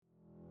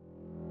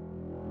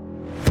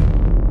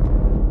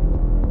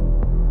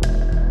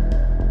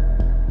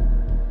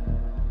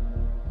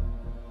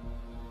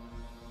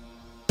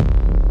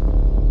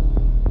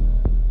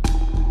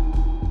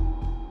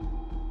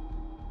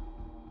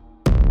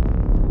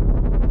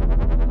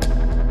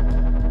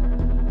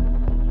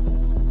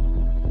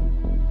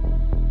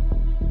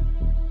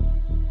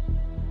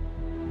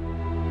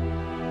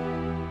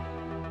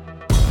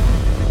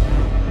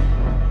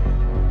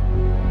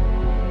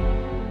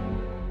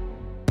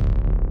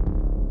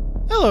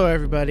Hello,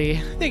 everybody.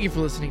 Thank you for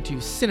listening to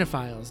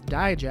Cinephiles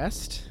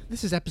Digest.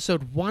 This is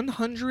episode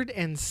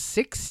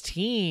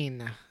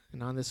 116.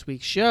 And on this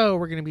week's show,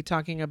 we're going to be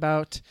talking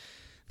about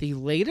the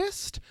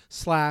latest /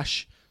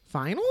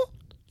 final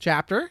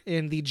chapter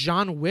in the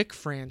John Wick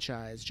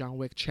franchise, John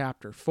Wick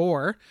Chapter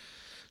 4.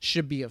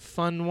 Should be a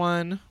fun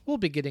one. We'll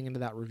be getting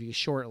into that review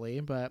shortly.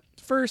 But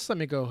first, let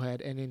me go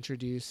ahead and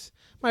introduce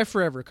my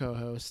forever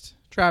co-host,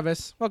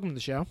 Travis. Welcome to the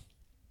show.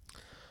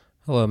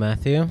 Hello,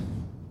 Matthew.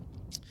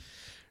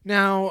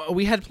 Now,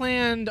 we had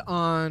planned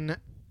on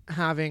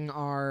having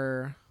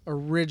our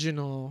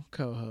original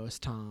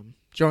co-host, Tom,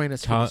 join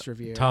us for this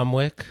review. Tom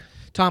Wick?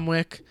 Tom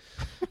Wick.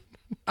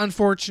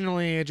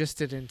 Unfortunately, it just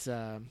didn't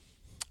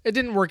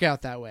work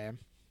out that way.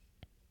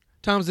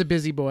 Tom's a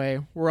busy boy.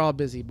 We're all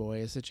busy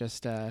boys. It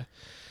just, the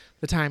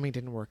timing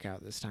didn't work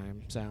out this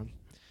time. So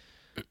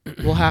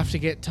we'll have to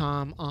get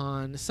Tom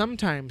on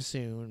sometime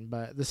soon,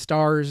 but the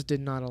stars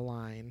did not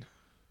align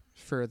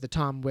for the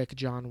Tom Wick,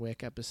 John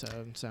Wick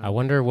episode. So I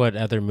wonder what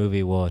other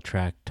movie will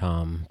attract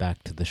Tom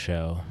back to the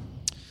show.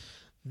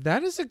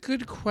 That is a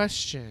good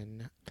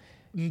question.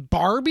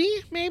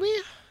 Barbie, maybe?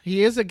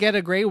 He is a Get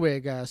a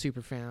Greywig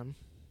super fan.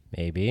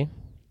 Maybe.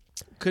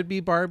 Could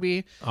be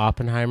Barbie.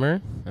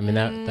 Oppenheimer. I mean,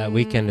 that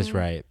weekend is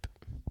ripe.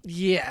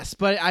 Yes,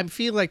 but I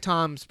feel like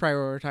Tom's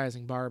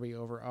prioritizing Barbie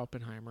over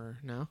Oppenheimer,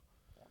 no?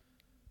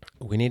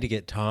 We need to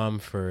get Tom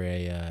for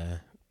a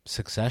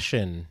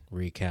Succession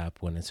recap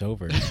when it's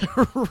over.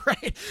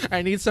 Right.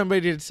 I need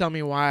somebody to tell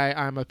me why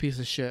I'm a piece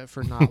of shit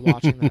for not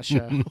watching that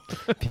show.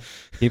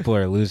 People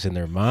are losing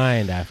their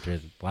mind after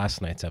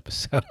last night's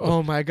episode.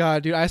 Oh my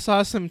God, dude. I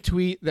saw some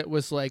tweet that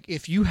was like,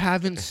 if you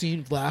haven't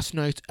seen last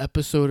night's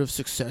episode of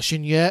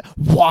Succession yet,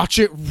 watch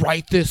it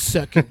right this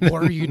second.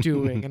 What are you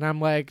doing? And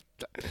I'm like,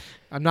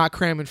 I'm not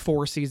cramming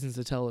 4 seasons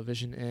of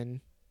television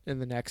in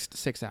the next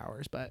 6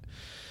 hours, but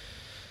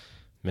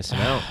missing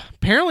out.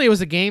 Apparently it was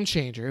a game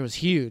changer. It was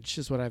huge,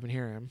 is what I've been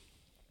hearing.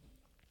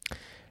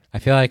 I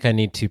feel like I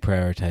need to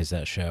prioritize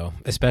that show,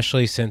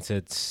 especially since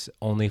it's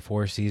only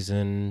 4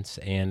 seasons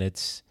and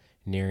it's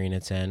nearing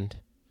its end.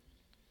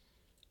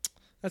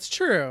 That's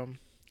true.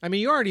 I mean,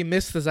 you already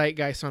missed the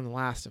zeitgeist on The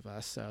Last of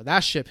Us, so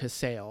that ship has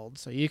sailed,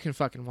 so you can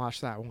fucking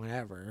watch that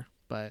whenever.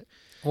 But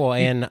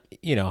and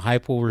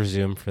hype will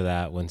resume for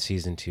that when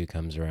season 2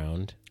 comes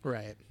around.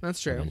 Right.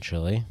 That's true.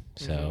 Eventually.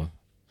 So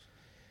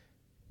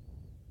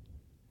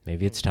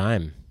maybe it's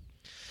time.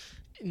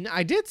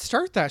 I did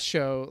start that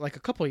show like a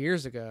couple of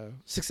years ago.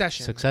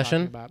 Succession?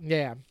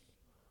 Yeah.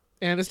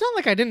 And it's not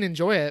like I didn't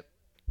enjoy it.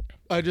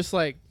 I just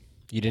You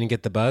didn't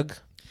get the bug?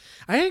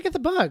 I didn't get the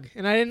bug.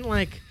 And I didn't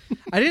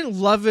I didn't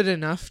love it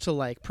enough to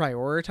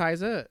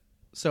prioritize it.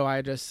 So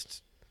I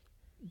just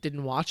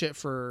didn't watch it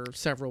for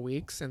several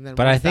weeks. And then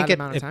but I think that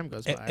amount of time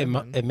goes by.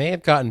 It may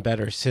have gotten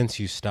better since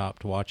you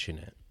stopped watching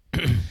it.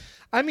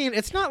 I mean,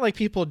 it's not like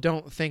people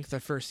don't think the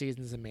first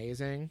season's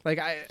amazing.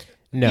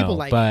 No, people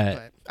like it,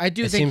 but I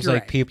do think seems you're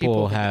like right.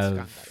 people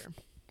have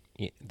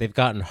they've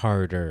gotten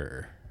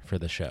harder for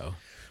the show.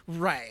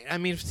 Right. I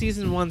mean,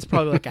 season 1's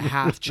probably like a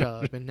half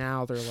chub, and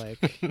now they're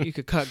like, you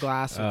could cut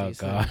glass with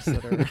these things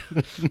that are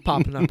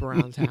popping up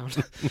around town,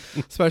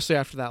 especially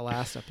after that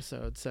last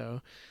episode. So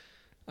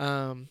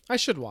I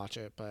should watch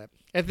it, but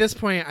at this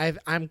point,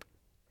 I'm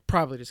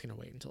probably just going to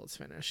wait until it's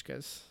finished,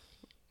 because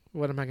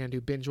what am I going to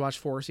do, binge watch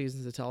 4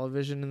 seasons of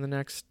television in the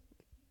next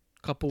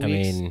couple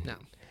weeks? I mean, no.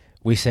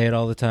 We say it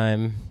all the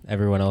time.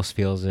 Everyone else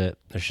feels it.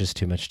 There's just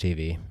too much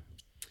TV.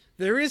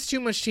 There is too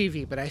much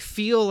TV, but I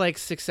feel like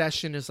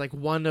Succession is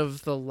one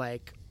of the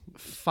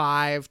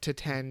 5 to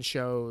 10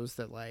 shows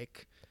that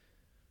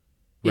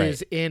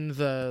is in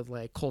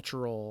the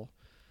cultural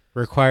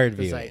required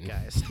viewing.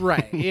 Zeitgeist.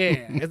 Right.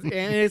 Yeah. And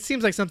it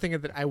seems like something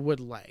that I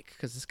would like,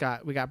 because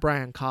we got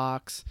Brian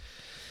Cox,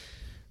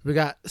 we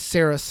got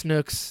Sarah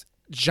Snook's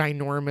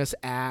ginormous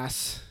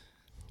ass.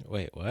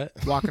 Wait, what?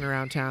 Walking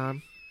around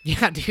town.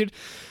 Yeah, dude.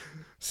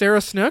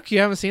 Sarah Snook, you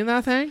haven't seen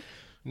that thing?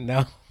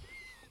 No.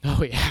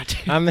 Oh, yeah,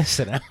 dude. I'm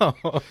missing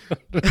out.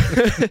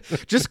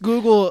 Just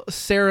Google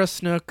Sarah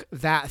Snook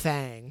that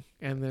thing,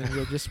 and then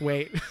you'll just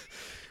wait.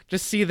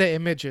 Just see the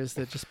images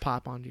that just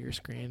pop onto your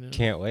screen.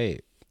 Can't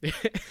wait.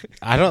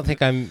 I don't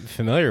think I'm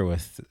familiar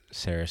with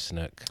Sarah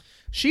Snook.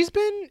 She's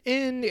been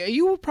in,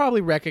 you will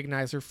probably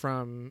recognize her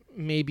from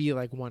maybe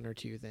 1 or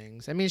 2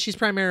 things. I mean, she's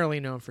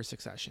primarily known for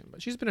Succession,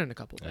 but she's been in a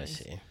couple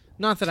things. I see.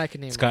 Not that I can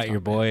name. It's got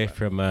your boy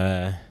from,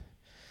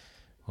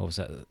 what was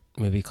that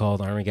movie called?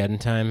 Armageddon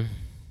Time?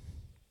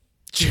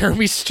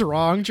 Jeremy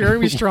Strong.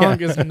 Jeremy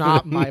Strong is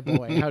not my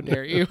boy. How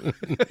dare you?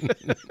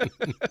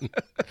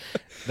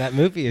 That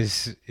movie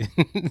is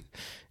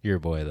your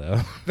boy,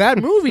 though. That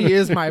movie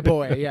is my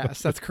boy.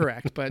 Yes, that's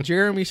correct. But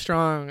Jeremy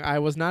Strong, I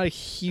was not a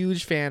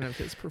huge fan of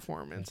his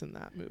performance in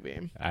that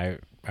movie. I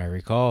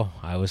recall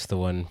I was the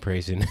one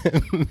praising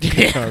him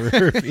in our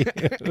review.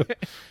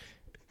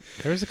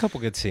 There was a couple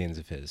good scenes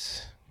of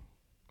his.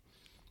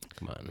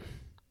 Come on.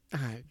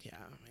 Yeah.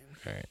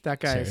 Right. That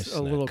guy's a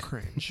little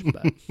cringe,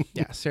 but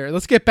yeah, Sarah.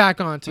 Let's get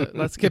back on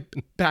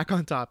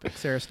topic.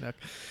 Sarah Snook.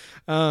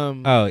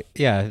 Oh,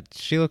 yeah,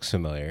 she looks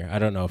familiar. I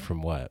don't know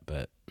from what,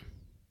 but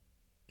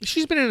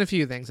she's been in a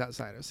few things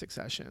outside of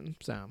Succession,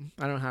 so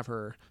I don't have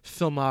her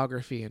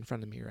filmography in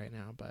front of me right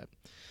now, but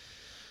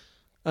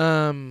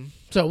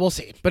so we'll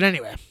see. But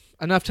anyway,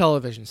 enough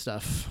television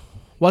stuff.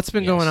 What's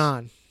been going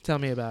on? Tell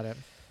me about it.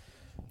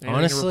 Anything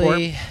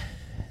honestly,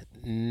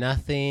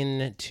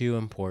 nothing too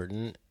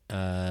important.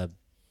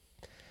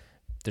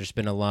 There's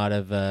been a lot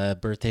of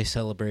birthday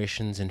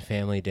celebrations and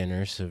family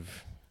dinners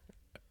of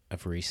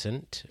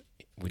recent.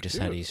 We just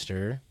had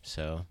Easter,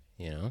 so,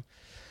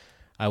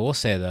 I will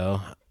say,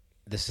 though,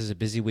 this is a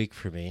busy week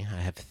for me.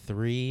 I have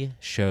 3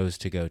 shows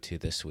to go to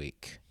this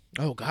week.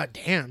 Oh, god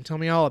damn. Tell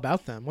me all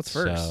about them. What's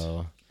first?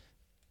 So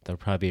there'll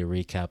probably be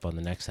a recap on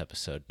the next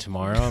episode.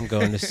 Tomorrow I'm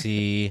going to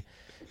see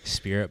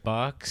Spirit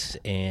Box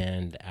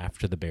and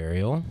After the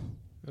Burial.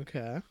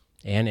 Okay.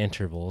 And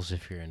Intervals,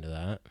 if you're into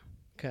that.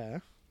 Okay.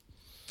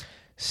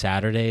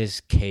 Saturday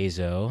is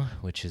Keizo,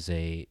 which is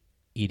a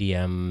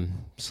EDM/metal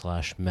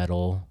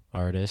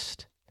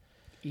artist.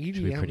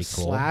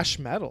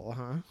 EDM/metal,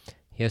 huh?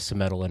 He has some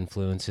metal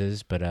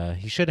influences, but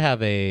he should have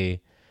maybe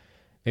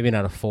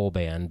not a full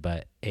band,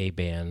 but a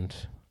band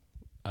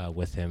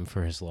with him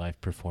for his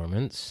live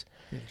performance.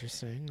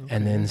 Interesting. Okay.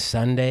 And then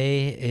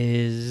Sunday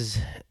is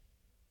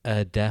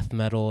a death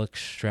metal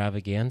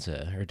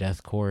extravaganza or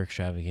deathcore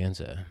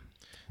extravaganza.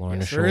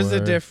 Lorna Shore, there is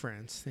a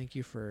difference. Thank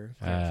you for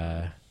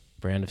clarifying.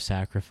 Brand of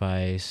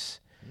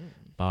Sacrifice,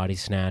 Body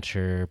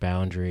Snatcher,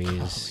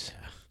 Boundaries,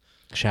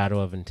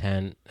 Shadow of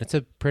Intent. It's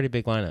a pretty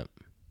big lineup.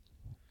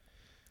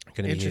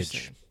 Gonna be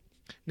huge.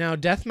 Now,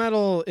 death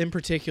metal in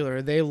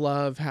particular, they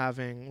love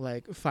having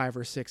like 5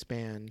 or 6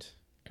 band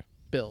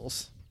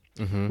bills,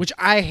 which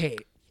I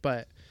hate.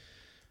 But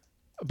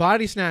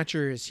Body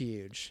Snatcher is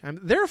huge.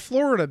 They're a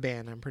Florida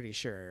band, I'm pretty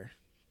sure.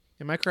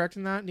 Am I correct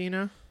in that,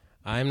 Nina?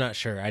 I'm not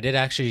sure. I did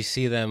actually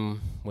see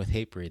them with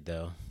Hatebreed,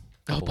 though.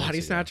 Oh, Body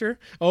Snatcher?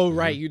 Oh,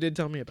 right. You did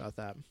tell me about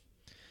that.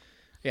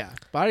 Yeah,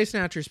 Body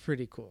Snatcher's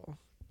pretty cool.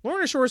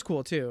 Lorna Shore's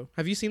cool, too.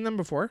 Have you seen them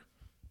before?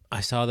 I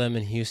saw them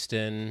in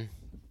Houston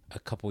a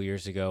couple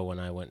years ago when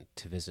I went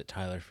to visit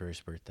Tyler for his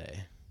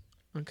birthday.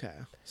 Okay.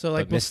 So,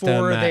 like,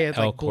 before they had,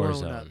 like,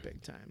 blown up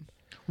big time.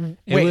 Wait,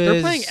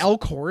 they're playing El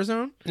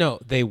Corazon? No,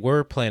 they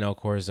were playing El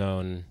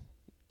Corazon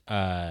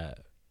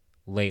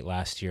late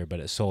last year, but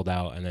it sold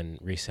out, and then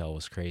resale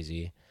was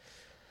crazy.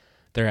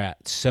 They're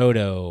at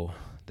Soto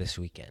this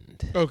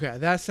weekend. Okay,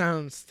 that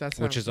sounds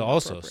which is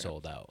also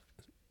sold out.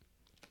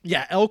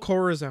 Yeah, El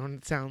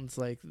Corazon sounds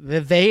like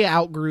they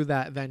outgrew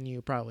that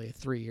venue probably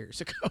 3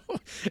 years ago,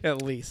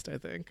 at least, I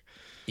think.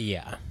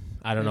 Yeah,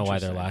 I don't know why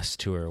their last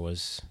tour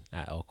was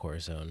at El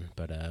Corazon,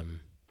 but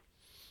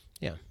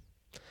yeah,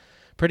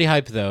 pretty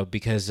hyped though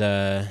because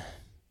I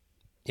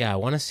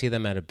want to see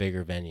them at a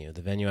bigger venue.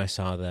 The venue I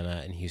saw them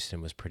at in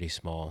Houston was pretty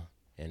small,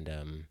 and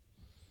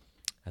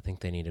I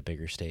think they need a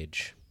bigger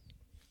stage.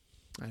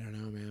 I don't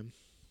know, man.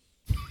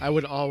 I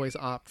would always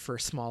opt for a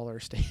smaller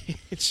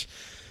stage.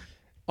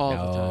 All the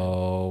time.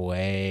 No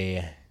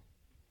way.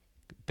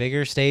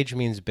 Bigger stage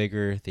means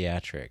bigger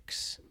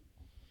theatrics.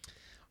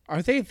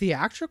 Are they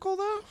theatrical,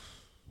 though?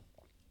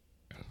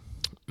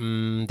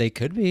 They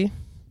could be.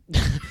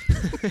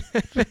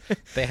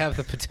 They have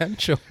the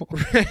potential.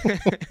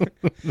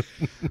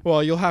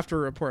 Well, you'll have to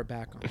report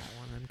back on that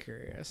one. I'm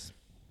curious.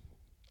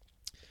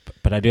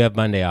 But I do have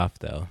Monday off,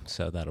 though,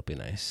 so that'll be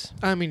nice.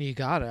 I mean, you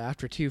gotta,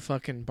 after 2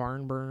 fucking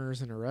barn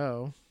burners in a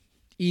row.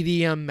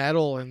 EDM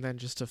metal and then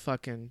just a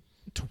fucking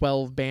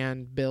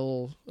 12-band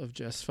bill of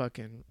just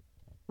fucking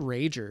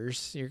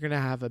ragers. You're going to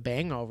have a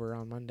bangover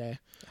on Monday.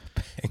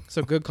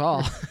 So good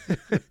call.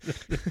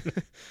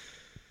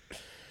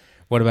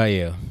 What about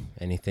you?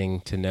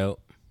 Anything to note?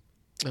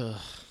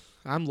 Ugh,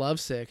 I'm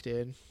lovesick,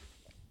 dude.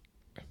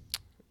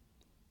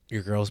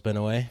 Your girl's been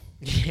away?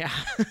 Yeah.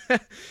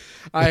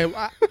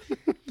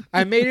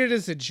 I made it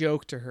as a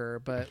joke to her,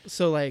 but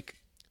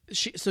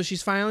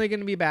she's finally going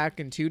to be back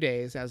in 2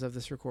 days as of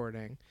this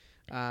recording.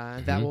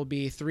 That will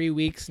be 3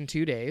 weeks and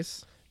 2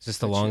 days. Is this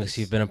the longest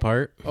you've been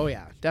apart? Oh,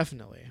 yeah,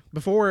 definitely.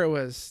 Before it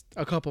was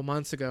a couple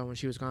months ago when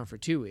she was gone for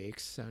 2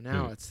 weeks. So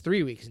now it's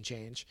 3 weeks and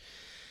change.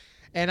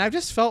 And I've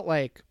just felt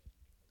like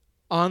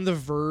on the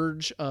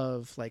verge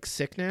of like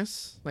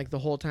sickness, like the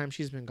whole time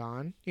she's been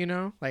gone,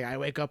 like I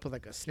wake up with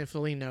like a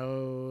sniffly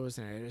nose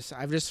and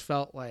I've just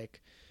felt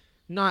like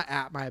not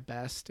at my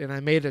best. And I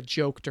made a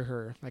joke to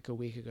her like a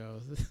week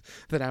ago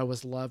that I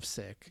was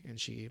lovesick and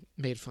she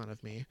made fun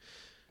of me.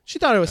 She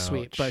thought it was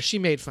sweet, but she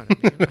made fun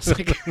of me. I was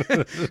like,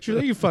 she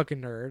was like, you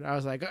fucking nerd. I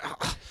was like,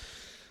 ugh.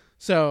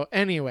 So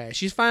anyway,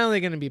 she's finally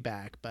going to be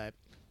back, but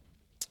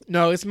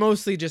no, it's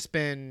mostly just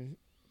been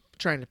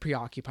trying to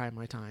preoccupy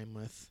my time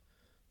with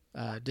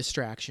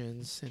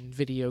distractions and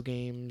video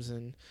games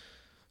and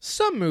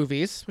some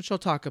movies, which I'll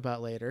talk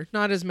about later.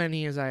 Not as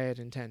many as I had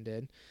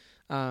intended.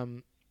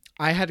 I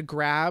had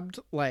grabbed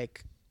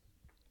like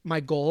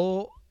my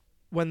goal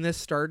when this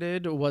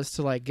started was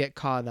to like get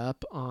caught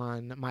up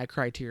on my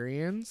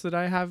Criterions that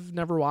I have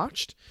never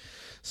watched.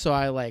 So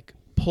I like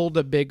pulled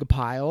a big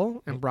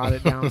pile and brought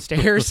it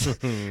downstairs.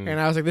 And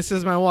I was like, this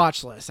is my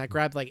watch list. I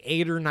grabbed like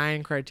 8 or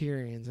 9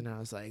 Criterions, and I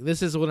was like,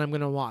 this is what I'm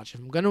going to watch.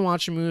 If I'm going to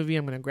watch a movie,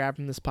 I'm going to grab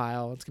from this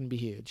pile. It's going to be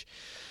huge.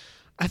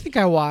 I think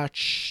I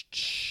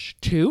watched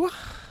 2.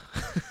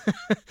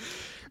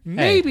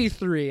 Maybe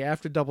 3. I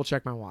have to double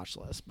check my watch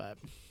list, but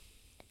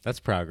that's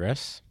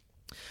progress.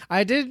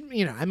 I did,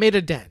 I made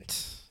a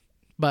dent,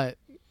 but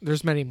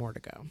there's many more to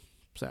go.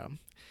 So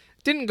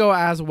didn't go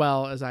as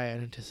well as I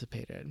had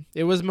anticipated.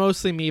 It was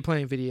mostly me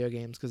playing video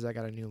games because I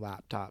got a new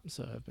laptop,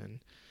 so I've been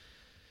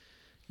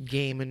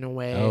gaming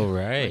away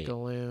like a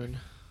loon.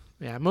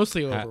 Yeah,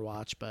 mostly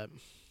Overwatch, but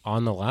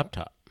on the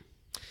laptop.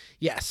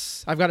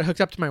 Yes, I've got it hooked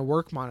up to my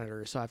work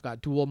monitor, so I've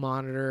got dual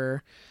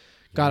monitor,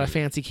 got a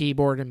fancy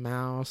keyboard and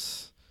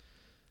mouse.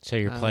 So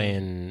you're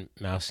playing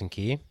mouse and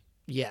key?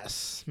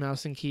 Yes,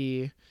 mouse and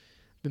key.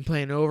 Been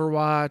playing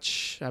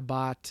Overwatch. I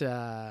bought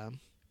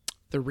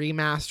the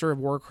remaster of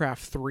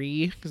Warcraft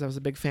 3 because I was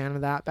a big fan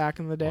of that back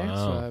in the day. Wow.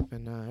 So I've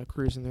been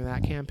cruising through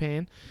that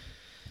campaign.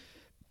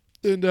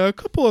 And a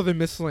couple other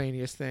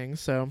miscellaneous things.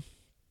 So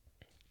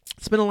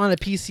it's been a lot of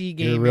PC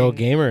gaming. You're a real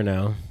gamer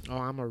now. Oh,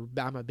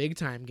 I'm a big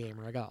time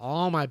gamer. I got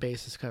all my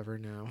bases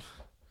covered now.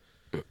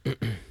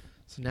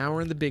 So now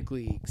we're in the big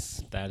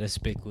leagues. That is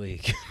big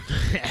league.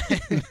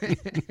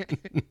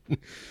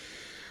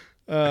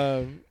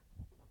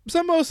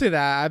 So mostly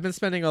that. I've been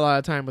spending a lot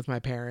of time with my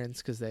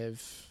parents because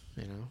they've,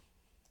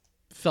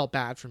 felt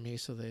bad for me.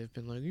 So they've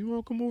been like, you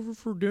want to come over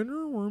for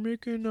dinner? We're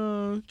making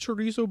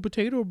chorizo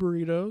potato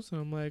burritos.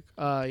 And I'm like,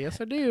 yes,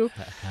 I do.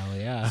 Hell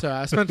yeah. So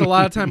I spent a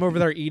lot of time over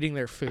there eating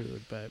their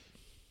food. But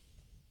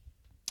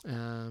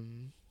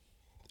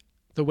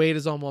the wait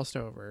is almost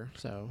over.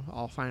 So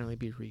I'll finally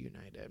be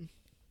reunited,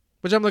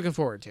 which I'm looking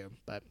forward to.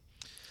 But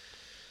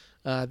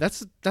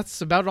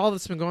that's about all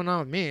that's been going on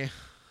with me.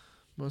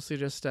 Mostly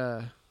just,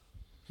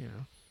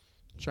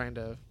 trying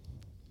to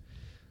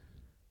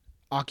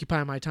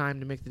occupy my time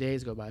to make the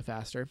days go by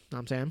faster. Know what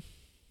I'm saying?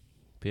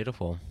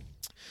 Beautiful.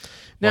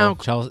 Now,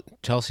 well,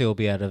 Chelsea will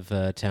be out of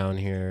town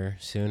here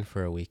soon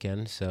for a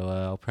weekend, so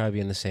I'll probably be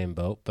in the same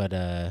boat, but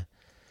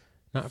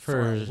not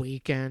for a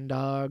weekend,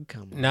 dog.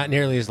 Come on. Not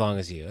nearly as long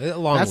as you. A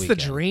long That's weekend.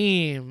 The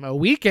dream. A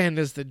weekend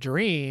is the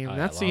dream. Oh,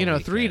 That's, yeah,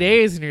 3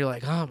 days, and you're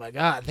like, oh, my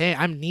God,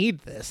 I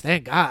need this.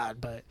 Thank God,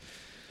 but...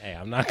 Hey,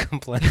 I'm not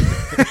complaining.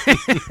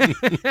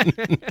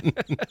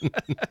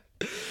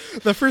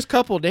 The first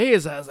couple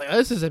days, I was like, oh,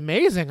 this is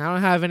amazing. I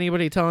don't have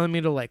anybody telling me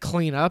to,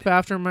 clean up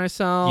after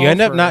myself. You end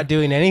up not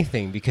doing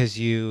anything because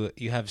you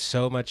have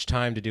so much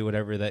time to do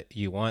whatever that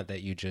you want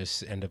that you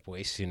just end up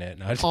wasting it.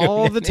 Not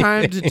all the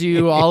time to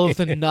do all of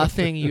the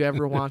nothing you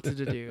ever wanted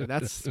to do.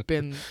 That's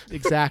been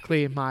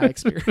exactly my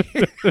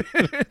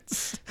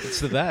experience. It's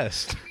the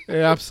best.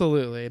 Yeah,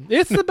 absolutely.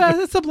 It's the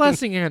best. It's a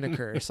blessing and a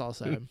curse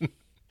also.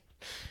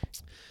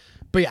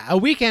 But yeah, a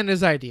weekend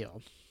is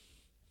ideal.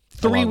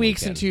 3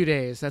 weeks and 2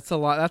 days. That's a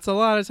lot. That's a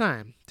lot of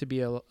time to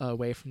be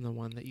away from the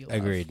one that you love.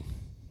 Agreed.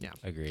 Yeah.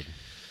 Agreed.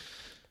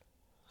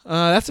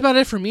 That's about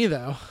it for me,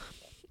 though.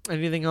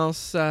 Anything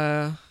else?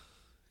 Any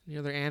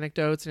other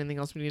anecdotes? Anything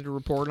else we need to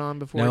report on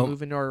before we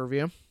move into our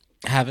review?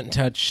 Haven't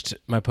touched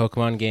my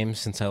Pokemon games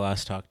since I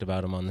last talked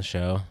about them on the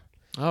show.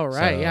 Oh,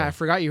 right. So yeah, I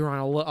forgot you were on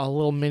a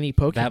little mini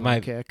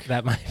Pokemon kick.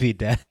 That might be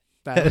dead.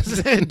 That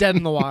was dead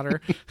in the water.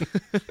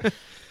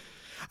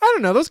 I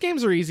don't know. Those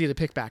games are easy to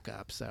pick back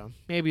up, so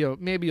maybe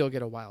you'll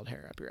get a wild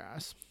hair up your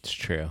ass. It's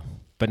true.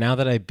 But now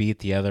that I beat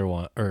the other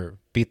one, or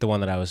beat the one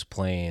that I was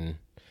playing,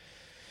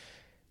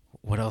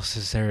 what else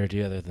is there to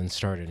do other than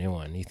start a new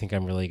one? You think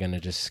I'm really going to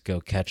just go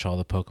catch all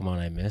the Pokemon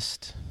I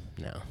missed?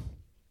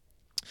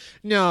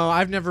 No,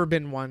 I've never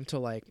been one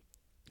to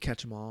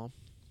catch them all.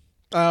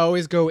 I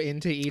always go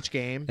into each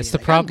game. It's the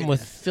problem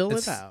with fill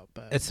it out.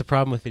 But it's the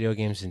problem with video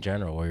games in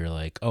general, where you're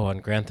like, oh, on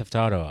Grand Theft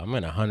Auto, I'm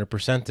gonna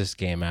 100% this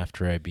game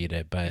after I beat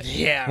it. But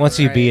once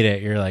you beat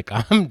it, you're like,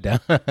 I'm done.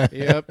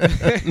 Yep.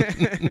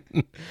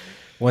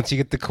 Once you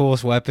get the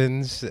coolest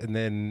weapons, and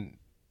then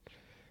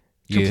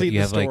complete you the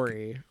have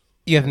story.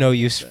 You have no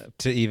use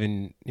to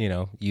even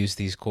use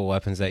these cool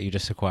weapons that you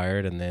just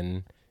acquired, and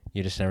then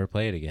you just never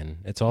play it again.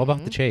 It's all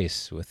about the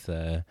chase with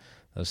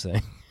those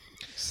things.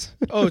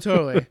 Oh,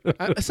 totally.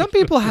 Some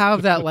people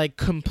have that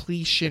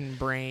completion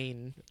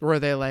brain where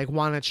they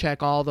want to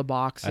check all the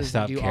boxes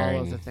and do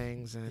all of the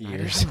things, and I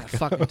just don't have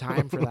fucking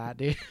time for that,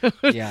 dude.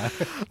 Yeah,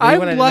 I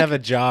didn't have a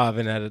job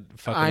and had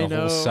a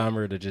whole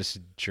summer to just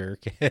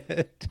jerk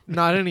it.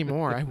 Not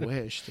anymore. I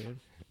wish, dude.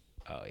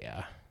 Oh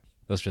yeah,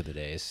 those are the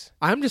days.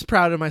 I'm just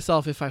proud of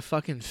myself if I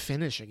fucking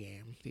finish a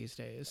game these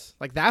days.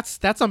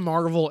 That's a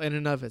marvel in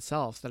and of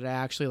itself that I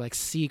actually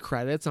see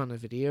credits on a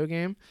video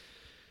game.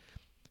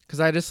 Because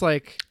I just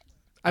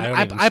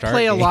I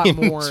play a lot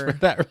more for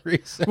that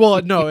reason.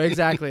 Well, no,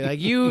 exactly.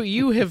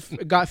 You have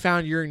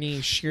found your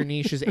niche. Your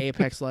niche is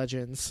Apex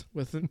Legends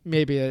with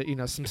maybe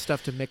some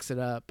stuff to mix it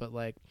up. But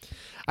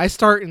I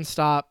start and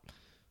stop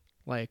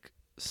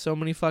so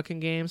many fucking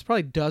games,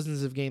 probably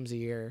dozens of games a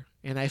year,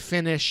 and I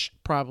finish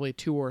probably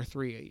 2 or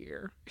 3 a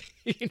year.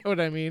 You know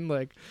what I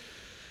mean?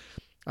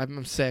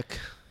 I'm sick.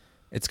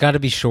 It's got to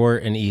be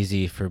short and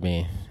easy for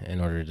me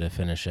in order to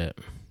finish it.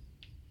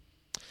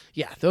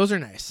 Yeah, those are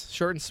nice.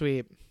 Short and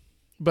sweet.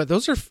 But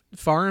those are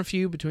far and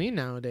few between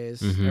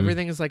nowadays. Mm-hmm.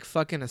 Everything is like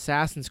fucking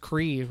Assassin's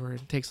Creed, where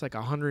it takes like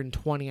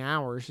 120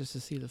 hours just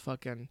to see the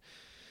fucking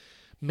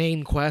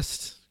main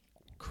quest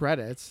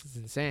credits. It's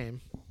insane.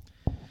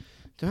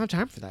 Don't have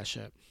time for that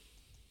shit.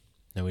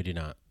 No, we do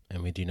not.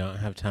 And we do not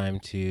have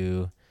time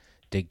to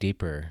dig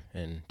deeper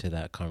into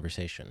that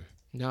conversation.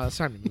 No, it's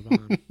time to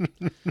move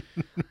on.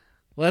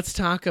 Let's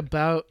talk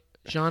about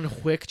John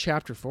Wick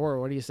Chapter 4.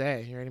 What do you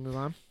say? You ready to move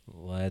on?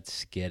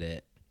 Let's get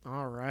it.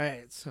 All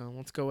right, so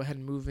let's go ahead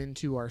and move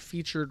into our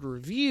featured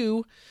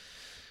review.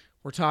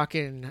 We're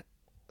talking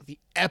the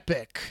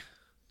epic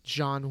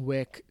John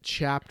Wick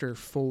Chapter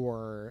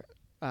 4.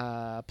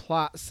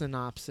 Plot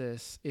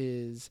synopsis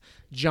is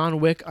John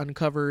Wick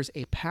uncovers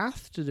a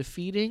path to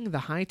defeating the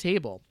High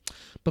Table.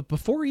 But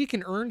before he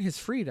can earn his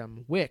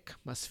freedom, Wick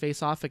must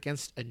face off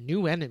against a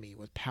new enemy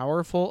with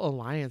powerful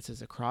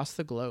alliances across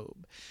the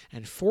globe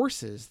and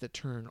forces that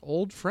turn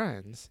old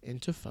friends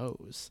into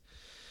foes.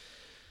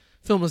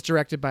 Film was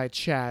directed by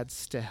Chad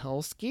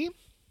Stahelski,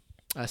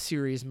 a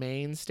series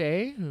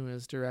mainstay who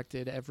has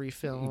directed every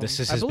film. This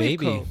is his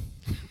baby.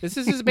 This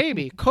is his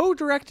baby.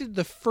 Co-directed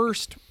the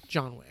first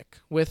John Wick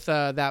with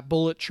that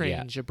Bullet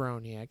Train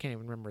jabroni. I can't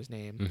even remember his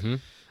name.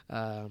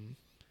 Mm-hmm.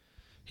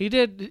 He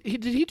did he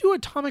do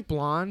Atomic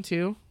Blonde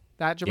too?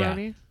 That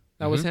jabroni? Yeah.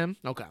 That was him?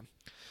 Okay.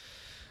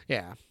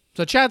 Yeah.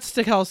 So Chad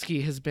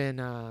Stahelski has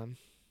been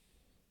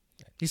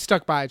he's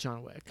stuck by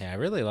John Wick. Yeah, I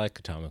really like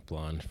Atomic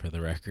Blonde for the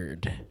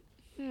record.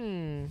 I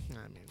mean,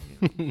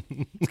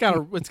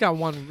 it's got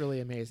one really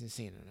amazing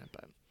scene in it,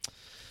 but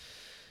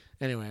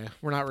anyway,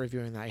 we're not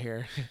reviewing that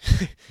here.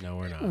 No,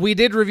 we're not. We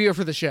did review it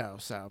for the show,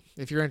 so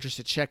if you're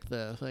interested, check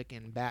the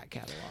back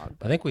catalog.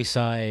 I think we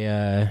saw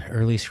a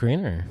early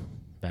screener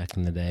back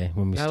in the day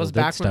when we still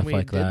did stuff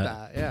like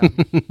that. Yeah,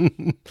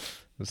 it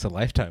was a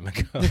lifetime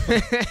ago.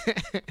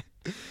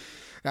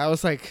 That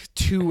was like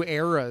 2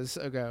 eras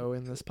ago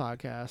in this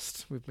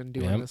podcast. We've been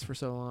doing this for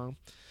so long.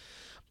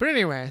 But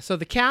anyway, so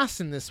the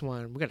cast in this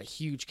one, we got a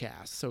huge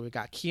cast. So we've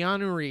got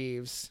Keanu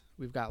Reeves,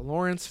 we've got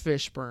Lawrence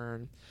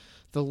Fishburne,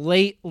 the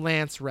late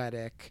Lance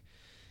Reddick,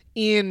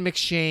 Ian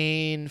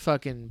McShane,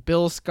 fucking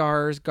Bill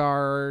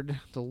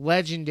Skarsgård, the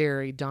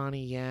legendary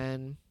Donnie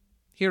Yen,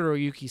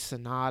 Hiroyuki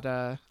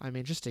Sanada. I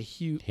mean, just a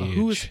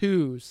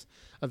who's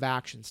of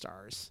action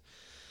stars.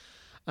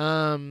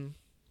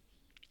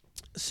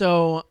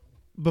 So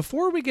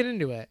before we get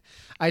into it,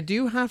 I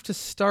do have to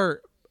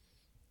start.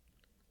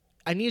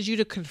 I need you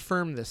to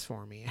confirm this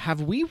for me.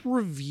 Have we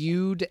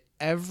reviewed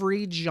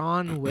every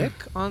John Wick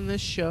on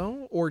this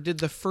show, or did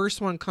the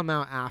first one come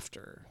out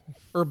after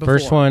or before?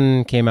 First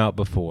one came out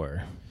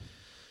before.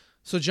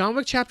 So John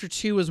Wick Chapter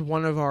 2 is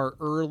one of our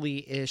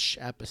early-ish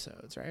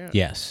episodes, right?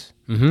 Yes.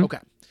 Mm-hmm. Okay.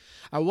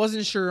 I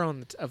wasn't sure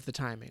of the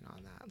timing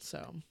on that,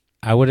 so.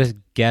 I would have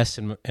guessed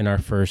in our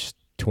first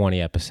 20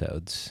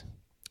 episodes.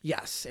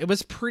 Yes, it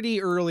was pretty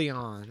early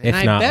on.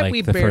 If not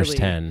like the first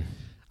 10.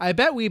 I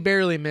bet we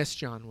barely missed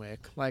John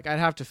Wick. Like, I'd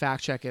have to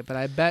fact check it, but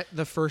I bet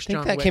the first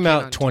John Wick came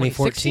out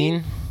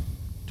 2014.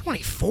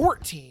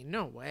 2014?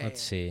 No way. Let's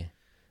see.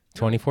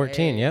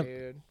 2014, yep.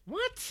 Dude.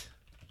 What?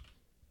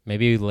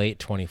 Maybe late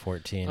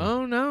 2014.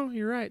 Oh, no,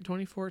 you're right.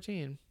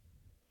 2014.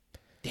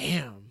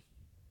 Damn.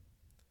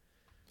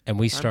 And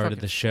we started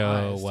the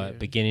show,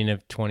 beginning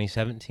of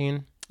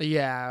 2017?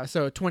 Yeah,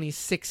 so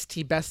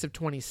 2016, best of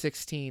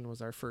 2016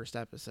 was our first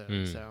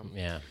episode. So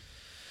yeah.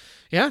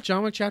 Yeah,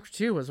 John Wick Chapter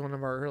 2 was one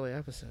of our early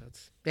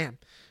episodes. Damn.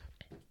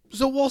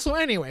 So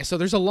anyway, so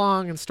there's a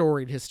long and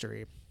storied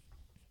history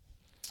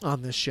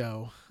on this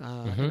show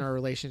in our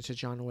relation to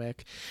John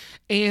Wick.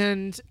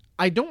 And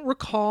I don't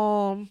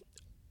recall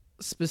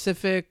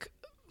specific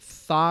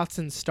thoughts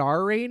and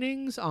star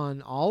ratings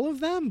on all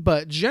of them,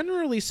 but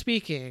generally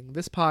speaking,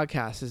 this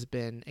podcast has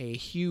been a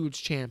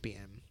huge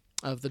champion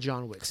of the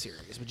John Wick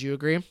series. Would you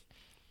agree?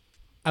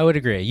 I would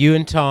agree. You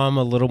and Tom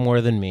a little more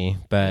than me,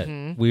 but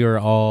we were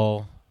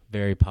all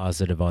very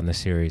positive on the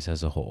series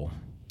as a whole.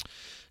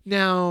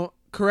 Now,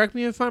 correct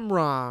me if I'm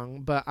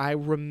wrong, but I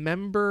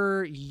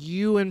remember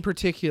you in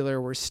particular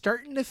were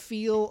starting to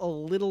feel a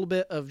little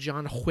bit of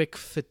John Wick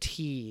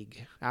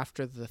fatigue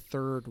after the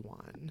third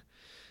one.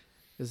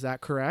 Is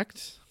that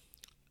correct?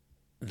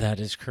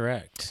 That is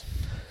correct.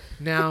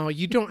 Now,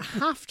 you don't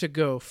have to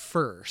go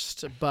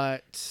first,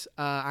 but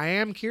I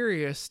am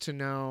curious to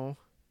know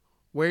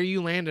where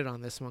you landed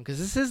on this one, because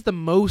this is the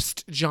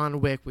most John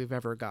Wick we've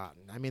ever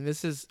gotten. I mean,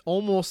 this is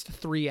almost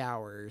 3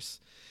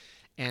 hours,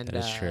 and that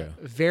is true.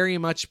 Very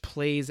much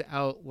plays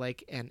out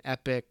like an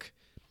epic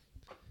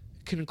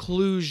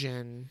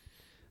conclusion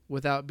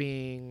without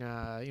being,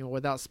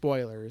 without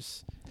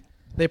spoilers.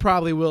 They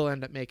probably will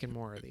end up making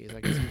more of these. I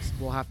guess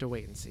we'll have to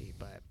wait and see,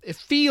 but it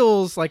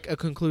feels like a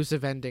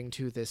conclusive ending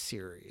to this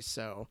series.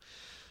 So,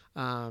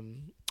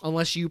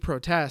 unless you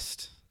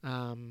protest,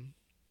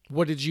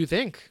 what did you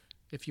think?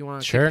 If you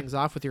want to kick things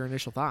off with your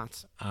initial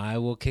thoughts. I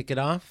will kick it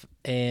off,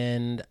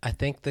 and I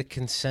think the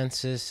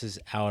consensus is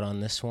out on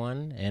this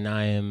one, and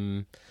I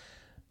am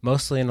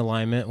mostly in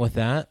alignment with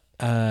that.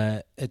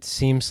 It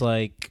seems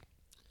like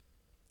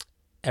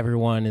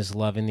everyone is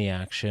loving the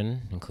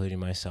action, including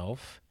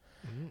myself.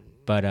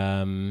 But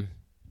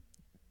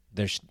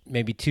there's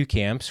maybe two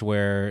camps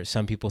where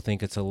some people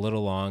think it's a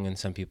little long and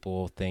some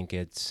people think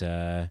it's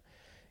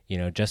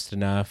just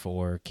enough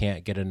or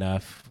can't get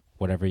enough,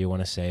 whatever you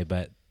want to say,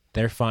 but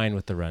they're fine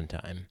with the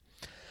runtime.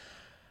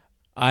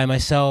 I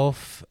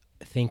myself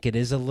think it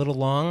is a little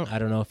long. I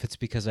don't know if it's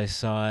because I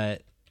saw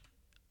it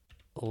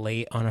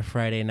late on a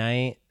Friday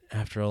night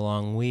after a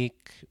long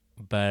week,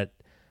 but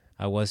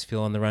I was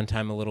feeling the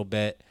runtime a little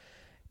bit.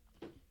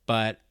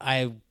 But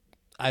I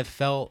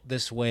felt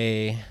this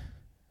way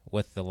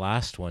with the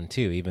last one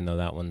too, even though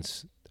that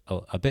one's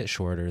a bit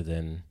shorter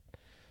than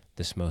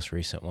this most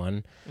recent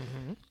one.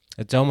 Mm-hmm.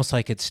 It's almost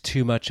like it's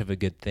too much of a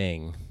good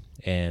thing,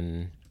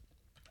 and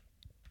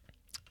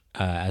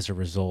as a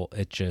result,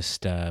 it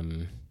just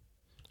gonna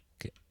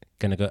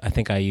go. I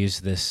think I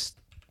used this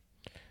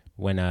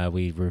when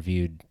we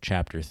reviewed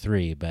Chapter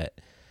 3, but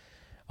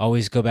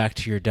always go back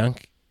to your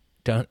Dunk.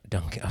 I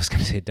was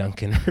gonna say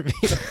Duncan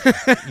review,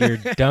 your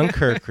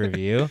Dunkirk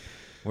review,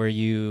 where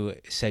you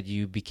said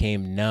you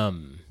became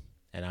numb,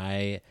 and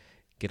I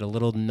get a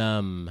little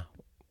numb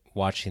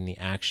watching the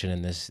action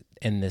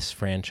in this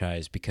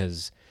franchise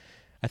because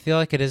I feel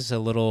like it is a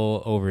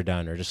little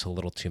overdone or just a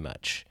little too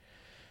much.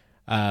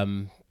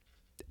 And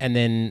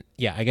then,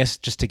 I guess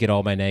just to get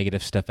all my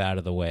negative stuff out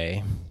of the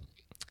way,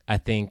 I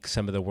think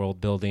some of the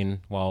world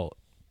building, while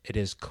it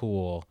is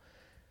cool,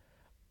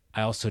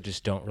 I also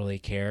just don't really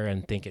care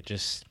and think it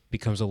just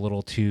becomes a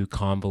little too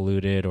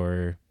convoluted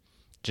or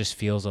just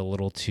feels a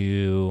little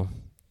too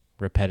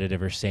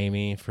repetitive or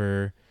samey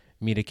for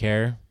me to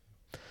care.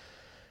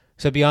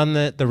 So beyond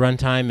the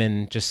runtime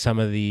and just some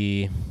of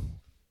the,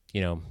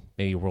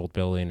 maybe world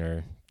building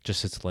or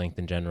just its length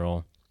in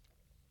general,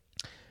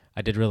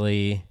 I did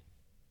really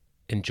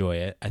enjoy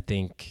it. I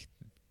think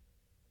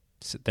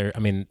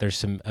there's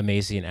some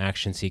amazing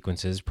action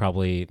sequences,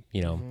 probably,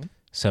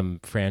 some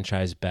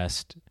franchise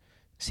best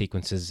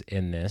sequences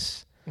in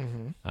this.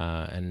 Mm-hmm.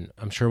 And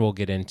I'm sure we'll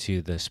get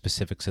into the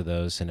specifics of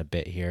those in a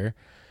bit here.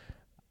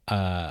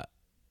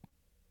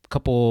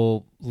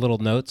 Couple little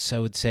notes. I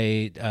would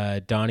say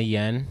Donnie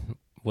Yen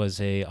was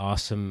a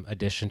awesome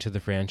addition to the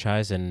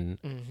franchise and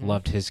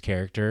loved his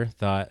character.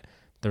 Thought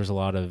there was a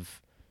lot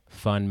of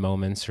fun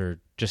moments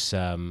or just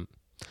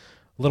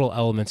little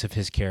elements of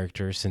his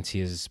character since he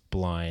is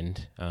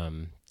blind.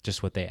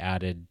 Just what they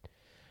added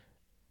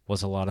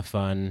was a lot of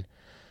fun.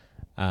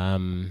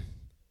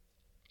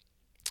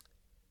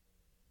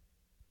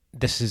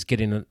 This is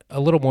getting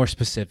a little more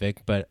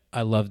specific, but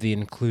I love the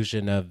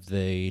inclusion of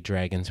the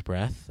Dragon's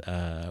Breath.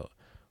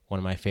 One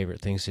of my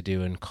favorite things to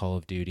do in Call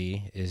of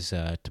Duty is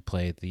to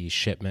play the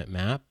shipment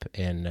map.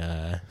 And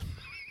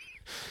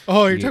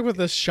you're talking about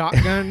the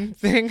shotgun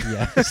thing?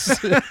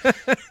 Yes.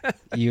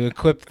 You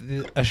equip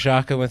a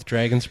shotgun with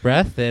Dragon's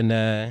Breath,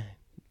 and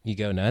you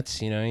go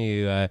nuts.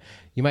 You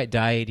might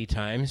die 80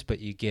 times, but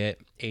you get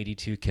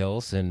 82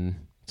 kills,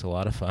 and it's a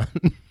lot of fun.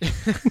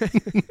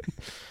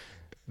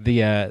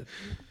 The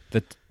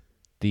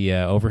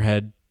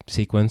overhead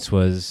sequence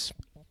was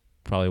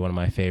probably one of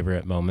my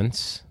favorite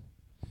moments.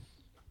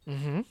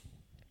 Mm-hmm.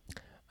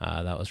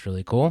 That was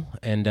really cool.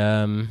 And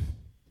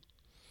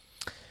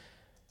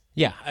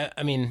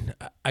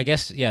I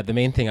guess the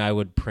main thing I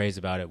would praise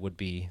about it would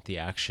be the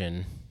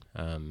action.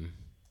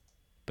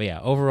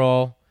 But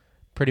overall,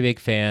 pretty big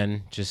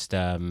fan. Just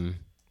I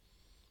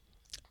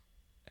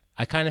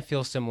kind of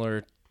feel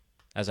similar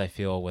as I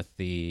feel with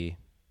the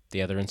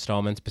other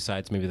installments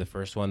besides maybe the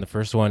first one. The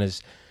first one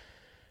is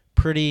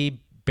pretty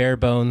bare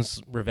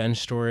bones revenge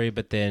story,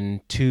 but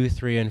then 2,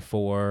 3, and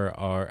 4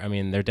 are,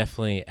 they're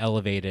definitely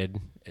elevated,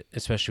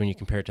 especially when you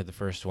compare it to the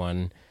first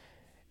one.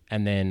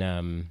 And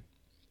then,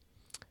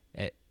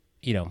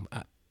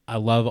 I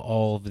love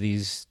all of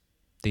these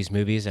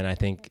movies, and I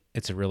think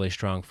it's a really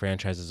strong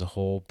franchise as a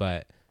whole,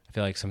 but I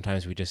feel like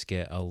sometimes we just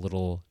get a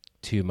little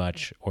too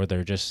much, or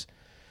they're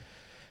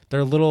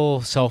a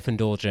little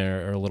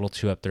self-indulgent or a little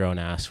too up their own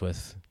ass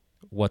with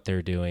what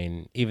they're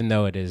doing, even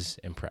though it is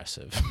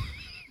impressive.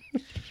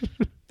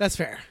 That's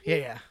fair.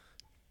 Yeah.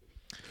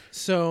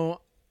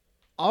 So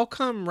I'll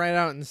come right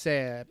out and say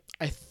it.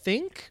 I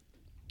think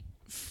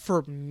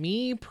for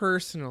me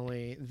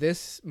personally,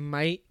 this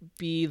might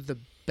be the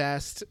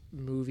best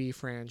movie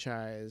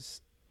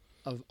franchise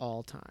of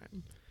all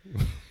time.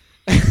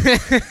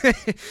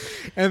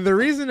 And the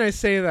reason I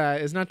say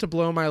that is not to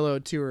blow my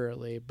load too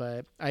early,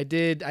 but I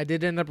did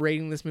end up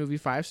rating this movie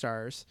 5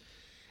 stars,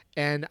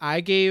 and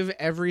I gave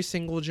every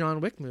single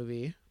John Wick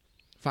movie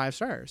 5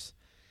 stars.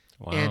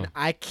 Wow. And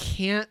I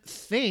can't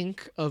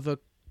think of a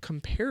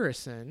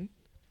comparison,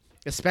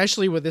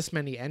 especially with this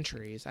many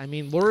entries.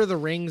 Lord of the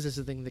Rings is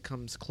the thing that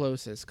comes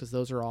closest because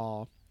those are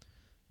all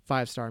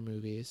 5-star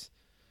movies,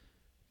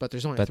 but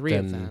there's only 3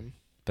 of them.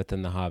 But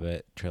then the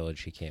Hobbit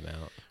trilogy came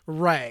out.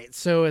 Right.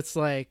 So it's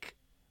like...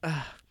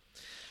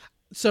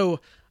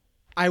 So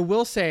I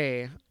will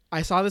say,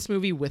 I saw this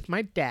movie with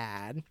my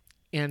dad,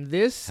 And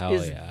this Hell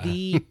is yeah.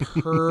 the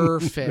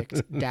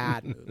perfect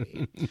dad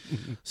movie.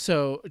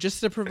 So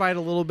just to provide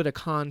a little bit of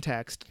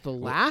context, the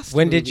last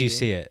When movie, did you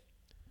see it?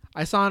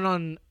 I saw it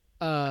on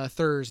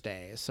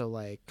Thursday. So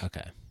like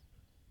Okay.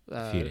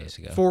 A few days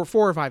ago. 4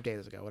 or 5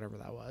 days ago, whatever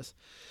that was.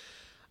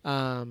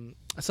 I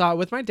saw it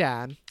with my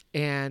dad,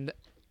 and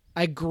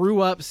I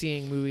grew up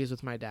seeing movies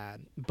with my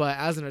dad. But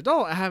as an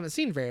adult, I haven't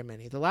seen very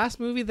many. The last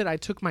movie that I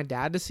took my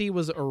dad to see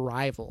was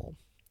Arrival,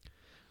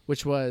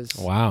 which was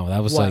wow,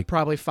 that was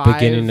probably 5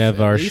 beginning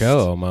of our least. show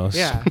almost.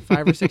 Yeah,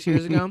 5 or 6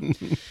 years ago.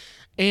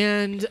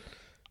 And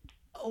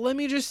let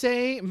me just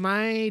say,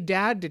 my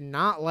dad did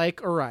not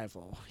like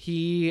Arrival.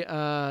 He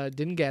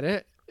didn't get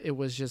it. It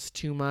was just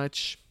too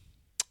much.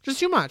 Just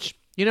too much.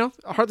 You know,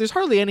 there's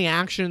hardly any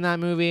action in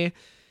that movie.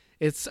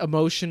 It's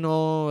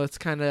emotional. It's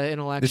kind of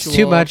intellectual. It's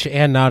too much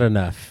and not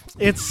enough.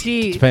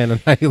 Depending on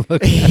how you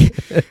look at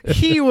it.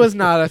 He was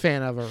not a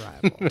fan of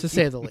Arrival, to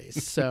say the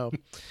least. So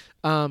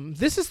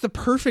this is the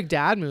perfect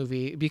dad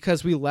movie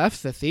because we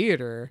left the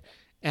theater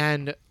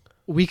and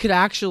we could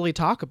actually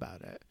talk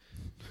about it.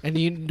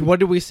 And what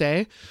did we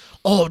say?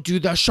 Oh,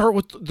 dude, that shot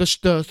with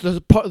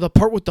the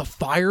part with the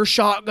fire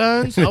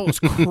shotguns, that was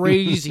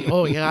crazy.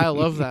 Oh yeah, I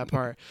love that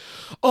part.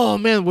 Oh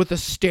man, with the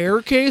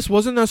staircase,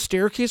 wasn't that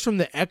staircase from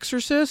The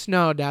Exorcist?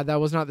 No, Dad,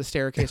 that was not the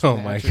staircase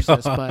from The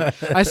Exorcist. God.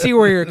 But I see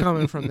where you're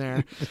coming from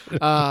there.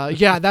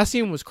 Yeah, that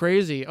scene was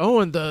crazy. Oh,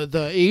 and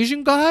the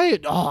Asian guy.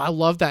 Oh, I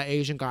love that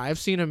Asian guy. I've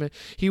seen him.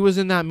 He was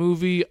in that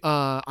movie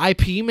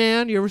IP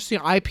Man. You ever seen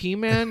IP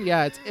Man?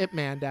 Yeah, it's Ip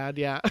Man, Dad.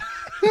 Yeah.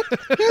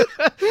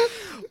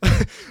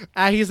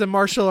 He's a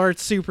martial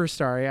arts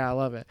superstar. Yeah, I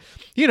love it.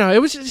 You know,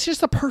 it's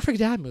just a perfect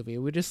dad movie.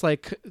 We just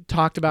like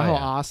talked about how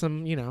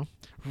awesome, you know,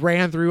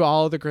 ran through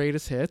all of the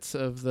greatest hits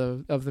of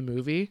the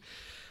movie.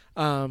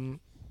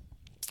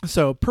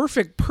 So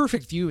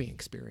perfect viewing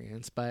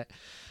experience. But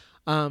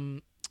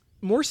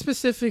more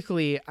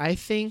specifically, I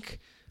think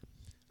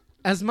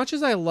as much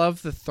as I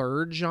love the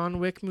third John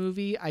Wick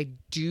movie, I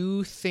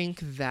do think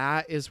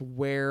that is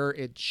where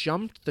it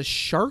jumped the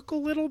shark a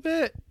little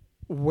bit.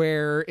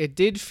 Where it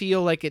did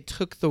feel like it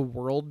took the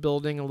world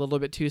building a little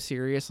bit too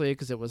seriously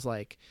because it was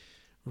like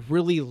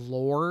really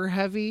lore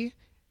heavy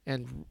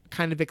and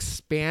kind of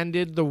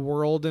expanded the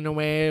world in a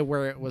way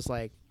where it was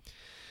like,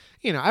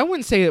 you know, I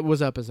wouldn't say it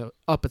was up its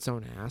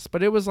own ass,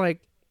 but it was like,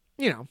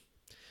 you know,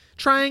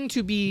 trying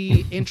to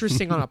be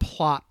interesting on a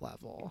plot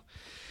level.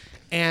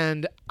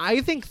 And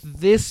I think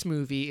this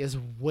movie is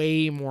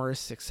way more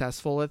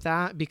successful at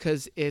that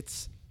because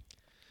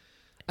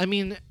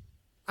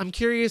I'm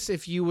curious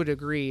if you would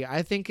agree.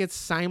 I think it's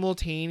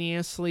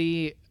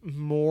simultaneously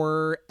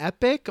more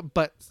epic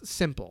but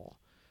simple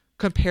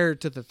compared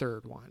to the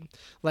third one.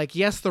 Like,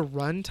 yes, the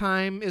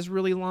runtime is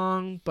really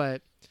long,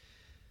 but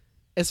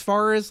as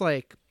far as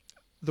like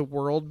the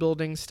world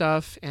building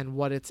stuff and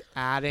what it's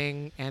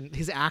adding and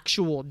his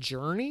actual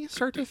journey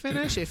start to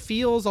finish, it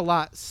feels a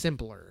lot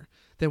simpler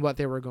than what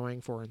they were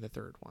going for in the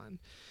third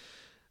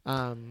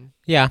one.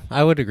 Yeah,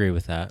 I would agree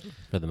with that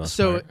for the most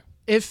part.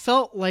 It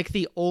felt like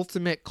the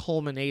ultimate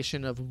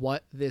culmination of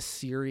what this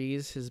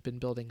series has been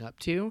building up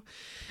to.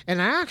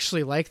 And I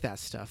actually like that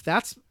stuff.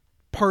 That's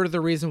part of the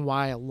reason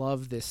why I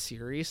love this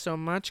series so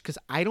much, because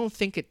I don't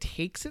think it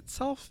takes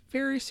itself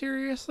very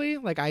seriously.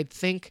 Like, I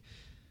think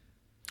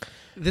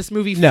this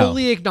movie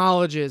fully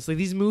acknowledges, like,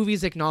 these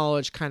movies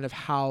acknowledge kind of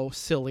how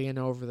silly and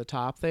over the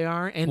top they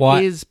are and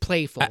is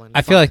playful. And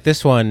I feel like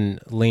this one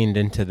leaned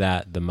into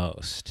that the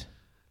most.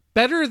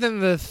 Better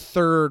than the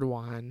third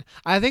one.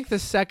 I think the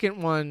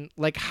second one,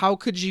 like, how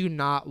could you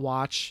not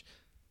watch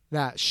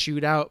that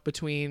shootout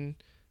between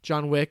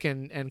John Wick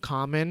and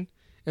Common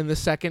in the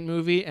second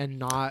movie and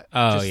not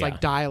like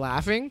die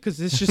laughing?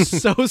 Because it's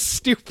just so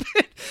stupid.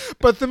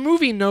 But the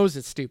movie knows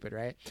it's stupid,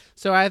 right?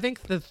 So I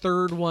think the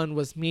third one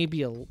was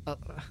maybe a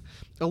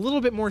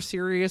little bit more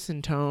serious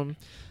in tone.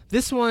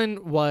 This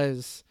one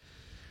was,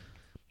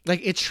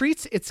 like, it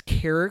treats its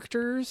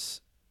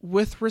characters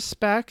with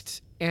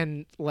respect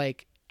and,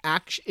 like,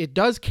 it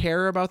does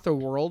care about the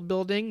world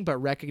building, but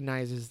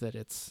recognizes that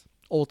it's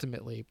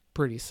ultimately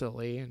pretty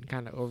silly and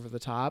kind of over the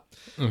top.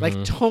 Mm-hmm. Like,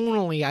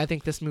 tonally, I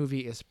think this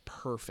movie is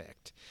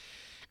perfect.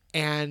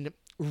 And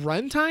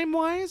runtime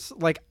wise,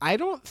 like, I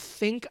don't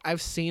think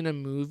I've seen a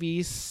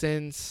movie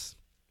since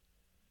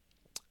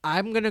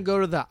I'm going to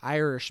go to The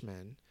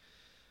Irishman,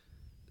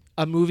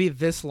 a movie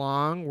this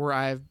long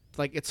where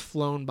it's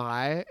flown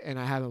by and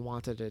I haven't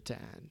wanted it to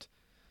end.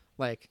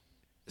 Like,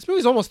 this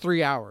movie's almost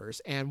 3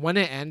 hours, and when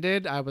it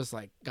ended, I was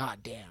like, God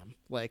damn.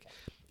 Like,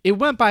 it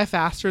went by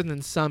faster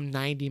than some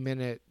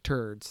 90-minute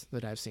turds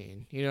that I've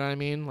seen. You know what I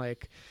mean?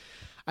 Like,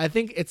 I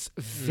think it's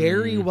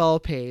very well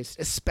paced,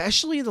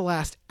 especially the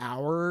last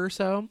hour or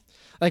so.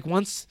 Like,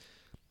 once,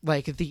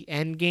 like, the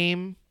end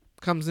game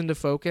comes into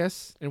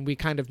focus and we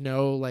kind of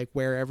know, like,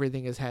 where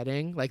everything is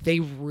heading, like, they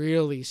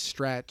really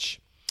stretch,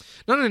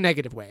 not in a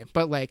negative way,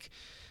 but, like,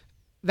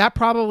 that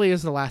probably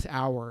is the last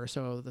hour or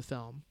so of the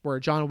film where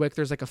John Wick,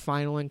 there's like a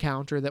final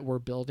encounter that we're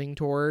building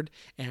toward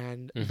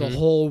and the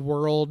whole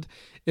world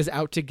is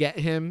out to get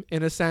him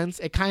in a sense.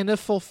 It kind of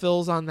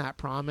fulfills on that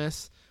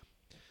promise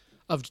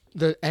of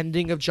the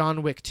ending of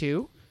John Wick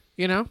 2,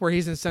 you know, where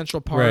he's in Central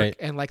Park Right.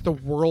 and like the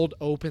world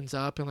opens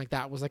up and like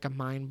that was like a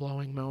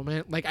mind-blowing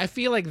moment. Like I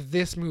feel like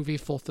this movie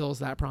fulfills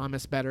that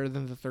promise better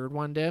than the third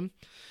one did.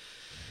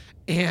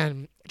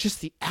 And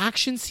just the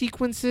action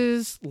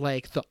sequences,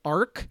 like the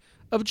arc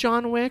of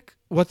John Wick,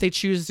 what they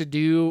choose to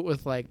do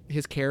with like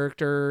his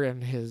character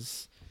and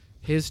his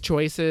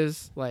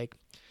choices, like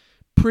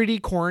pretty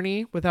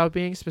corny without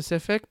being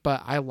specific,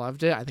 but I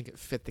loved it. I think it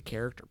fit the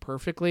character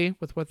perfectly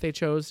with what they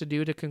chose to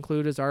do to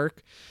conclude his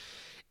arc.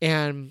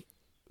 And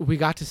we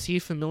got to see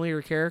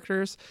familiar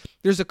characters.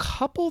 There's a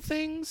couple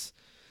things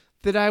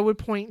that I would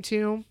point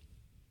to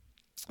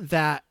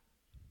that,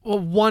 well,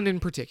 one in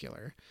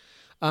particular.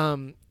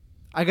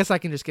 I guess I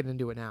can just get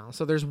into it now.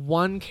 So there's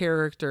one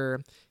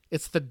character.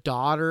 It's the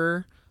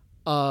daughter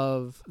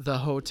of the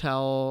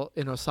hotel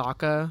in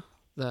Osaka,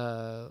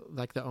 the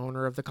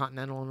owner of the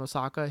Continental in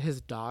Osaka, his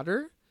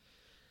daughter.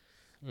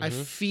 I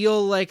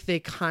feel like they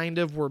kind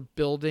of were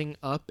building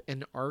up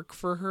an arc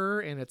for her,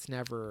 and it's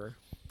never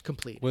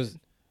completed. Was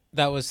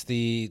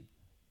the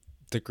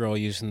girl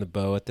using the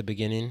bow at the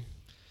beginning?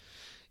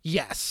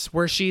 Yes,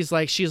 where she's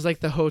like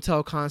the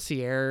hotel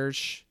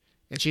concierge.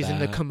 And she's in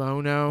the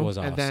kimono, was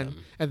awesome.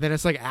 and then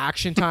it's like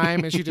action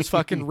time, and she just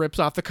fucking rips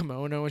off the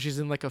kimono, and she's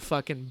in like a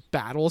fucking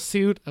battle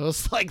suit. I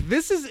was like,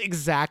 this is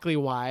exactly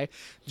why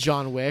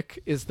John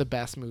Wick is the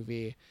best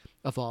movie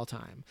of all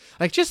time.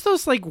 Like, just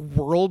those like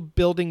world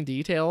building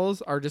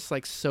details are just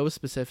like so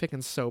specific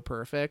and so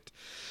perfect.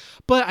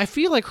 But I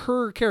feel like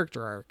her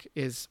character arc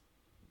is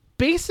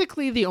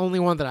basically the only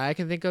one that I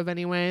can think of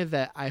anyway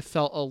that I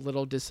felt a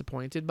little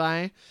disappointed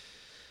by.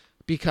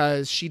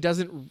 Because she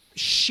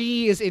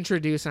is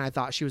introduced and I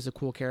thought she was a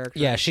cool character.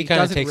 Yeah, she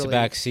kind of takes a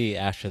back seat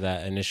after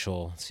that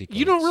initial sequence.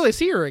 You don't really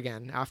see her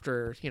again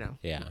after, you know.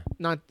 Yeah.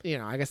 Not, you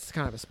know, I guess it's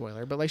kind of a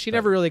spoiler, but like she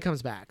never really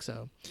comes back.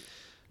 So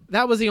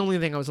that was the only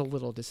thing I was a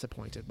little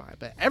disappointed by.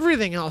 But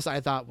everything else I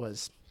thought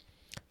was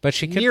But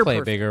she could play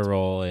perfect. a bigger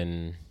role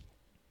in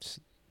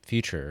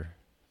future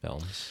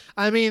films.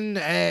 I mean,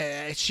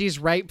 she's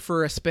ripe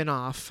for a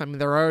spin-off. I mean,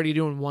 they're already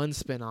doing one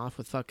spin-off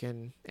with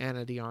fucking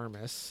Ana de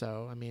Armas.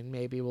 So, I mean,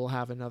 maybe we'll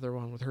have another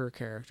one with her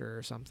character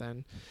or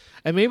something.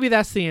 And maybe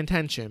that's the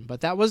intention.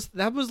 But that was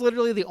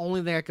literally the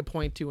only thing I could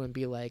point to and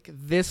be like,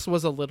 this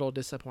was a little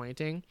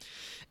disappointing.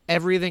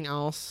 Everything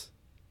else,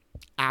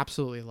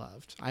 absolutely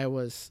loved. I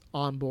was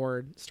on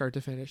board start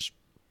to finish.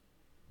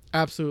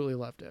 Absolutely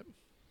loved it.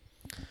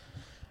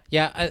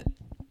 Yeah,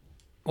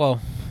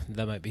 well,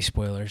 that might be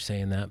spoilers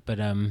saying that, but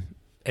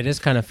it is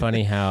kind of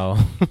funny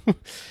how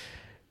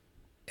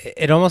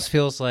it almost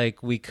feels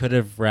like we could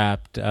have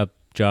wrapped up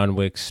John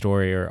Wick's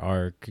story or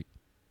arc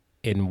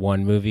in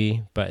one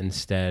movie, but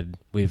instead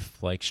we've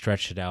like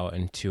stretched it out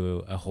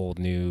into a whole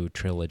new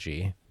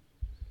trilogy.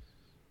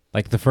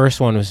 Like the first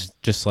one was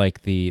just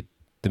like the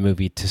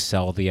movie to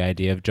sell the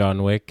idea of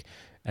John Wick,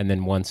 and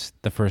then once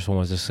the first one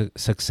was a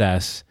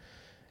success,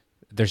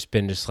 there's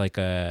been just like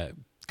a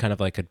kind of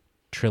like a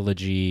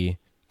trilogy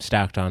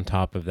stacked on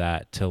top of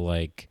that to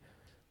like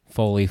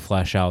fully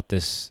flesh out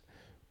this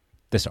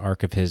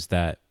arc of his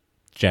that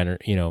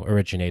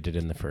originated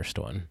in the first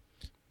one.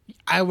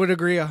 I would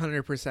agree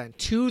 100%.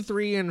 2,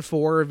 3, and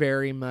 4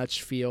 very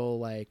much feel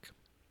like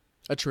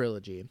a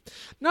trilogy.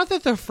 Not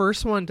that the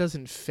first one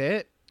doesn't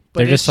fit,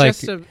 but it's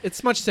just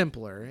it's much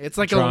simpler. It's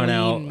like drawn a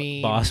out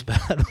lean boss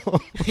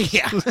battle.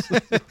 Yeah.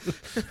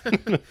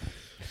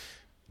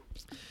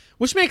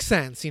 Which makes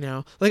sense, you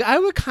know. Like I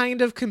would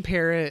kind of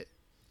compare it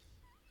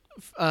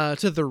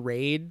to the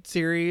Raid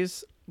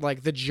series,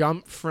 like the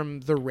jump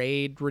from the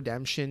Raid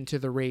Redemption to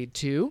the Raid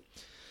 2.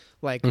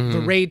 Like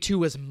the Raid 2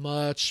 was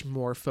much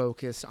more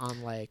focused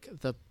on like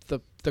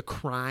the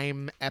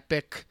crime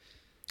epic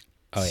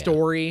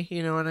story,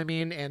 you know what I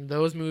mean? And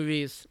those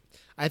movies,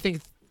 I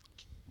think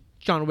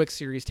John Wick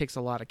series takes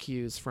a lot of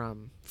cues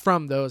from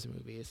those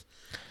movies.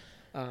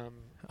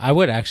 I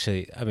would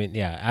actually, I mean,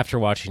 yeah, after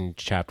watching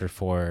Chapter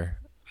 4,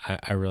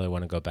 I really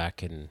want to go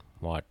back and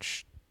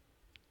watch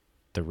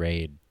the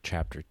Raid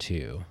Chapter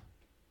 2.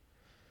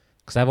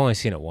 Because I've only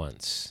seen it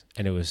once,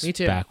 and it was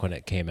back when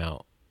it came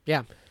out.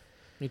 Yeah,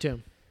 me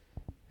too.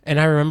 And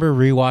I remember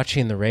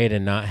rewatching the Raid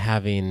and not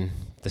having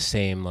the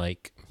same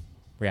like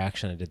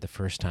reaction I did the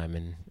first time.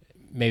 And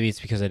maybe it's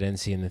because I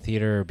didn't see it in the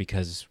theater or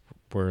because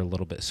we're a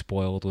little bit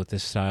spoiled with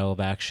this style of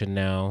action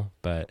now.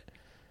 But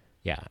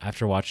yeah,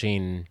 after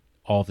watching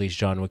all of these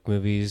John Wick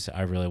movies,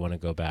 I really want to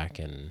go back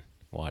and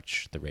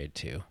watch the Raid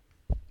 2.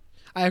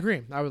 I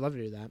agree. I would love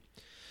to do that.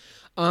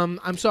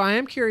 So I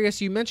am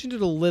curious. You mentioned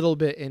it a little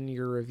bit in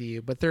your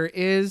review, but there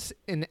is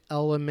an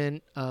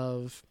element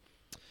of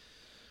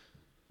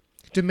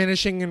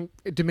diminishing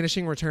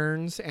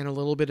returns and a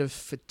little bit of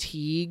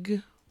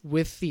fatigue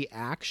with the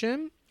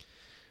action.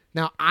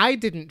 Now, I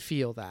didn't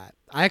feel that.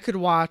 I could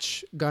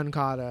watch Gun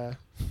Kata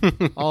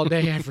all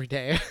day, every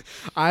day.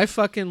 I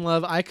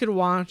could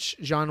watch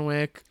John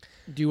Wick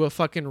do a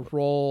fucking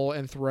roll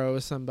and throw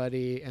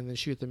somebody and then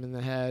shoot them in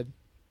the head.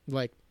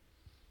 Like,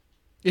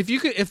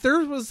 if there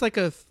was like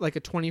a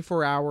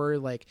 24-hour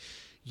like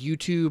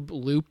YouTube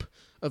loop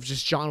of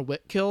just John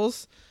Wick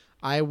kills,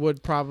 I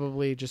would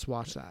probably just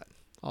watch that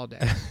all day.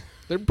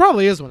 There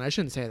probably is one. I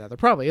shouldn't say that. There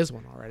probably is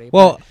one already.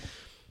 Well,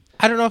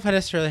 I don't know if I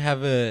necessarily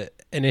have an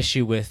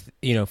issue with,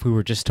 if we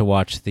were just to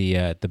watch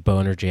the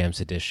Boner Jams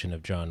edition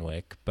of John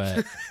Wick,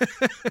 but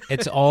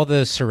it's all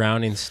the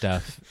surrounding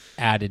stuff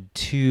added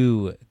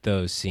to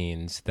those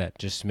scenes that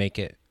just make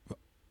it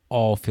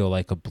all feel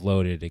like a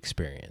bloated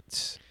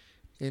experience.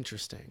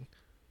 Interesting.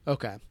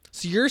 Okay.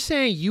 So you're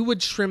saying you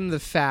would trim the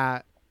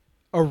fat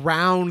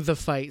around the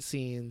fight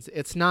scenes.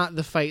 It's not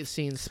the fight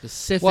scenes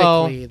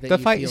specifically. The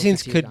fight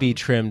scenes could be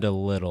trimmed a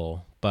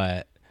little,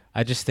 but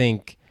I just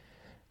think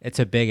it's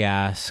a big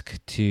ask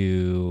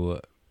to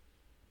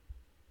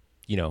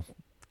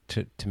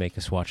make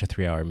us watch a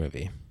 3-hour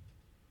movie.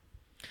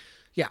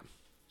 Yeah,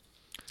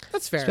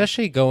 that's fair.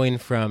 Especially going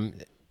from,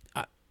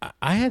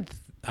 I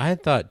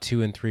had thought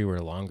 2 and 3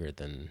 were longer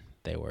than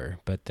they were,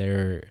 but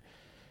the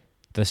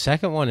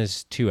second one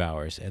is 2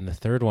 hours, and the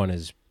third one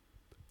is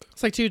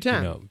it's like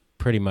 2:10.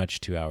 Pretty much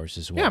 2 hours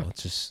as well. Yeah.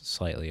 It's just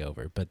slightly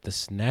over. But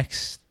this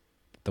next,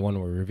 the one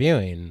we're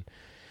reviewing,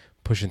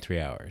 pushing 3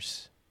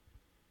 hours.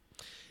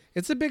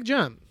 It's a big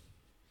jump,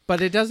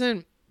 but it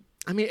doesn't.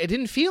 I mean, it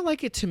didn't feel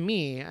like it to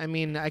me. I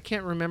mean, I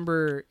can't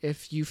remember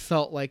if you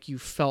felt like you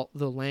felt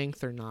the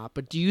length or not.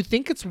 But do you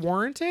think it's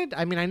warranted?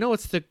 I mean, I know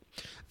it's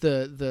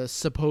the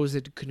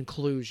supposed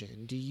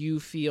conclusion. Do you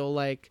feel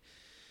like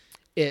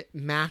it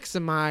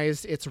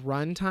maximized its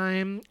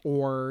runtime,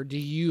 or do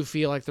you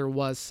feel like there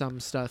was some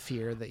stuff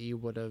here that you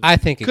would have? I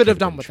think it could have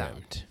done without.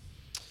 Trimmed.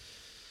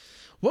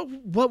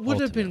 What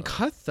would have been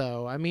cut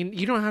though? I mean,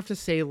 you don't have to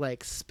say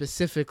like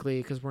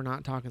specifically because we're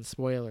not talking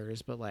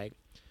spoilers, but like,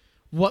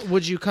 what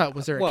would you cut?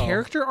 Was there a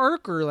character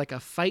arc or like a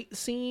fight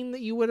scene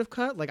that you would have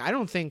cut? Like, I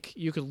don't think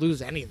you could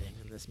lose anything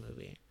in this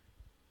movie.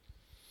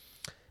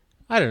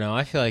 I don't know.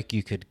 I feel like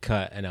you could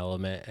cut an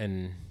element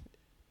and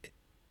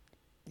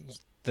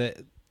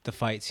the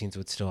fight scenes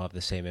would still have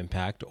the same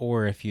impact.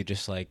 Or if you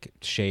just like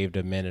shaved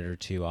a minute or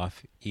two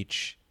off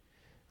each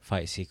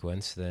fight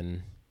sequence,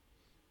 then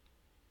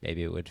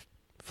maybe it would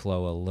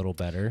flow a little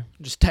better.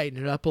 Just tighten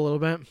it up a little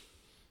bit.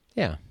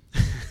 Yeah.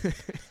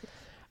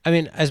 I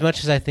mean, as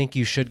much as I think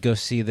you should go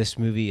see this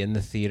movie in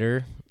the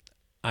theater,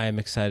 I am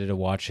excited to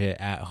watch it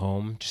at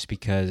home just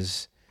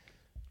because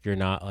you're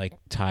not like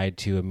tied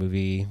to a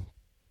movie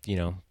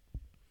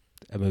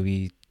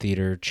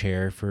theater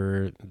chair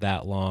for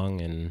that long,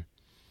 and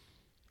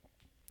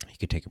you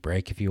could take a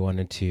break if you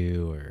wanted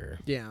to, or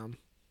yeah.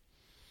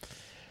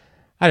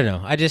 I don't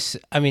know. I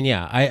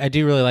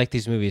do really like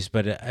these movies,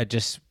 but I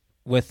just,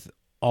 with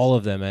all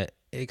of them,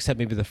 except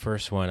maybe the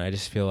first one, I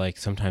just feel like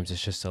sometimes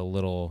it's just a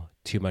little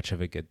too much of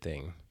a good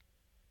thing.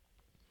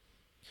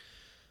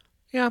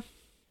 Yeah,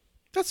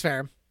 that's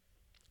fair.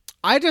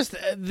 I just,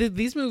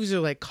 these movies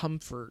are like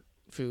comfort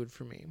food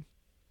for me.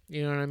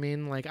 You know what I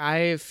mean? Like,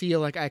 I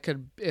feel like I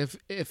could,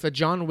 if a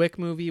John Wick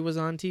movie was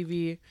on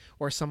TV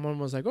or someone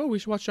was like, oh, we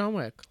should watch John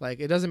Wick. Like,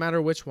 it doesn't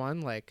matter which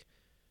one. Like,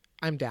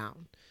 I'm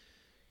down.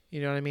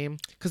 You know what I mean?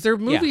 Because there are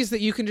movies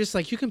that you can just,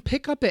 like, you can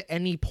pick up at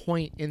any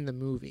point in the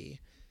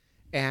movie.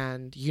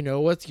 And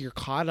you're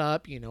caught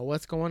up. You know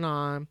what's going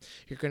on.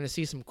 You're going to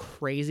see some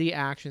crazy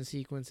action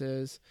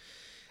sequences.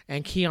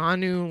 And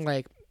Keanu,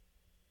 like,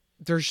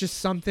 there's just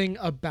something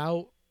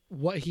about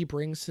what he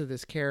brings to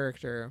this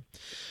character.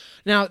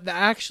 Now, that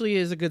actually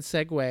is a good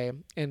segue,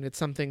 and it's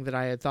something that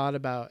I had thought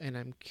about, and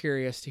I'm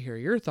curious to hear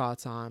your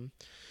thoughts on.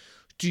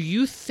 Do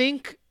you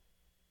think,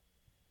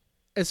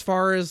 as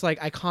far as, like,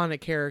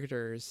 iconic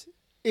characters,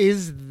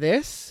 is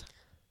this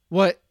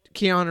what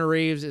Keanu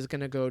Reeves is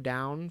going to go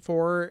down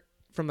for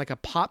from, like, a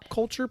pop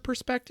culture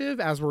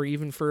perspective as we're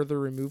even further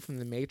removed from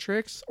The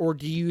Matrix? Or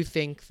do you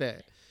think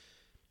that,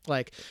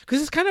 like, because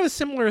it's kind of a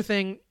similar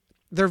thing.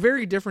 They're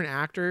very different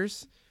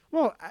actors.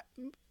 Well,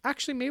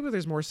 actually, maybe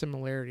there's more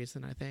similarities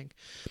than I think.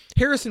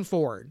 Harrison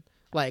Ford,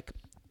 like,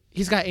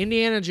 he's got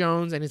Indiana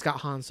Jones and he's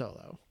got Han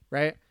Solo,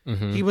 right?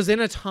 Mm-hmm. He was in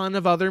a ton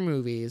of other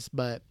movies,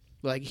 but,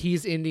 like,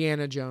 he's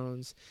Indiana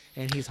Jones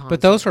and he's Han Solo.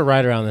 But those were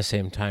right around the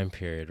same time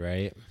period,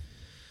 right?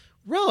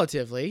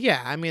 Relatively,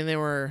 yeah. I mean, they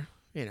were,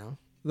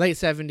 late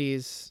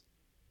 70s,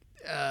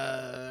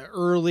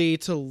 early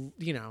to,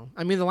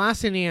 I mean, the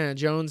last Indiana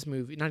Jones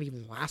movie, not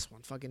even the last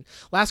one, fucking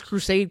Last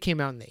Crusade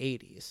came out in the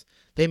 80s.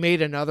 They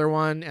made another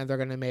one, and they're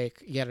going to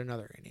make yet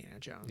another Indiana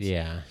Jones.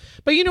 Yeah.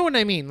 But you know what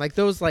I mean? Like,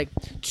 those, like,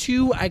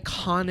 two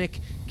iconic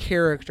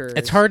characters.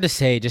 It's hard to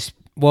say. I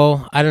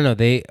don't know.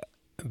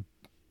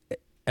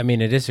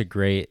 It is a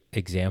great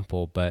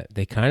example, but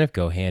they kind of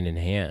go hand in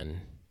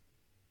hand.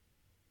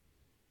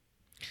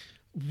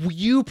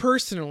 You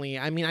personally,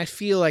 I mean, I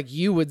feel like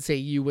you would say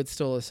you would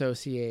still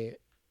associate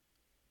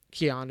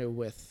Keanu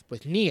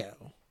with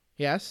Neo.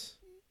 Yes?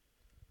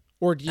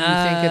 Or do you think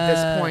at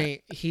this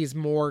point he's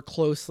more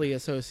closely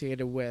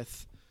associated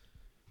with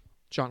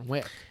John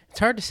Wick? It's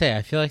hard to say.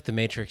 I feel like The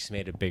Matrix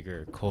made a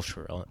bigger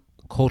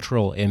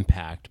cultural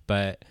impact,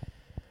 but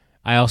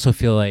I also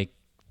feel like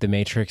The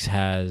Matrix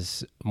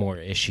has more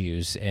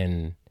issues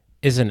and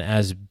isn't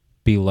as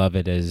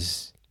beloved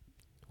as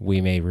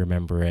we may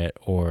remember it,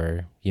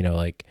 or,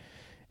 like,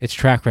 its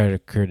track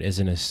record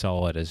isn't as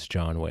solid as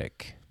John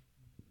Wick.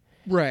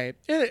 Right.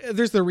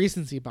 There's the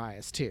recency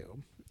bias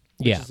too,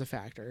 which is a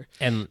factor.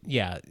 And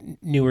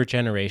newer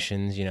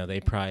generations, they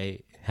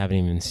probably haven't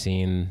even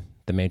seen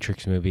the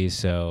Matrix movies,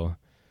 so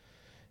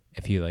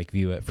if you like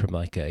view it from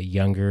like a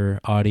younger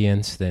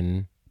audience,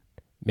 then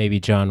maybe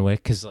John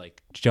Wick, because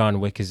like John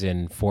Wick is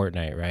in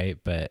Fortnite, right?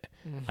 But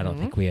I don't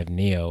think we have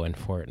Neo in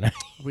Fortnite.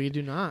 We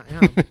do not.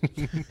 Yeah.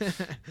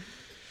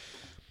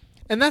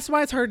 And that's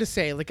why it's hard to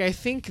say. Like, I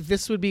think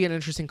this would be an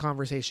interesting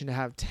conversation to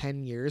have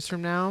 10 years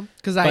from now,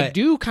 because I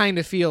do kind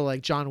of feel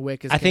like John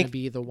Wick is going to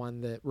be the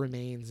one that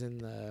remains in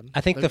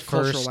the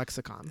cultural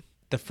lexicon.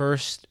 The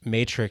first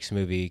Matrix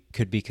movie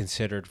could be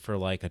considered for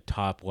like a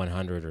top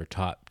 100 or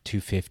top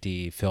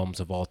 250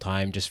 films of all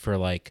time, just for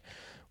like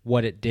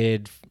what it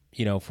did,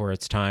 for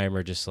its time,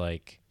 or just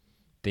like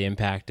the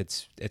impact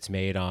it's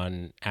made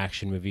on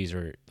action movies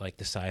or like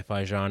the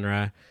sci-fi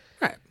genre.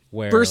 Right.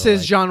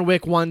 Versus like, John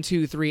Wick 1,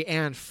 2, 3,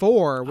 and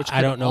 4, which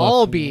could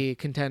all be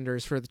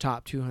contenders for the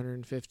top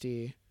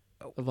 250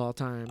 of all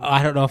time.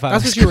 I don't know if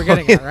that's what you were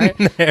getting at, right?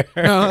 There.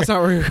 No, that's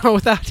not where you're going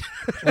with that.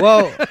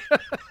 Well,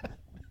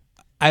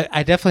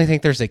 I definitely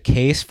think there's a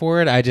case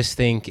for it. I just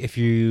think if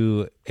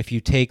you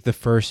take the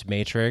first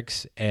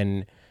Matrix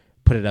and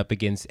put it up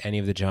against any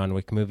of the John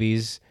Wick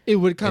movies, it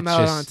would come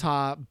out on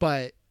top.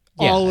 But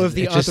all of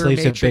the other just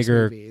leaves Matrix a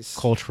bigger movies,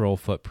 cultural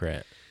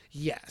footprint.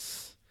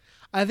 Yes,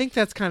 I think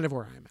that's kind of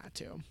where I'm at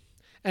too.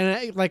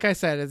 And like I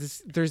said,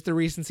 there's the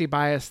recency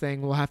bias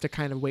thing. We'll have to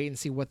kind of wait and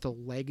see what the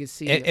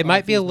legacy. It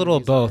might be a little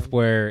of both,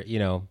 where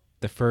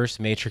the first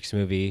Matrix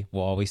movie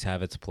will always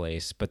have its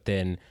place, but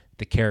then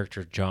the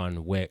character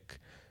John Wick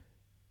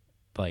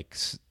like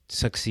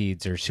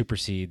succeeds or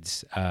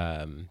supersedes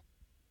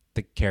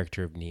the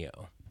character of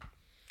Neo.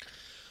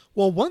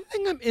 Well, one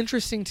thing I'm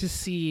interesting to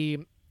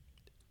see,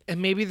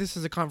 and maybe this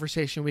is a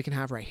conversation we can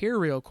have right here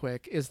real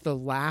quick, is the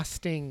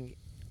lasting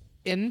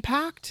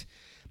impact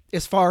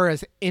as far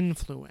as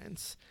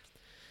influence.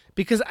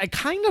 Because I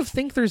kind of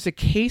think there's a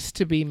case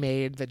to be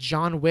made that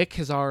John Wick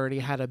has already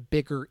had a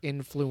bigger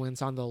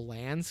influence on the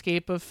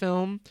landscape of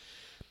film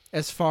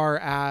as far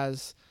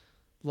as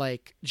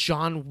like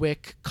John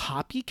Wick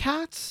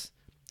copycats.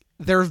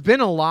 There have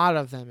been a lot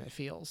of them, it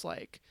feels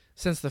like,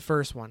 since the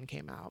first one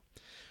came out.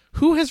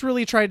 Who has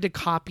really tried to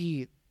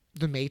copy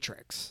The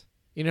Matrix?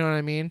 You know what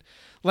I mean?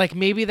 Like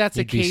maybe that's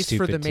a case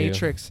for The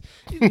Matrix.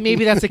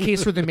 Maybe that's a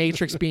case for The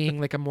Matrix being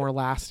like a more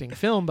lasting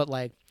film, but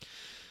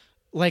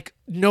like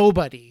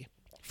Nobody,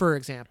 for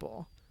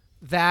example,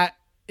 that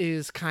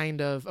is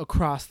kind of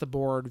across the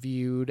board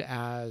viewed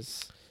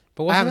as.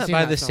 But wasn't that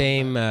by the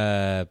same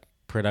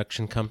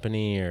production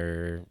company,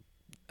 or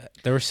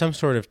there was some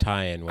sort of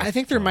tie-in with I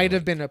think there might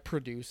have been a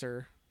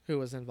producer who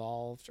was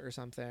involved or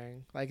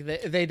something. Like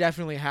they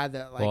definitely had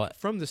that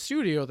from the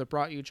studio that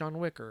brought you John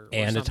Wick or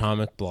and something.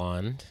 Atomic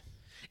Blonde.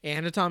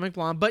 And Atomic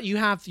Blonde, but you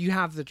have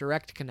the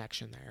direct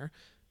connection there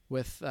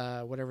with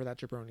whatever that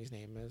jabroni's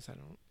name is.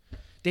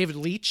 David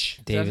Leitch.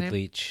 David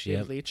Leitch.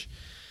 David Leitch.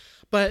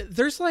 But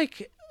there's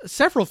like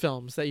several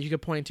films that you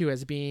could point to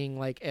as being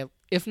like,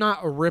 if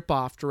not a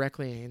ripoff,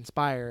 directly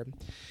inspired.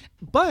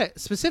 But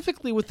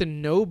specifically with the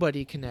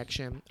Nobody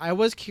connection, I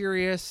was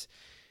curious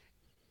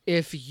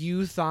if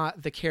you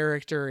thought the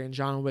character in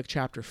John Wick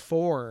Chapter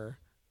 4,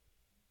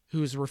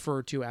 who's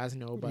referred to as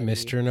Nobody,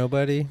 Mr.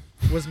 Nobody,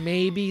 was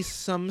maybe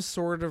some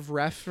sort of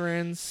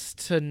reference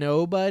to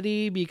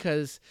Nobody,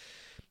 because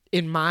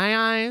in my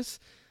eyes,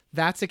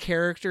 that's a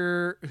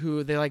character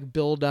who they like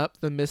build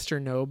up the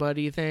Mr.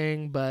 Nobody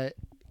thing, but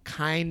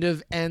kind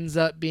of ends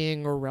up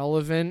being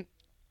irrelevant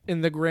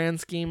in the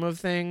grand scheme of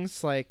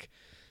things. Like,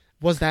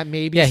 was that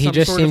maybe some he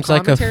just sort seems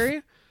of commentary?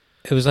 like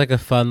it was like a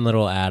fun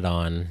little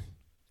add-on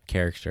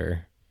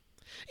character.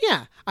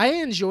 Yeah, I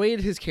enjoyed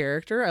his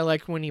character. I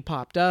liked when he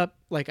popped up.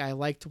 Like, I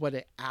liked what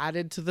it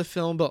added to the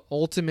film, but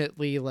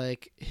ultimately,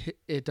 like,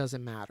 it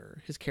doesn't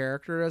matter. His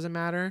character doesn't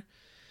matter.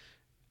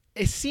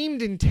 It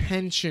seemed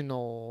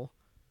intentional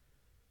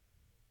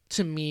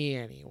to me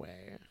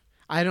anyway.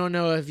 I don't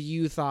know if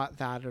you thought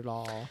that at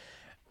all.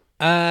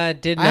 I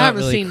haven't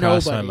really seen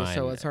cross Nobody, my mind.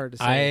 So it's hard to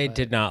say. I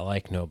did not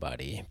like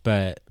Nobody,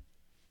 but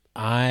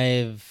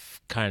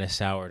I've kind of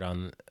soured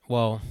on.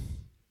 Well,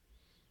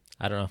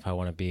 I don't know if I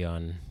want to be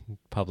on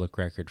public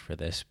record for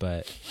this,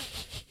 but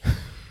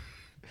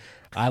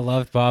I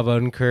loved Bob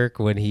Odenkirk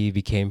when he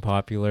became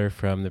popular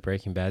from the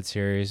Breaking Bad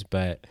series.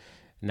 But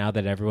now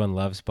that everyone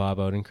loves Bob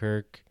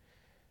Odenkirk,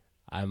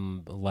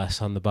 I'm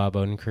less on the Bob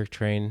Odenkirk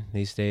train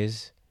these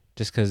days,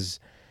 just because,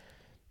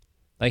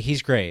 like,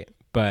 he's great,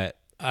 but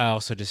I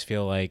also just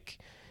feel like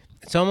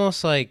it's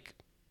almost like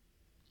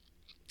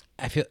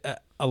I feel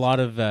a lot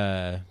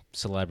of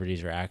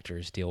celebrities or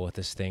actors deal with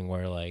this thing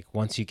where, like,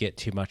 once you get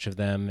too much of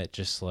them, it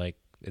just like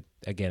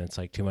it's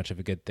like too much of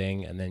a good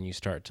thing, and then you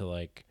start to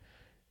like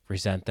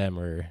resent them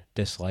or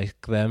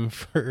dislike them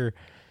for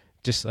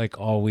just like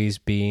always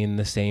being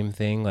the same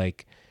thing.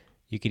 Like,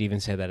 you could even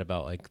say that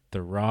about like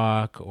The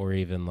Rock, or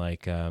even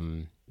like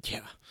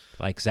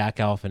like Zach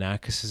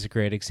Galifianakis is a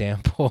great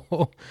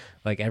example.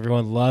 Like,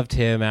 everyone loved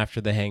him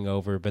after The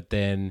Hangover, but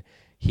then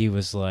he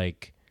was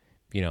like,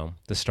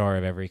 the star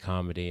of every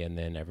comedy, and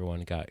then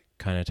everyone got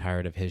kind of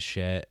tired of his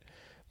shit.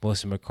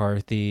 Melissa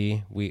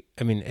McCarthy,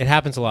 it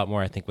happens a lot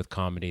more, I think, with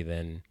comedy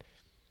than,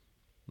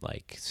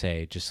 like,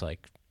 say, just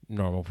like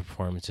normal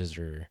performances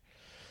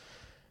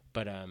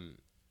but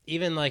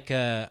even like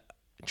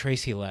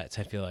Tracy Letts,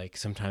 I feel like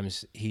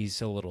sometimes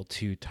he's a little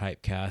too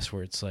typecast,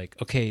 where it's like,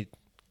 okay,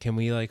 can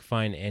we like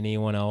find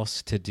anyone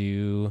else to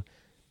do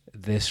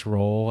this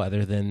role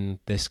other than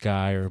this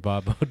guy or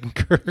Bob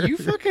Odenkirk? You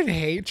fucking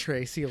hate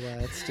Tracy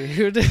Letts,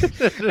 dude.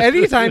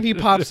 Anytime he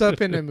pops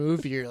up in a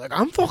movie, you're like,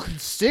 I'm fucking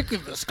sick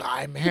of this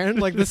guy, man.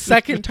 Like the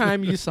second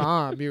time you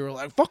saw him, you were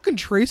like, fucking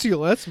Tracy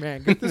Letts,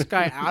 man. Get this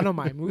guy out of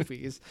my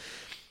movies.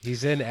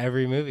 He's in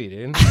every movie,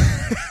 dude.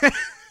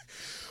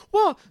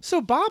 Well,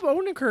 so Bob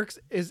Odenkirk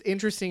is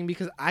interesting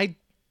because I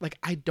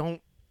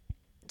don't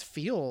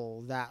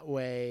feel that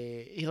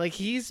way. He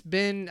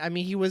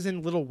was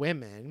in Little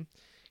Women,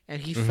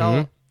 and he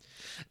felt,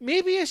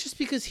 maybe it's just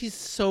because he's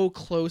so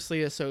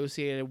closely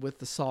associated with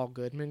the Saul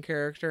Goodman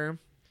character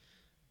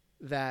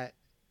that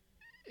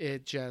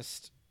it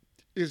just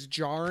is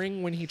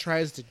jarring when he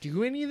tries to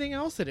do anything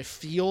else, that it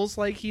feels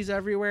like he's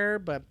everywhere.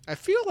 But I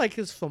feel like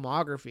his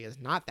filmography is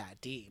not that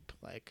deep.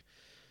 Like,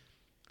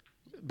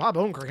 Bob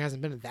Odenkirk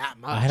hasn't been in that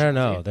much. I don't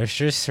know. There's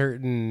just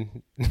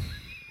certain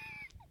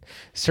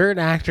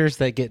actors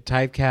that get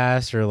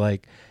typecast or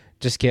like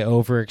just get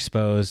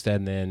overexposed,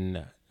 and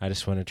then I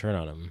just want to turn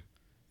on them.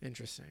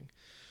 Interesting.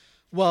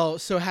 Well,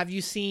 so have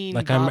you seen?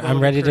 Like,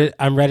 I'm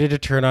ready to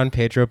turn on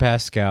Pedro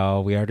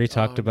Pascal. We already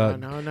talked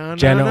about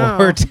Jenna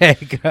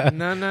Ortega.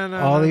 No.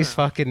 All these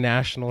fucking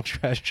national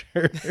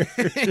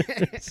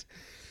treasures.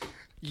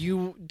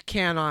 You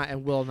cannot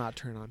and will not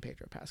turn on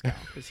Pedro Pascal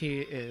because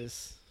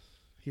he's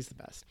the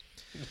best.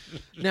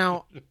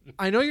 Now,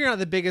 I know you're not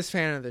the biggest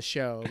fan of the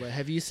show, but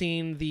have you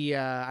seen the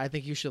I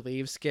Think You Should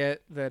Leave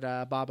skit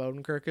that Bob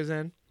Odenkirk is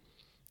in?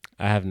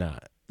 I have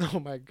not. Oh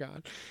my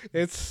God.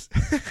 It's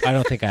I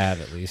don't think I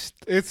have, at least.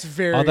 It's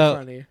very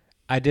funny.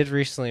 I did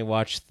recently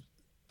watch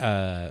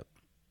the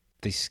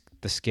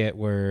skit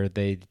where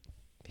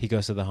he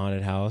goes to the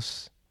haunted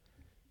house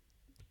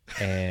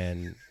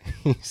and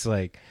he's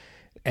like,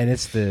 and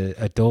it's the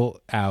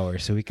adult hour,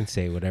 so we can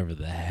say whatever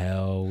the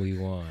hell we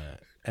want.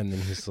 And then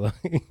he's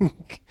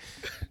like,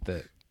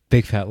 the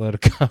big fat load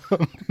of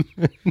cum.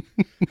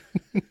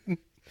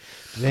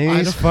 Do any of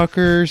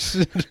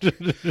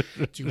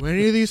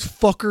these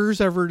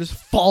fuckers ever just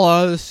fall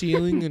out of the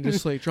ceiling and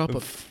just like drop a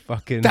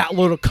fucking fat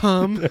load of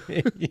cum?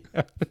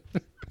 Yeah.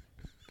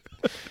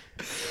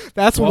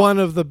 That's one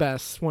of the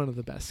best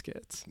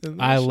skits.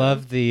 I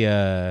love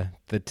the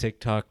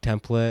TikTok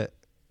template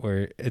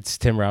where it's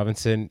Tim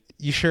Robinson.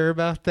 You sure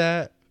about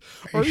that?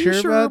 Are you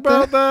sure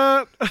about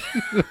that?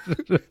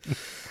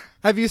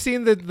 Have you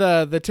seen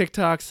the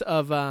TikToks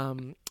of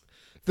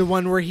the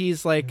one where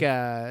he's like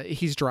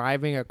he's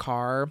driving a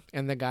car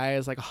and the guy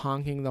is like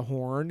honking the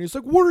horn? He's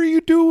like, "What are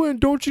you doing?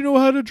 Don't you know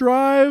how to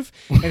drive?"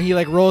 And he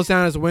like rolls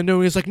down his window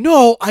and he's like,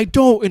 "No, I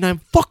don't, and I'm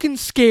fucking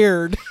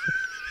scared."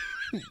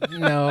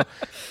 No,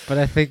 but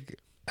I think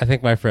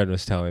my friend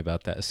was telling me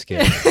about that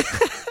skit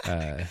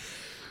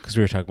because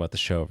we were talking about the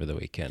show over the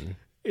weekend.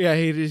 Yeah,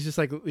 he's just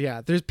like, yeah,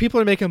 there's people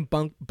are making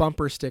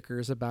bumper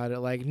stickers about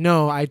it. Like,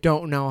 no, I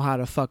don't know how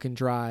to fucking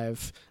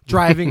drive.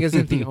 Driving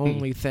isn't the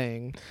only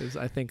thing. Is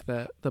I think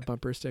the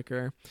bumper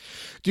sticker.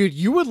 Dude,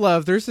 you would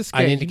love, there's a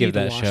skit. I need to give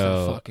that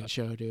show. That fucking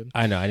show, dude.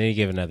 I know. I need to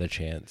give it another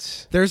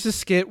chance. There's a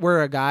skit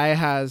where a guy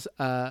has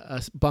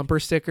a bumper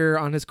sticker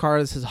on his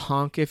car that says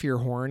 "honk if you're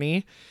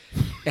horny,"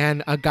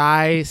 and a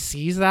guy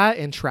sees that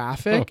in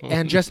traffic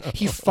and just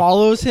he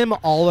follows him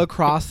all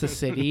across the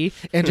city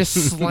and just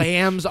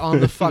slams on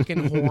the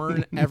fucking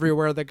horn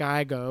everywhere the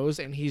guy goes,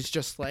 and he's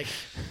just like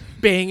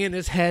banging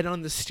his head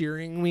on the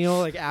steering wheel,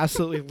 like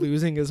absolutely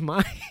losing his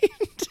mind.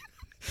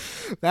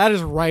 That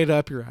is right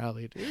up your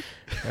alley, dude.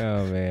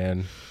 Oh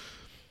man.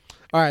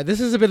 All right, this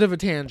is a bit of a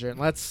tangent.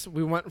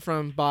 We went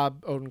from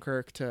Bob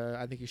Odenkirk to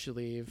I Think You Should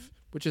Leave,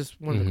 which is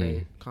one of the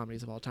great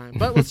comedies of all time.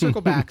 But let's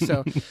circle back.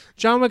 So,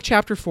 John Wick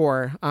Chapter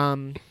 4.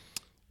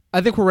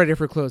 I think we're ready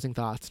for closing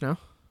thoughts now.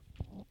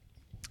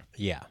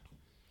 Yeah.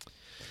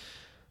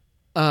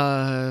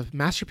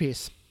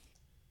 Masterpiece.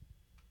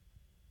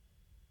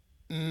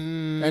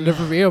 End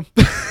of review.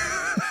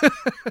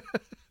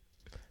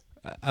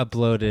 A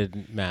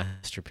bloated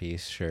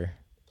masterpiece, sure.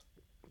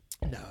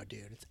 No,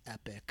 dude, it's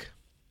epic.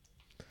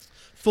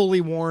 Fully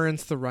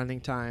warrants the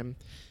running time.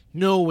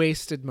 No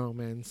wasted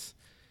moments.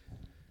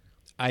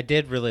 I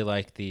did really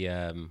like the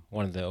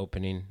one of the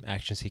opening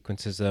action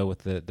sequences, though,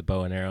 with the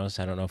bow and arrows.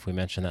 I don't know if we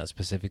mentioned that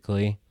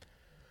specifically,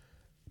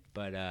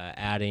 but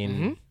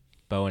adding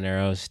bow and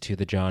arrows to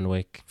the John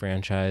Wick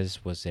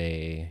franchise was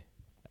a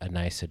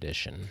nice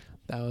addition.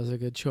 That was a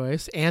good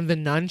choice. And the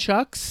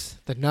nunchucks.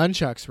 The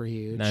nunchucks were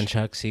huge.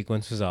 Nunchuck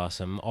sequence was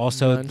awesome.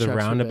 Also, the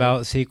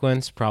roundabout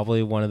sequence,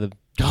 probably one of the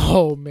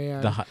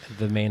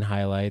the main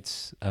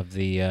highlights of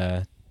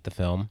the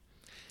film.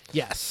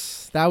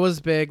 Yes, that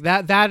was big.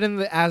 That and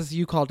the, as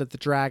you called it, the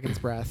dragon's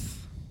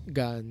breath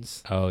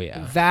guns. Oh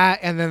yeah. That,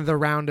 and then the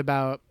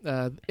roundabout.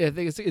 I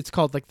think it's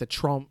called like the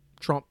Trompe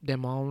de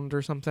Monde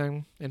or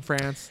something in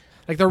France.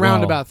 Like the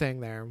roundabout thing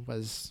there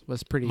was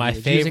pretty. My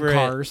huge. favorite Using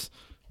cars.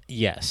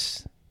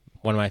 Yes.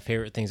 One of my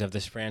favorite things of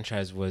this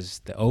franchise was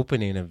the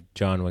opening of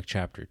John Wick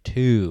Chapter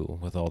 2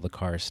 with all the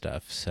car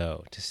stuff.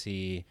 So to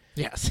see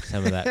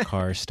some of that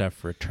car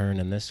stuff return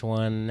in this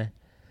one,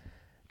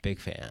 big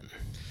fan.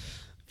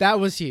 That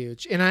was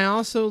huge. And I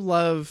also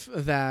love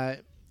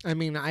that, I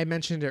mean, I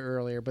mentioned it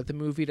earlier, but the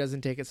movie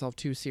doesn't take itself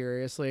too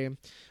seriously.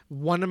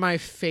 One of my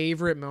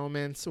favorite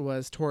moments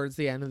was towards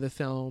the end of the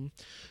film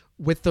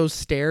with those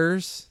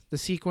stairs, the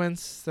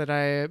sequence that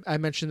I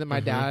mentioned that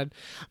my dad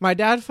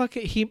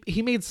fucking,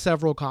 he made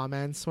several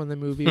comments when the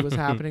movie was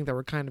happening that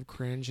were kind of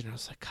cringe. And I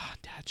was like, God,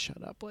 Dad,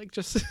 shut up. Like,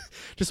 just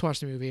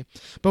watch the movie.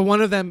 But one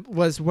of them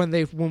was when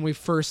we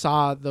first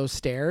saw those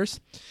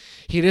stairs,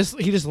 he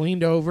just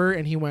leaned over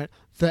and he went,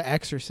 The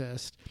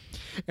Exorcist.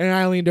 And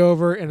I leaned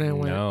over and I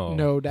went,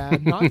 No,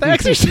 Dad, not The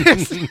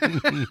Exorcist.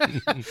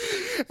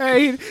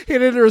 he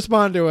didn't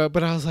respond to it,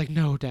 but I was like,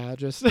 no, Dad,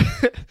 just.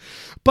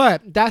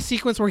 But that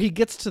sequence where he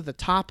gets to the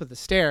top of the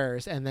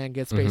stairs and then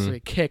gets basically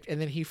kicked,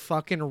 and then he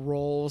fucking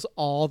rolls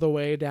all the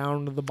way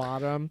down to the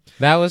bottom.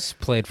 That was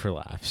played for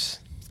laughs.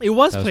 It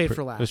was played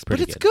for laughs,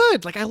 but it's good.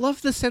 good. Like, I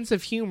love the sense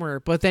of humor,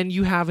 but then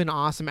you have an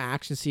awesome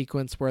action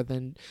sequence where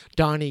then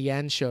Donnie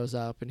Yen shows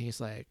up and he's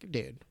like,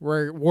 dude,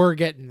 we're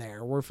getting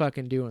there. We're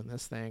fucking doing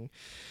this thing.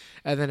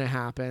 And then it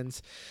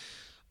happens.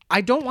 I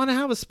don't want to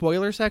have a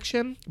spoiler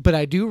section, but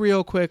I do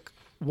real quick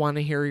want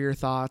to hear your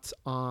thoughts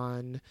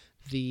on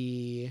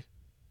the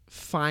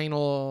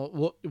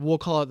final, we'll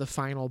call it the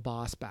final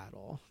boss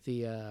battle.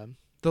 The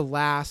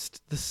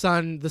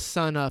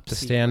sun up the sequence.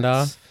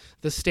 Standoff.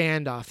 The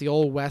standoff, the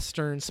old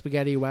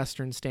spaghetti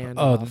western standoff.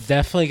 Oh,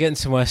 definitely getting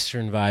some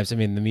western vibes. I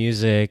mean, the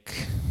music.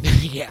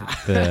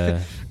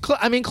 Yeah.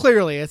 I mean,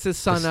 clearly it's a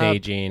sun up.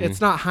 Staging.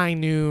 It's not high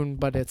noon,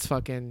 but it's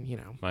fucking,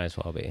 might as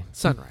well be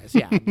sunrise.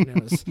 Yeah.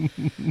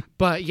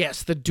 But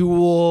yes, the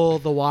duel,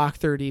 the walk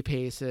 30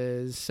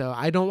 paces. So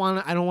I don't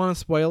want to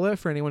spoil it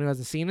for anyone who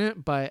hasn't seen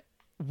it. But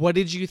what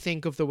did you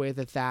think of the way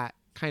that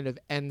kind of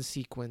end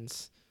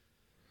sequence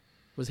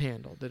was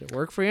handled? Did it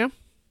work for you?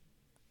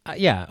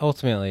 Yeah,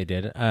 ultimately it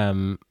did.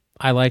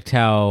 I liked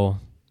how,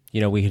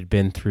 we had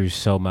been through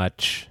so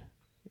much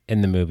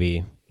in the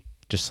movie,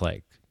 just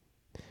like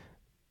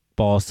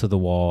balls to the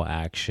wall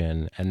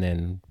action. And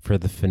then for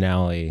the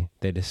finale,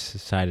 they just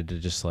decided to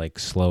just like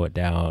slow it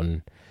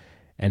down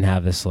and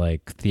have this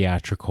like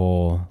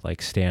theatrical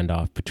like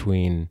standoff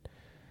between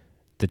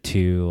the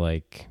two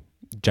like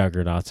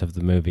juggernauts of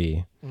the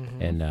movie.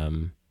 And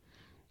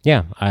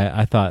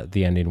I thought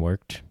the ending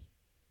worked.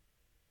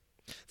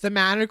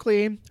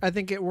 Thematically, I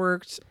think it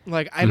worked.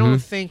 Like, I don't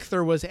think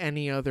there was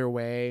any other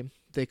way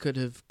they could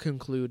have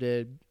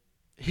concluded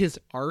his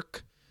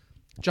arc,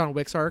 John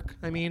Wick's arc.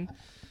 I mean,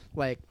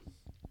 like,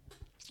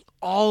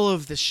 all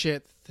of the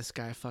shit this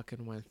guy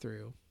fucking went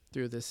through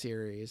this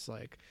series.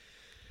 Like,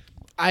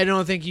 I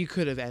don't think you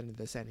could have ended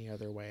this any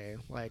other way.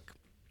 Like,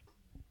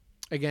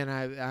 again,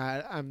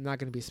 I'm not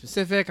going to be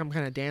specific. I'm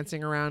kind of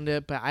dancing around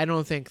it, but I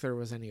don't think there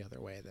was any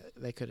other way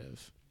that they could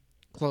have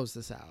closed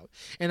this out.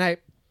 And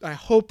I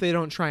hope they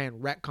don't try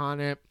and retcon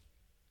it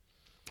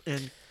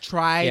and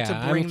try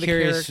to bring the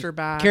character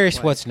back.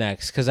 Curious what's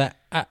next, because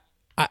I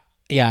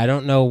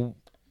don't know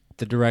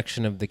the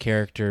direction of the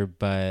character,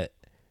 but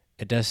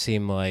it does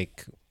seem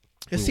like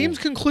it seems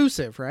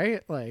conclusive,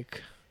 right?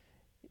 Like,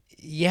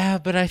 yeah,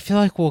 but I feel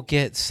like we'll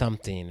get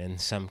something in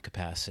some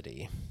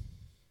capacity.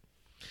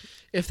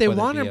 If they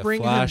want to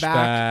bring him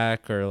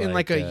back or in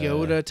like a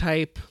Yoda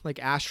type, like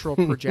astral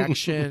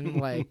projection,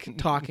 like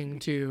talking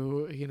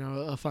to,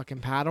 a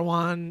fucking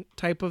Padawan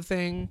type of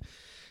thing,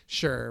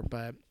 sure.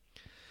 But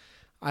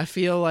I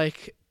feel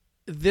like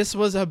this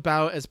was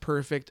about as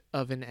perfect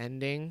of an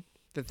ending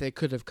that they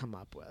could have come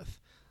up with.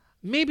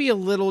 Maybe a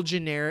little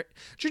generic.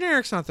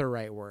 Generic's not the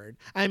right word.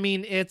 I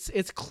mean, it's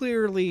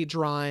clearly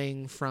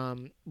drawing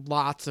from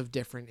lots of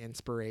different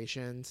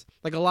inspirations.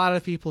 Like, a lot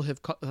of people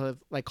have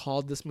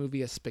called this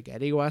movie a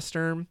spaghetti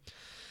western.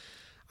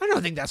 I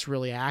don't think that's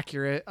really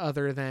accurate,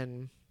 other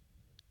than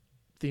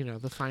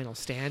the final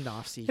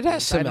standoff sequence. It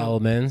has some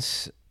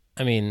elements.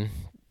 I mean,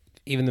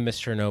 even the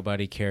Mr.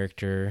 Nobody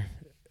character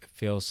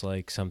feels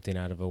like something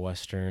out of a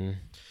western.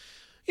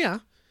 Yeah.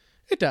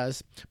 It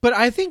does. But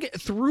I think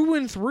through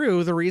and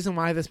through, the reason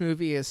why this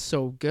movie is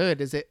so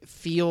good is it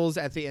feels,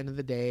 at the end of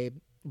the day,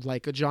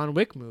 like a John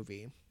Wick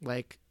movie.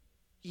 Like,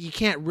 you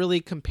can't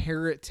really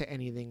compare it to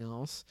anything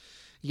else.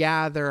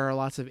 Yeah, there are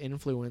lots of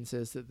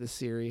influences that the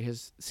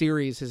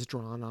series has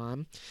drawn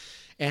on.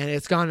 And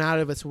it's gone out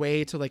of its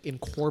way to like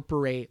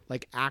incorporate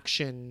like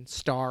action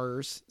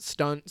stars,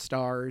 stunt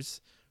stars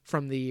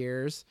from the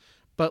years.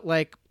 But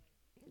like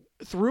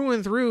through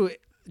and through,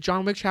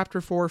 John Wick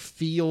Chapter 4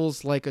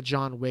 feels like a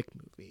John Wick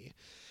movie.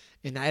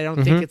 And I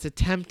don't think it's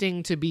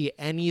attempting to be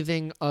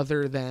anything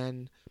other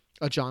than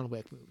a John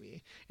Wick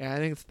movie. And I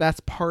think that's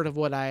part of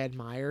what I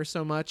admire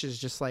so much, is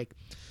just like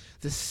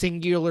the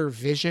singular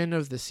vision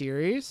of the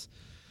series.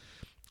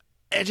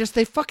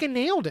 they fucking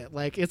nailed it.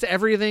 Like, it's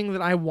everything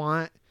that I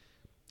want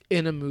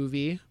in a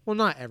movie. Well,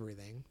 not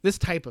everything. This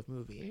type of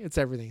movie. It's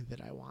everything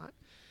that I want.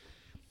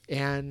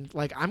 And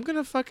like, I'm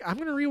gonna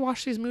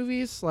rewatch these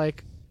movies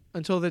like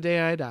until the day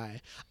I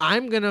die.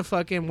 I'm gonna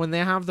fucking, when they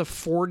have the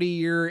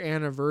 40-year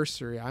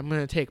anniversary, I'm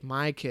gonna take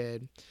my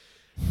kid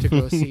to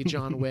go see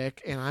John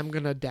Wick, and I'm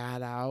gonna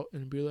dad out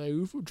and be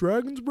like,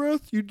 Dragon's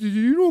Breath, did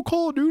you know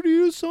Call of Duty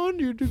is, son?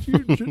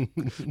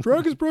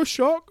 Dragon's Breath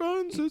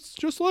shotguns, it's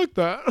just like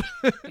that.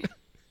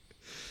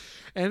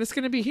 And it's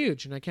gonna be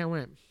huge, and I can't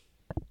wait.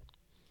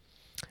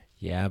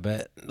 Yeah,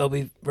 but there'll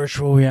be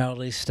virtual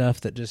reality stuff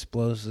that just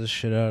blows this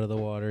shit out of the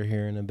water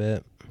here in a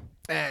bit.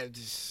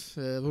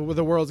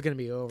 The world's gonna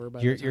be over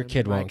by your the time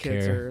kid my won't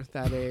kids care. are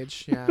that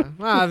age. Yeah,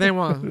 well, they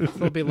won't.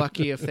 They'll be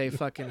lucky if they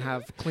fucking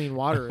have clean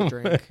water to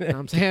drink. You know what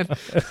I'm saying?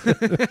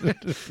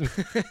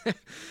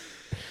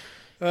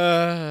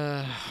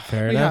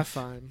 Fair we enough.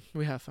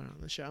 We have fun on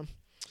the show.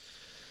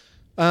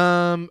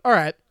 All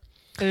right.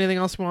 Anything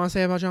else we want to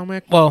say about John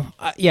Wick? Well,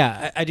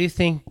 yeah, I do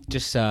think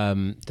just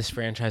this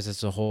franchise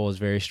as a whole is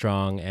very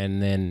strong,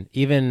 and then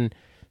even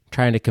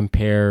trying to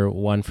compare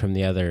one from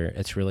the other,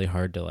 it's really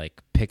hard to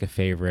like pick a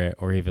favorite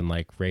or even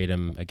like rate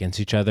them against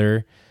each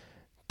other.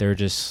 They're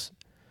just,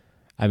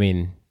 I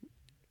mean,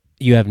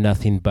 you have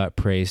nothing but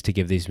praise to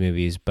give these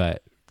movies,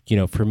 but you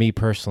know, for me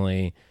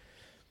personally,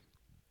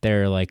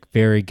 they're like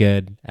very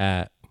good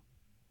at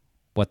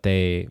what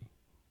they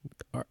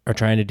are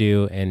trying to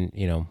do and,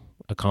 you know,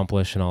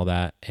 accomplish and all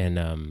that.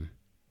 And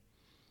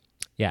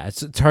yeah,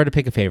 it's hard to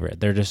pick a favorite.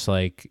 They're just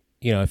like,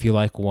 you know, if you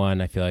like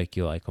one, I feel like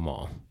you like them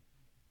all.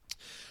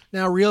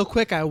 Now, real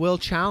quick, I will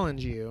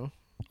challenge you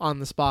on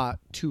the spot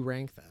to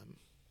rank them,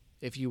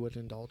 if you would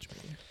indulge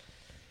me.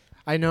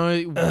 I know,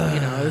 you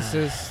know, this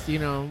is, you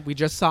know, we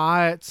just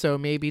saw it, so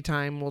maybe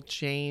time will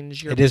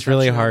change your. It is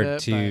really perception of hard it,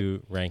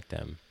 to rank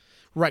them.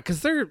 Right,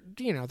 because they're,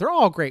 you know, they're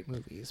all great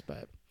movies,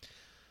 but.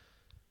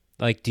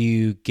 Like, do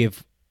you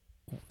give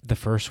the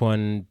first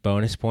one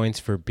bonus points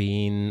for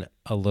being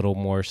a little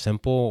more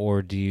simple,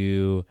 or do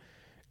you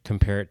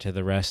compare it to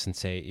the rest and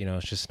say, you know,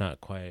 it's just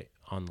not quite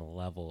on the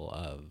level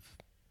of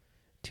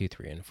 2,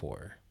 3, and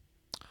 4?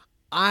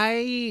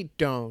 I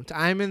don't.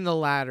 I'm in the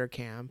latter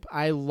camp.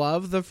 I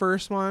love the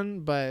first one,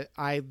 but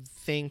I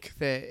think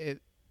that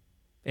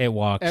it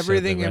walks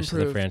everything so the rest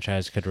improved. of the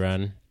franchise could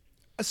run.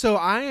 So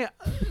I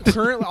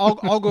currently,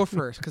 I'll go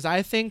first because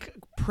I think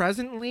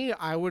presently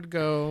I would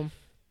go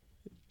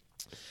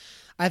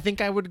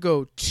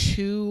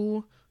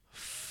 2,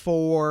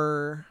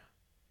 4.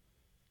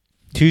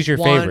 2's your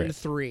 1, favorite.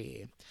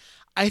 3.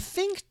 I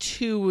think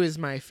 2 is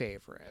my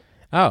favorite.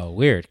 Oh,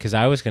 weird, because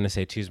I was going to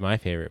say 2's my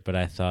favorite, but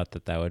I thought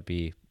that would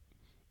be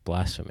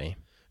blasphemy.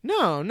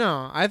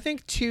 No. I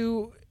think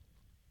 2...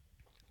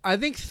 I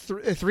think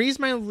 3 is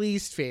my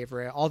least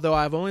favorite, although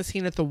I've only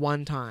seen it the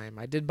one time.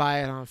 I did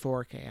buy it on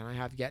 4K, and I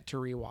have yet to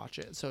rewatch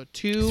it. So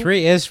 2...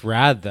 3 is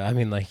rad, though. I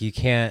mean, like, you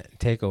can't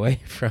take away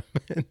from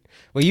it.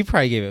 Well, you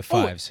probably gave it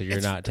 5, so you're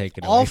not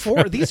taking all away 4.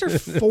 from it. These are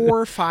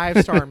 4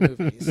 5-star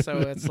movies, so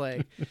it's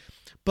like...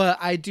 But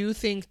I do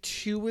think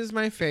 2 is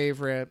my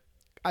favorite.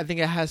 I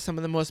think it has some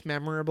of the most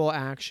memorable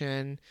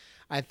action.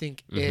 I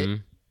think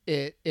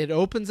it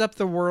opens up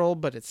the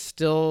world, but it's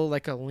still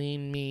like a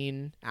lean,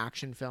 mean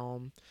action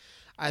film.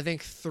 I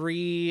think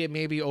 3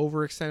 maybe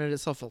overextended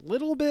itself a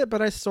little bit,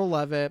 but I still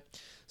love it.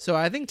 So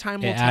I think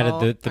time will tell.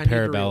 It added the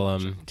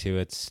Parabellum to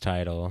its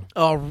title.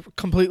 Oh,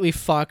 completely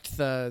fucked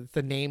the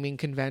naming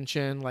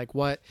convention. Like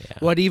what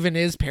even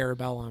is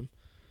Parabellum?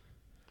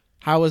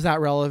 How is that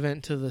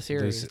relevant to the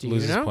series? Do you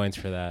loses know? points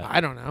for that. I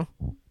don't know.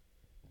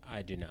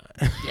 I do not.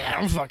 Yeah,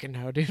 I don't fucking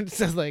know, dude. It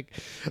says like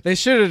they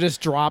should have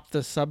just dropped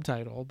the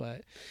subtitle,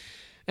 but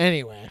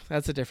anyway,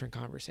 that's a different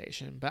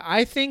conversation. But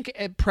I think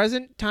at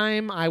present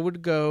time I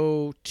would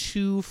go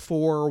 2,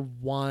 4,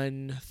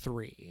 1,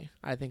 3.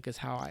 I think is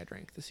how I'd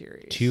rank the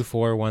series. 2,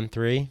 4, 1,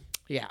 3.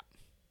 Yeah,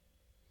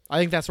 I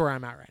think that's where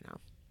I'm at right now.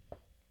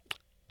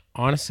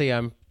 Honestly,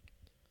 I'm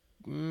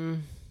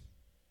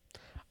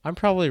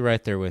probably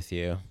right there with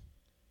you.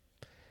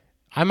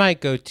 I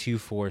might go 2,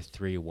 4,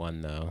 3,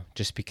 1 though,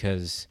 just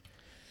because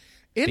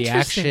the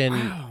action.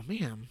 Oh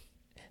man,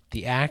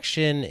 the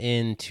action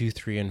in 2,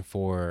 3, and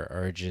 4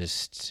 are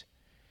just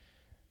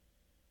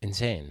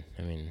insane.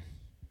 I mean,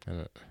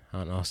 I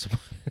don't know.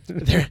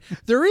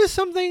 there is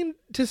something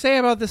to say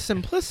about the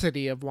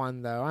simplicity of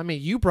 1 though. I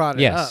mean, you brought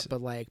it up,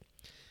 but like,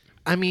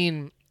 I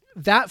mean,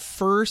 that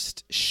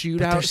first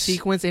shootout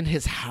sequence in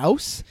his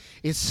house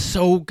is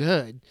so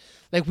good.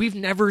 Like we've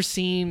never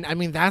seen. I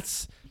mean,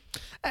 that's.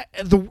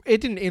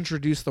 It didn't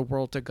introduce the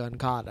world to Gun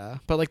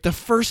Kata, but like the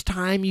first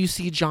time you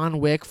see John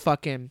Wick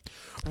fucking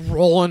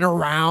rolling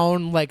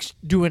around, like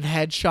doing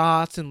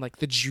headshots and like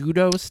the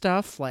judo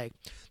stuff, like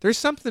there's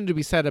something to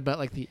be said about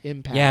like the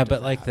impact. Yeah,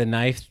 but like the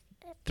knife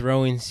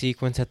throwing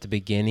sequence at the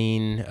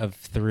beginning of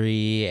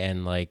 3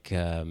 and like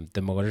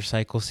the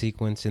motorcycle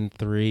sequence in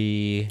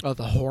 3. Oh,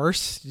 the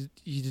horse!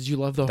 Did you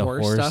love the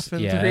horse stuff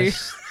in 3?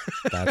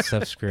 That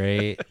stuff's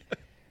great.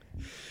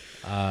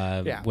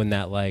 When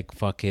that like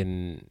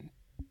fucking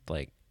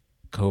like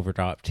covert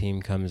op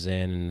team comes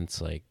in, and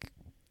it's like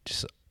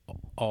just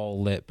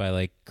all lit by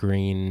like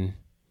green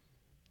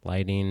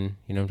lighting.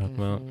 You know what I'm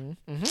talking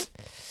about?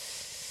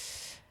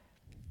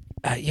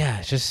 Yeah,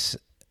 it's just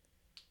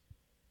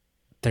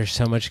there's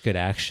so much good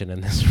action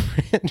in this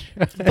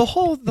franchise. The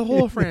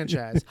whole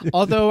franchise.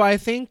 Although I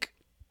think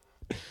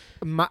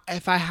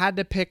if I had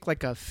to pick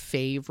like a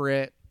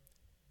favorite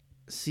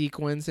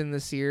sequence in the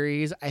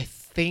series, I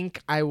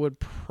think I would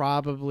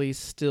probably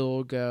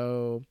still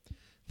go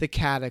the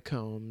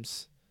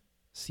catacombs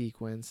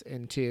sequence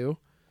in 2.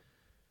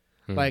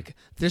 Like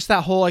there's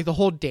that whole like the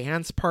whole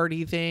dance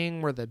party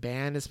thing where the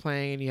band is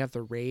playing and you have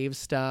the rave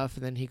stuff,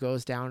 and then he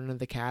goes down into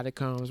the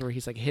catacombs where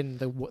he's like hitting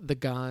the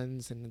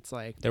guns, and it's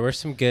like there were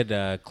some good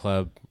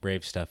club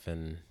rave stuff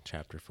in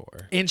chapter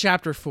 4. In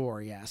chapter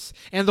 4, yes,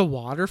 and the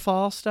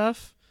waterfall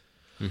stuff.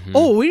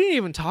 Oh, we didn't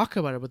even talk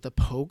about it, but the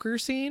poker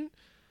scene.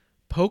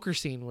 Poker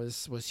scene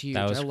was huge.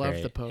 I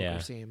love the poker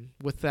scene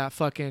with that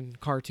fucking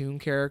cartoon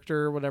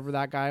character, whatever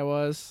that guy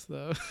was,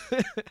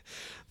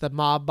 the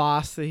mob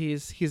boss that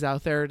he's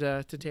out there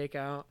to take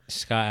out.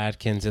 Scott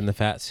Adkins in the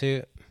fat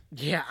suit.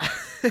 Yeah,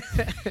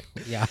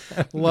 yeah.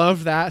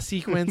 Love that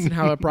sequence and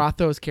how it brought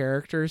those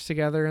characters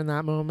together in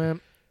that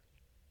moment.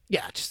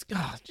 Yeah, just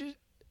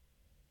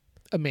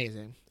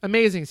amazing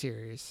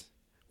series.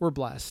 We're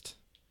blessed.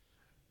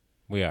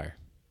 We are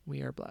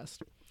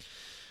blessed.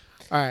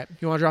 All right,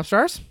 you want to drop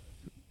stars?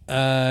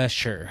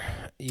 Sure.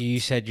 You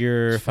said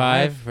you're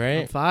 5,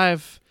 right? I'm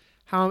 5.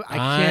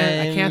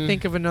 I can't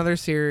think of another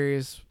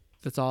series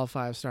that's all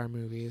 5-star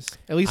movies.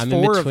 At least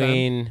 4 of them. I'm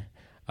in between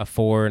a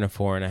 4 and a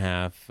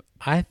 4.5.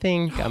 I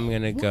think I'm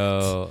gonna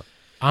go.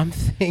 I'm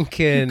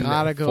thinking you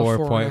gotta go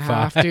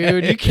 4.5,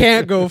 dude. You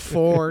can't go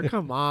 4.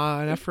 Come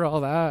on, after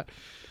all that.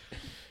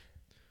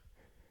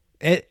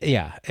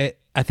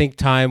 I think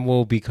time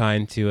will be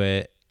kind to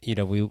it. You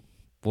know, we'll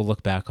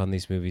look back on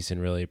these movies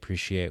and really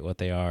appreciate what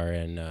they are,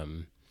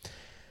 and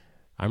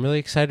I'm really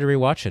excited to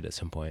rewatch it at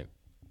some point.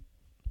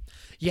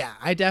 Yeah,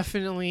 I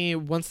definitely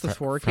once the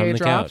 4K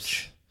drops.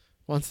 Couch.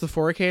 Once the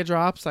 4K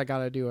drops, I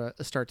gotta do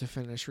a start to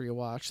finish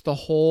rewatch. The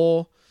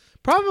whole,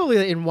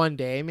 probably in one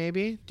day,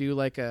 maybe do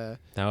like a.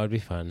 That would be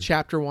fun.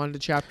 Chapter 1 to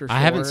chapter 4. I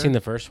haven't seen the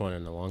first one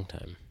in a long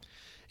time.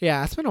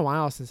 Yeah, it's been a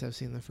while since I've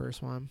seen the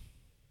first one.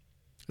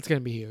 It's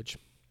gonna be huge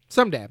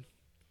someday.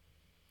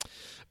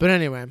 But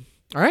anyway,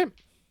 all right.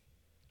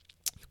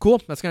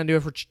 Cool. That's going to do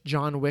it for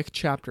John Wick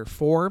Chapter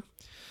 4.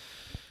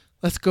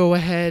 Let's go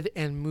ahead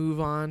and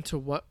move on to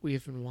what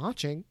we've been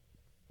watching.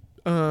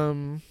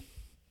 How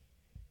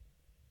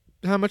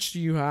much do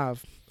you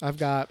have? I've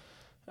got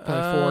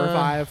probably 4 or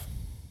 5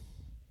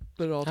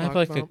 that I'll talk about. I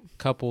have like a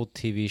couple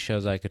TV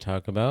shows I could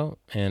talk about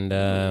and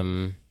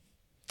a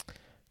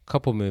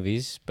couple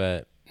movies,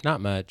 but not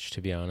much,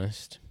 to be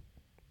honest.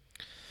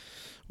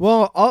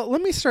 Well,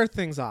 let me start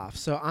things off.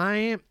 So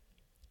I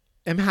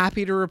am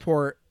happy to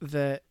report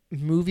that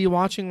movie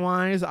watching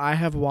wise, I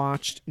have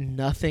watched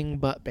nothing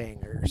but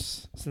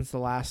bangers since the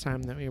last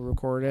time that we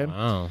recorded.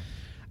 Wow.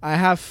 I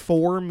have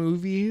 4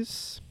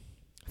 movies,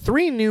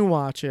 3 new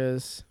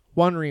watches,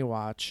 1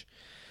 rewatch.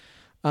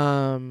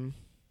 I'll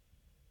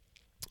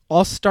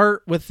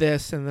start with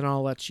this and then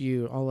I'll let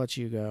you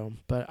go.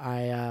 But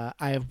I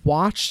have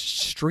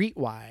watched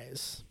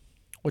Streetwise,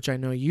 which I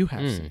know you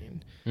have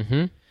seen.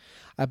 Mm-hmm.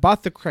 I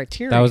bought the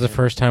Criterion. That was a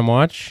first time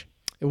watch?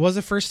 It was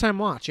a first time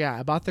watch. Yeah,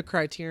 I bought the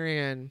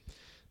Criterion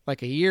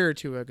like a year or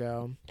 2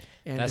 ago,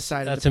 and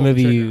decided that's to a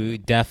movie pull the you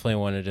definitely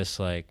want to just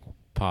like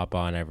pop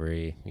on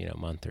every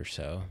month or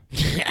so.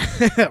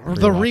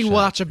 The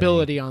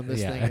rewatchability on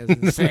this thing is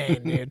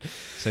insane, dude.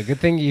 So good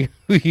thing you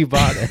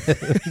bought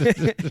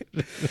it.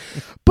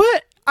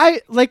 But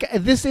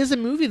this is a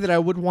movie that I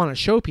would want to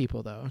show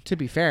people, though. To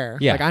be fair,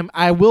 yeah. Like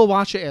I will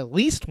watch it at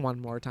least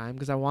one more time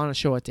because I want to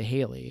show it to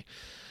Haley.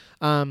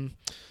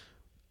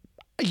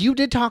 You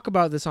did talk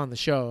about this on the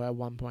show at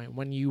one point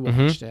when you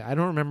watched it. I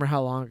don't remember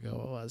how long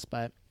ago it was,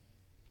 but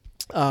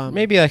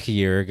maybe like a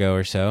year ago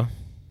or so.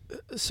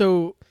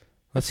 So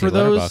let's see.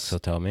 Letterboxd will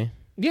tell me.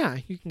 Yeah,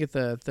 you can get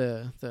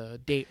the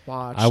date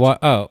watched.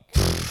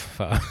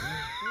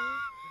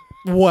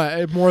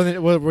 What more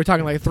than we're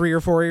talking like 3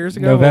 or 4 years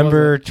ago?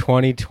 November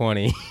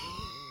 2020.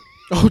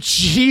 Oh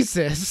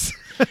Jesus!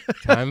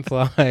 Time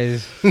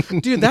flies.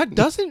 Dude, that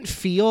doesn't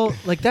feel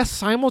like that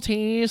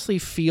simultaneously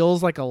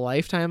feels like a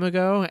lifetime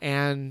ago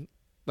and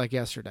like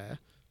yesterday.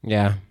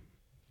 Yeah.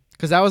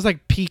 Because that was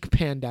like peak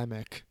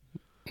pandemic.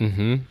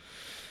 Mm-hmm.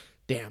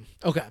 Damn.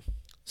 Okay.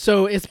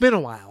 So it's been a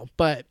while,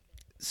 but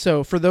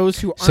so for those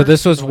who aren't So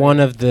this was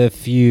one of the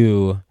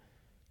few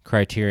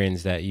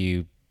Criterions that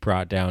you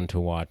brought down to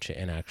watch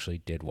and actually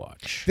did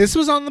watch. This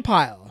was on the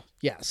pile.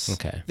 Yes.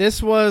 Okay.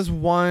 This was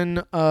one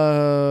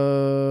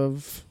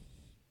of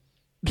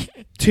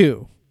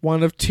 2.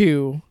 One of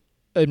 2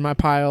 in my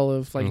pile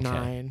of like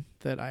 9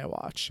 that I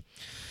watch.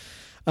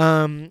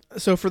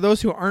 So for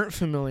those who aren't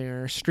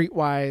familiar,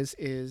 Streetwise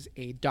is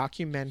a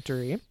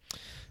documentary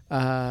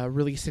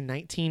released in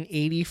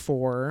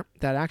 1984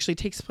 that actually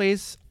takes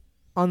place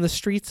on the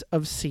streets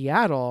of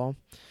Seattle,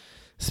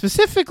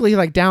 specifically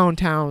like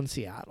downtown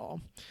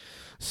Seattle.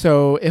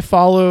 So it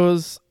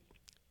follows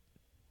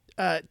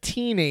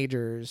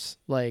teenagers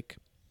like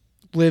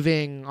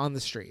living on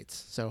the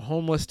streets. So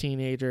homeless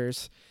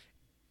teenagers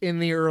in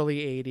the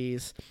early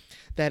 80s.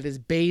 That is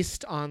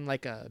based on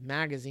like a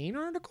magazine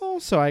article.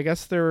 So I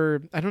guess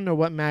I don't know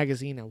what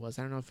magazine it was.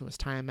 I don't know if it was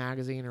Time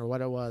Magazine or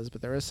what it was,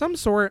 but there was some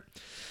sort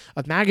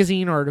of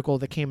magazine article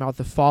that came out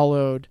that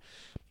followed.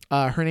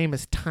 Her name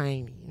is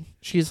Tiny.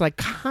 She's like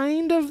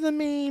kind of the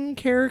main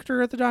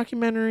character of the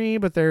documentary,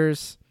 but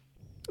there's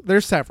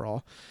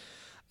several.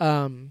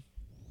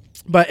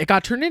 But it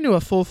got turned into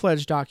a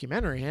full-fledged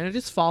documentary, and it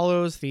just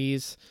follows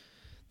these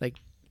like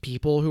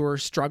people who are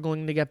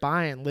struggling to get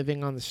by and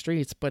living on the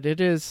streets. But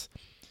it is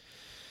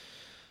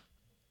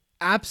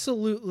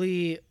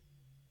absolutely,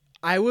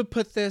 I would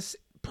put this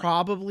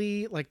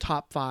probably like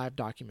top 5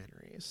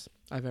 documentaries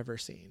I've ever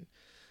seen.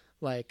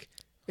 Like,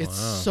 it's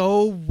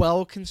so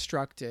well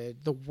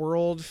constructed. The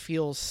world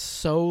feels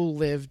so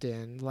lived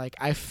in. Like,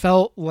 I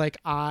felt like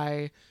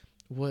I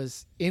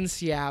was in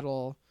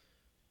Seattle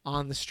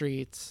on the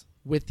streets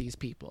with these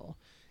people.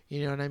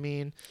 You know what I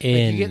mean?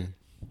 In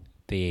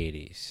the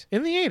 80s.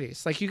 In the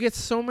 80s. Like, you get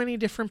so many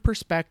different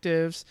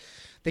perspectives.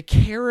 The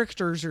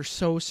characters are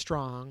so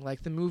strong.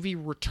 Like, the movie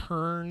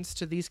returns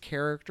to these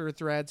character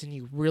threads, and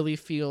you really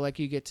feel like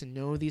you get to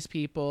know these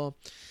people.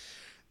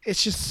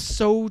 It's just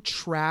so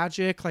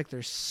tragic. Like,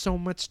 there's so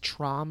much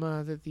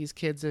trauma that these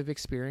kids have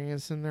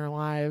experienced in their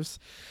lives.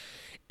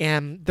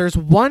 And there's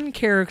one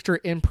character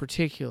in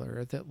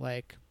particular that,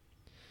 like,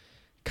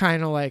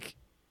 kind of, like,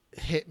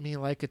 hit me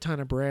like a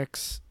ton of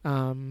bricks.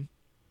 I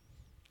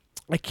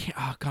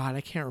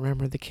can't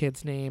remember the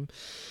kid's name,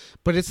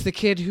 but it's the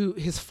kid who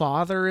his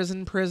father is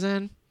in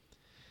prison,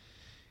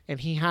 and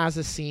he has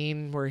a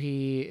scene where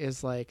he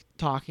is like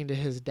talking to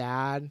his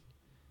dad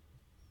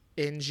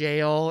in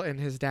jail, and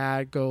his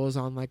dad goes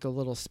on like a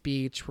little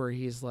speech where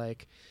he's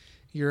like,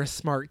 "You're a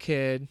smart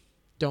kid.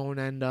 Don't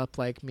end up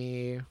like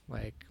me.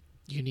 Like,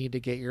 you need to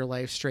get your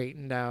life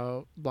straightened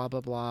out, blah,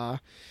 blah, blah."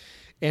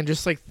 And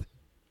just like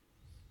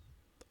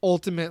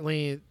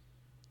ultimately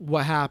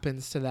what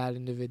happens to that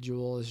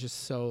individual is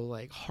just so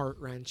like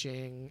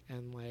heart-wrenching,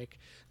 and like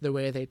the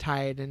way they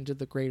tie it into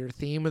the greater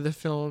theme of the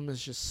film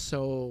is just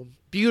so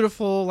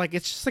beautiful. Like,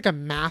 it's just like a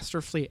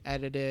masterfully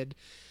edited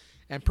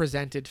and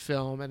presented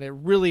film, and it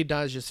really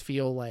does just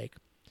feel like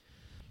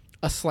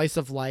a slice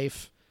of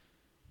life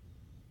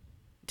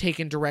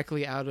taken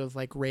directly out of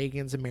like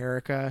Reagan's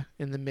America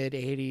in the mid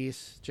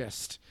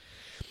 80s.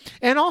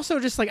 And also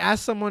just like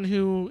as someone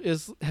who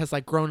has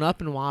like grown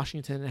up in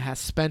Washington and has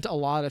spent a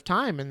lot of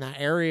time in that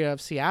area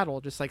of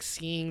Seattle, just like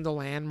seeing the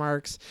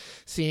landmarks,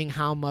 seeing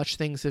how much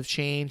things have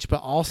changed,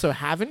 but also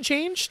haven't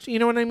changed. You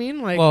know what I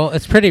mean? Like, well,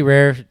 it's pretty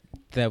rare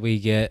that we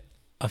get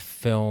a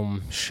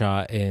film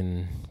shot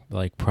in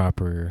like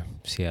proper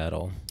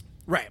Seattle.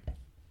 Right.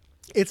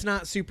 It's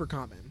not super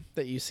common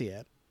that you see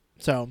it.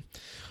 So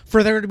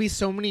for there to be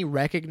so many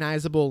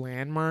recognizable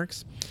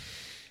landmarks,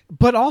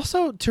 but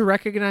also to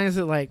recognize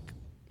that like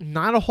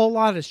not a whole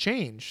lot has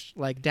changed.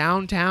 Like,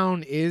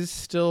 downtown is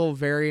still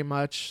very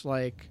much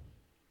like,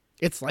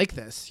 it's like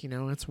this, you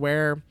know, it's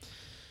where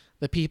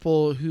the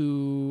people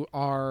who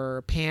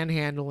are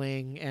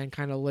panhandling and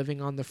kind of living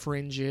on the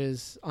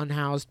fringes,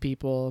 unhoused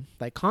people,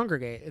 like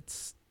congregate.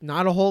 It's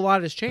not a whole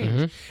lot has changed.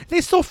 Mm-hmm. They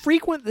still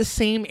frequent the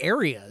same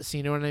areas.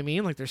 You know what I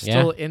mean? Like, they're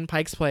still in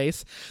Pike's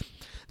Place.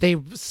 They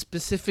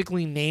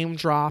specifically name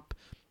drop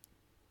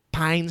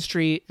Pine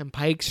Street and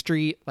Pike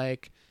Street.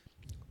 Like,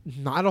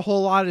 not a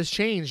whole lot has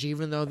changed,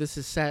 even though this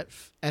is set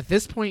at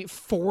this point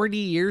 40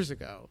 years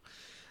ago,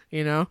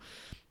 you know?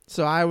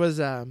 So I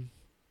was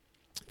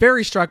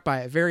very struck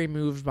by it, very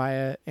moved by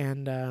it,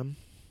 and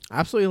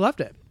absolutely loved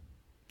it.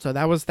 So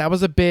that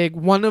was a big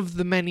one of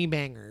the many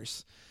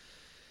bangers.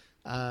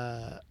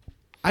 I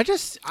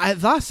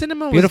thought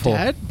cinema was beautiful.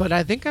 Dead, but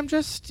I think I'm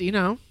just, you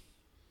know,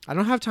 I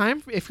don't have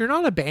time. If you're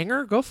not a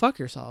banger, go fuck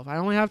yourself. I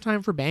only have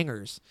time for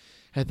bangers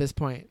at this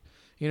point.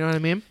 You know what I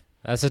mean?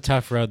 That's a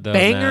tough road, though.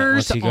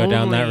 Bangers Matt. Once you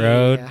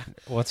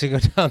go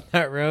down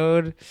that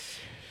road,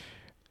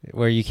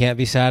 where you can't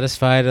be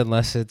satisfied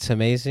unless it's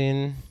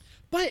amazing.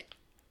 But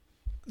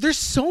there's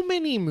so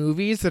many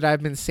movies that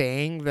I've been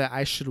saying that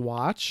I should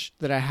watch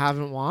that I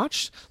haven't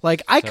watched.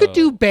 Like, I could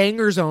do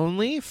bangers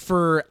only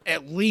for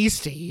at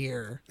least a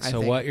year. I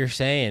think. What you're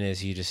saying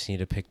is you just need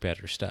to pick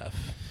better stuff.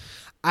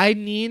 I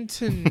need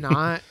to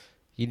not...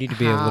 You need to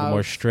be a little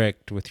more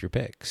strict with your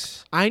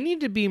picks. I need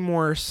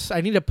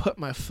to put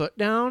my foot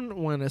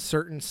down when a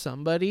certain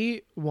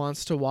somebody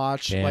wants to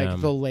watch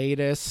like the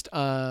latest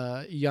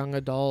young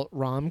adult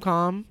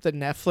rom-com that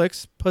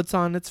Netflix puts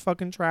on its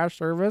fucking trash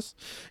service.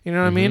 You know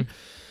what I mean?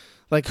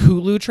 Like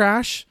Hulu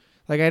trash.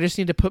 Like, I just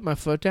need to put my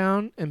foot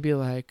down and be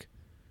like,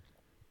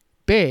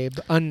 Babe,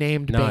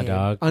 unnamed Nah, babe.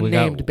 dog.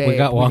 Unnamed babe. We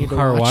got Wong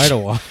Kar-wai to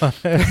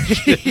watch.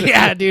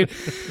 Yeah, dude.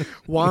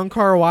 Wong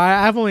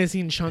Kar-wai. I've only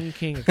seen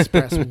Chungking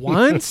Express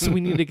once.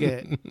 We need to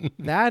get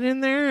that in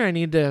there. I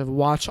need to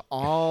watch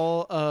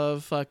all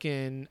of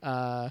fucking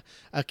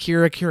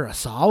Akira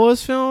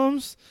Kurosawa's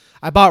films.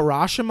 I bought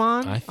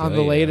Rashomon on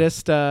the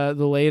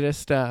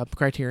latest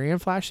Criterion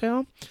flash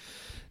sale.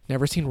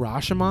 Never seen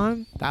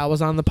Rashomon. That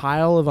was on the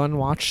pile of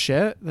unwatched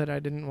shit that I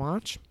didn't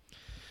watch.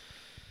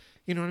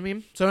 You know what I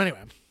mean? So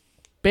anyway.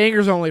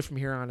 Bangers only from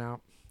here on out.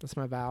 That's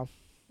my vow.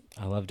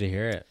 I love to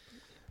hear it.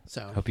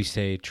 So hope you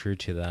stay true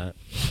to that.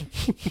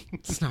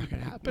 It's not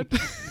gonna happen.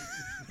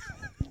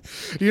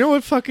 You know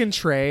what fucking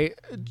Trey,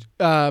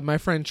 my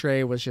friend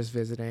Trey was just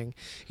visiting.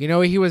 You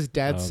know he was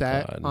dead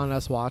set on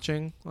us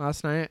watching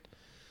last night?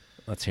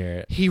 Let's hear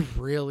it. He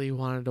really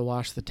wanted to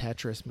watch the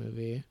Tetris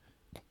movie.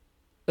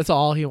 That's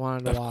all he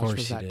wanted to watch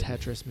was that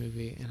Tetris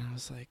movie. And I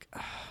was like,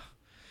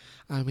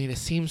 I mean, it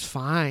seems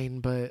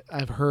fine, but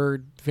I've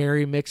heard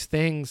very mixed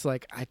things.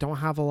 Like, I don't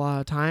have a lot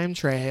of time,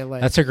 Trey.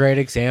 Like, that's a great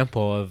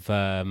example of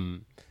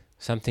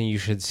something you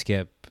should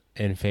skip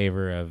in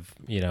favor of,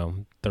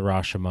 the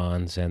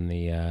Rashomons and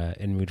the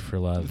In Mood for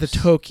Love. The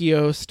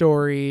Tokyo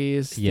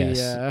stories.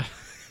 Yes.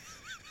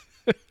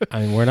 I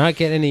mean, we're not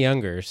getting any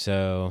younger,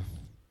 so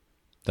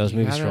those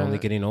movies are only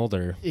getting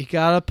older. You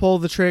got to pull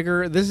the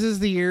trigger. This is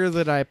the year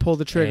that I pull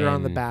the trigger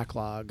on the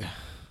backlog.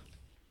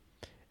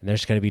 And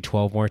there's going to be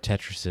 12 more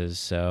Tetrises,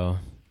 so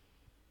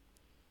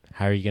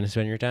how are you going to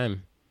spend your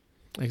time?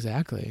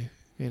 Exactly.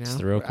 That's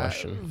the real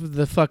question.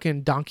 The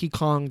fucking Donkey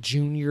Kong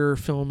Jr.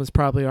 film is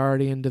probably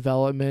already in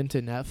development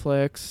at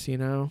Netflix,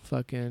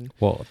 fucking.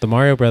 Well, the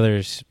Mario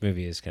Brothers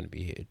movie is going to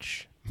be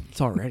huge.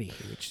 It's already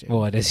huge, dude.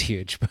 Well, it is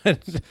huge,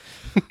 but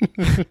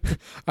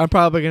I'm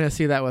probably going to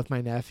see that with my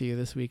nephew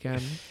this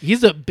weekend.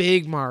 He's a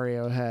big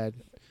Mario head.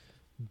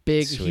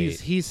 Big.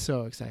 Sweet. He's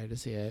so excited to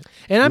see it.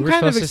 And I'm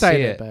kind of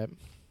excited, but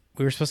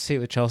we were supposed to see it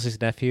with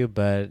Chelsea's nephew,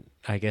 but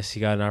I guess he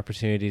got an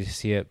opportunity to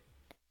see it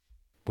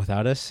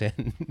without us,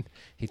 and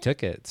he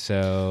took it.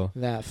 So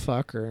that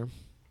fucker.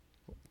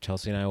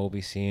 Chelsea and I will be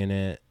seeing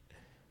it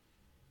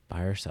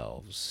by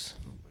ourselves.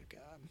 Oh my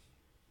god!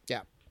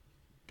 Yeah,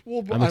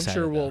 I'm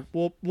sure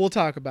we'll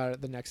talk about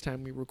it the next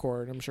time we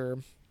record. I'm sure.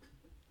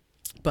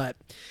 But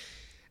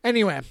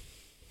anyway,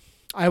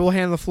 I will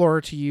hand the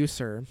floor to you,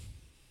 sir.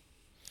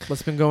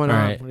 What's been going on?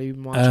 Right. What have you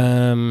been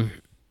watching?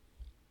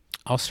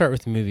 I'll start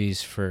with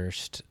movies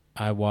first.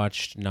 I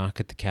watched Knock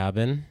at the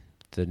Cabin,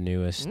 the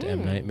newest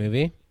M. Night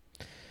movie.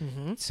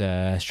 Mm-hmm. It's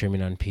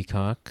streaming on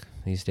Peacock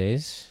these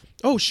days.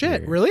 Oh,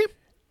 shit. Really?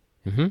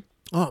 Mm-hmm.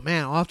 Oh,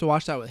 man. I'll have to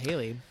watch that with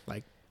Haley.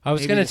 Like, I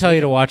was going to tell you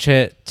to watch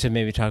it to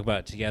maybe talk about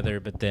it together,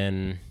 but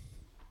then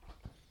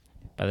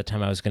by the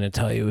time I was going to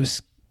tell you,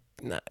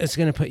 it's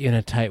going to put you in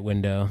a tight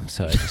window,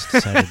 so I just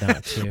decided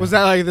not to. Was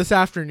that like this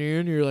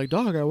afternoon? You're like,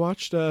 dog, I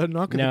watched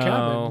Knock at the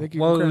Cabin.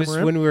 Well, it was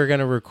when we were going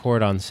to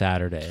record on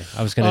Saturday.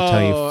 I was going to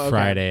tell you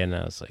Friday, and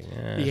I was like,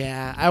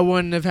 Yeah, I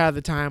wouldn't have had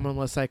the time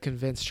unless I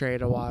convinced Trey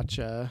to watch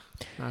Knock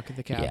at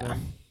the Cabin.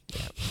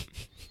 Yeah.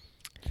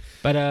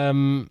 But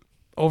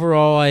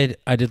overall,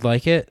 I did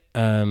like it.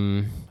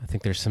 I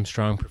think there's some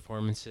strong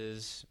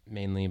performances,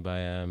 mainly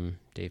by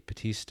Dave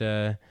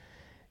Bautista,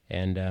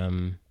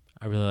 and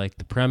I really like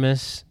the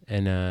premise,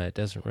 and it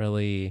doesn't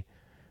really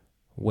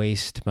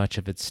waste much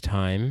of its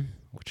time,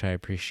 which I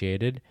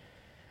appreciated.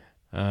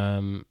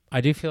 I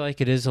do feel like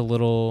it is a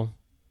little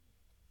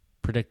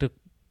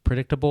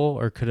predictable,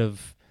 or could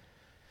have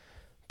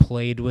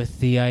played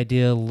with the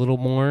idea a little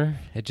more.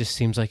 It just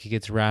seems like it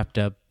gets wrapped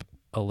up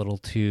a little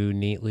too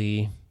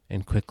neatly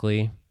and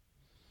quickly.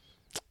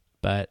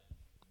 But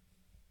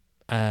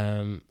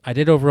I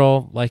did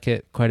overall like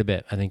it quite a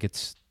bit. I think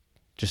it's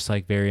just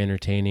like very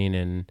entertaining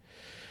and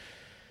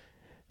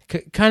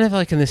kind of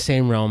like in the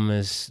same realm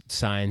as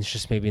Signs,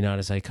 just maybe not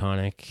as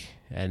iconic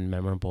and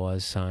memorable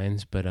as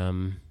Signs, but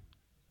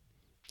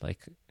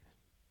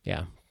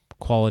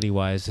quality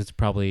wise, it's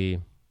probably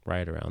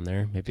right around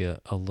there, maybe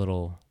a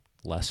little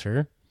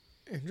lesser.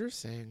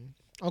 Interesting.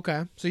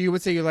 Okay, so you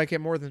would say you like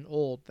it more than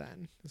Old,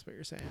 then? That's what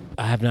you're saying.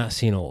 I have not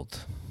seen Old.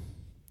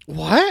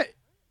 What?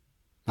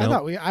 Nope. I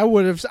thought I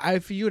would have.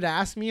 If you had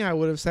asked me, I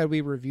would have said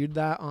we reviewed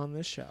that on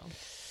this show.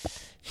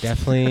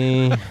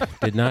 Definitely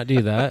did not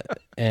do that,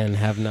 and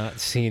have not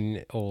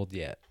seen Old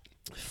yet.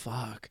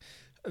 Fuck,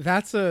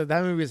 that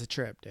movie is a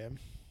trip, dude.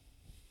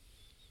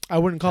 I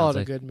wouldn't call it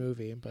a good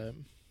movie, but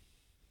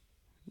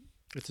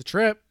it's a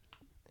trip.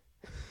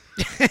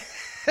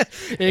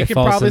 You can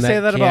probably say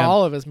that about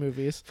all of his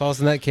movies. Falls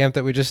in that camp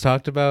that we just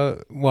talked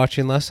about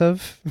watching less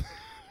of.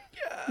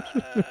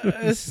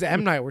 This is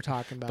M. Night we're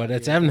talking about. But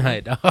it's M.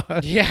 Night,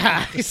 dog.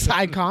 Yeah, it's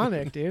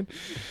iconic, dude.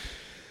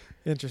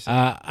 Interesting.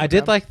 I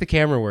did like the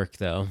camera work,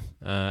 though.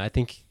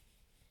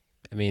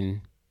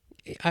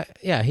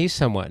 He's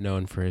somewhat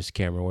known for his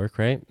camera work,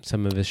 right?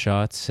 Some of his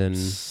shots. And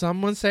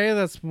someone say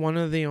that's one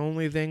of the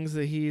only things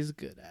that he's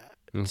good at.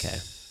 Okay.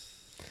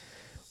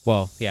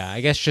 Well, yeah,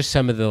 I guess just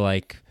some of the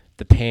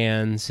the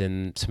pans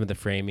and some of the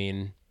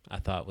framing I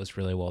thought was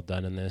really well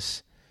done in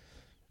this.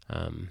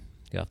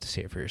 You'll have to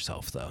see it for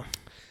yourself, though.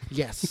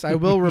 Yes, I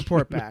will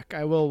report back.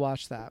 I will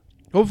watch that.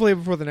 Hopefully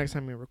before the next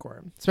time we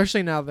record.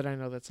 Especially now that I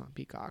know that's on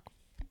Peacock.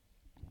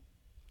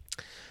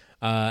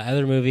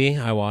 Other movie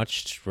I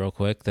watched real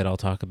quick that I'll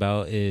talk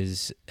about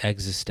is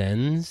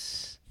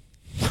Existenz.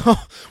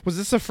 Was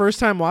this a first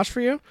time watch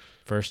for you?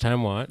 First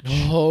time watch.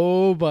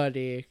 Oh,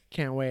 buddy.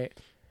 Can't wait.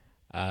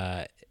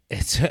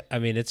 It's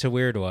a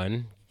weird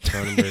one.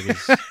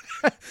 Cronenberg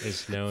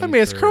is known. I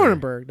mean, it's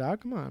Cronenberg,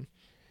 dog. Come on.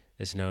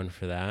 Is known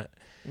for that.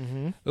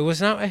 Mm-hmm. It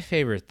was not my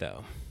favorite,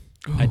 though.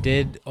 Ooh. I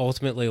did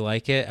ultimately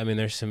like it. I mean,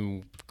 there's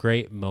some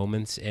great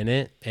moments in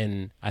it,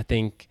 and I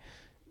think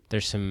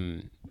there's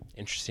some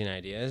interesting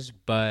ideas,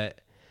 but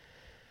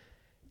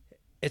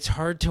it's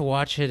hard to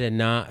watch it and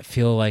not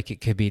feel like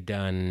it could be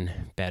done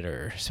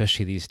better,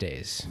 especially these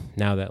days.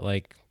 Now that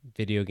like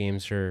video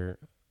games are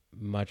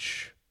a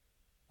much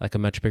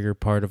bigger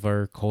part of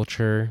our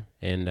culture,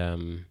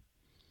 and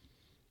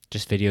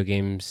just video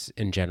games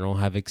in general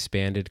have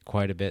expanded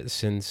quite a bit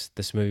since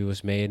this movie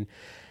was made.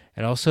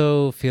 It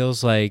also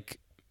feels like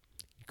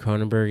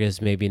Cronenberg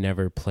has maybe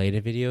never played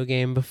a video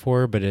game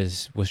before, but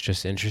was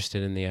just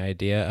interested in the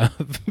idea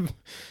of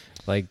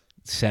like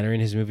centering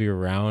his movie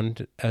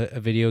around a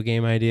video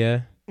game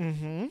idea.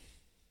 Mm-hmm.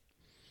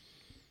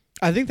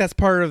 I think that's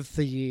part of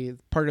the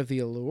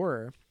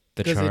allure.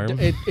 The charm.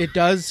 It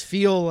does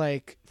feel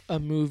like a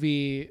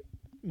movie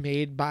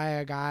made by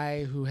a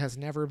guy who has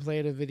never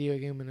played a video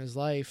game in his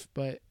life,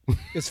 but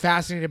is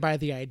fascinated by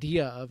the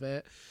idea of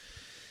it.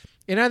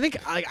 And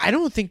I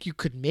don't think you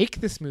could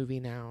make this movie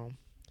now.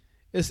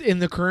 It's in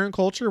the current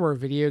culture where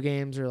video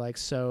games are like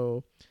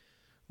so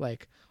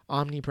like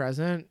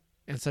omnipresent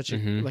and such a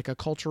like a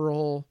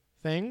cultural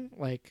thing.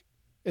 Like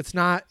it's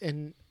not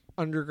an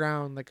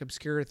underground like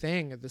obscure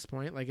thing at this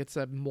point. Like it's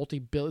a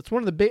it's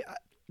one of the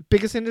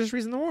biggest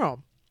industries in the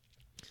world.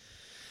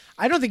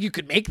 I don't think you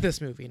could make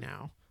this movie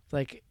now.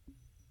 Like,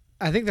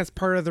 I think that's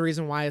part of the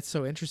reason why it's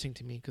so interesting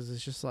to me, because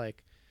it's just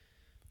like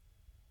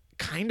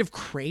kind of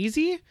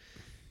crazy.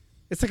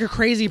 It's like a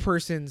crazy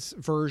person's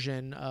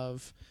version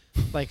of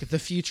like the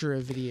future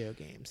of video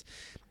games,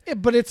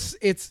 but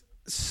it's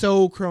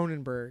so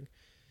Cronenberg.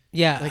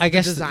 Yeah, like I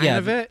guess the design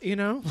of it, you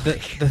know, the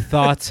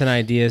thoughts and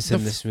ideas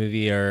in this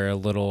movie are a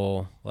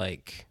little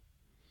like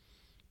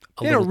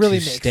a little really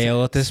too stale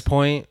sense at this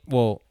point.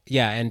 Well,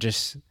 yeah, and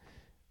just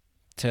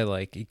to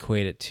like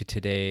equate it to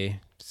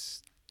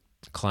today's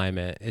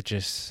climate, it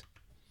just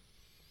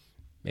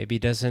maybe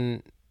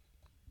doesn't.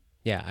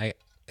 Yeah,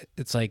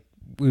 it's like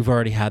we've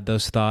already had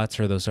those thoughts,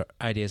 or those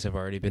ideas have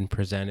already been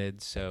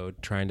presented, so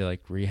trying to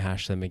like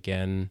rehash them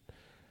again,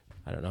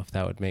 I don't know if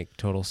that would make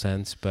total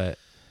sense, but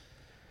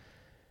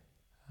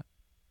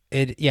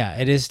it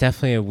is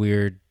definitely a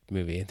weird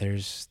movie.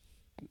 There's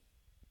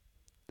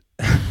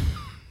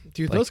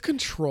dude, like, those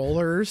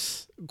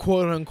controllers,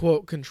 quote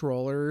unquote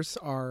controllers,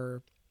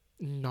 are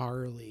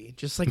gnarly.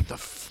 Just like the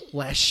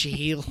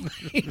fleshy,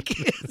 like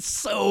it's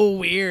so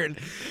weird.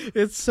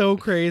 It's so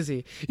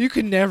crazy. You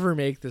could never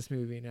make this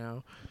movie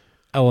now.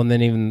 Oh, and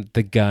then even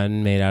the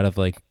gun made out of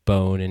like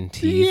bone and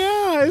teeth.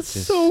 Yeah, it's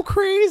just so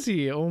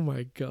crazy. Oh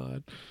my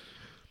god.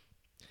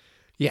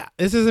 Yeah,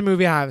 this is a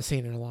movie I haven't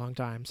seen in a long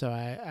time, so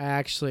I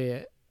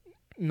actually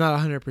not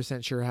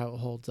 100% sure how it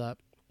holds up,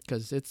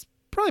 because it's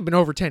probably been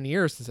over 10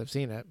 years since I've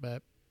seen it,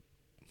 but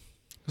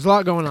there's a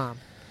lot going on.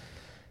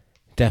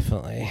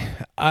 Definitely.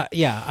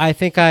 Yeah, I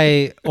think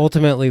I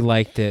ultimately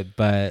liked it,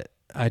 but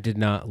I did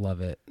not love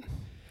it.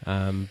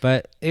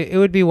 But it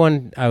would be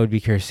one I would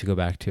be curious to go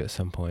back to at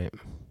some point.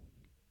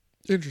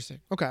 Interesting.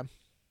 Okay.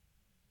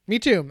 Me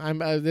too.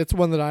 It's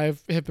one that I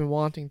have been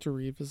wanting to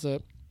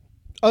revisit.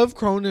 Of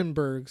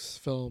Cronenberg's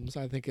films,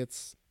 I think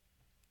it's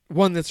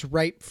one that's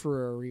ripe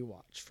for a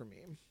rewatch for me.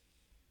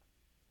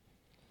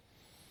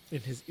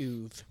 In his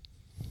oeuvre.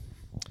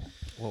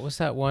 What was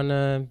that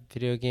one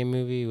video game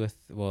movie with,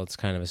 well, it's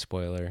kind of a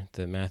spoiler,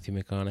 the Matthew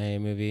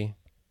McConaughey movie?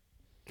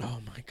 Oh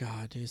my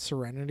god, dude.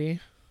 Serenity?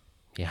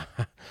 Yeah.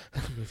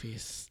 That movie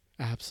is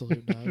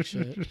absolute dog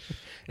shit.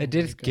 It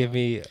did give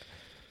me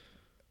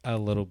a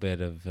little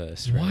bit of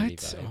Serenity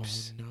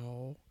vibes. Oh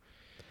no.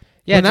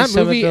 Yeah, when that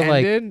movie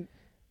ended...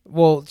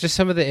 Well, just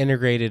some of the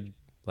integrated,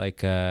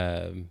 like,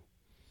 not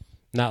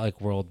like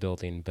world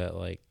building, but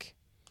like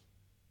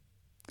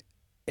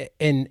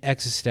in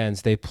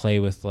Existenz, they play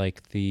with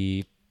like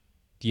the,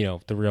 you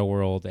know, the real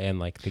world and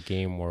like the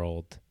game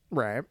world,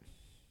 right?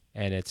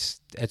 And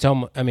it's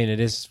almost, I mean, it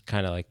is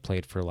kind of like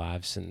played for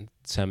laughs in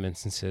some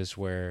instances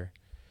where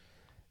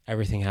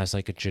everything has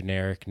like a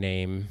generic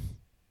name,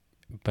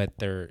 but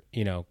they're,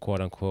 you know,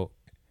 quote unquote.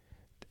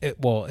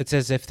 It's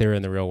as if they're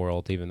in the real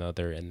world, even though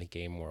they're in the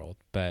game world.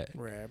 But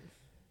right.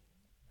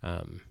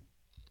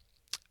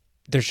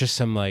 There's just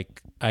some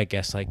like, I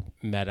guess, like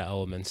meta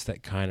elements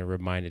that kind of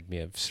reminded me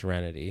of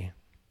Serenity.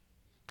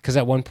 Because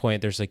at one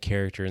point there's a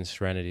character in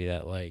Serenity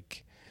that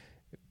like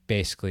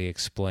basically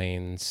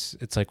explains.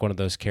 It's like one of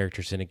those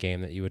characters in a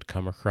game that you would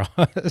come across.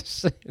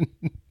 Like an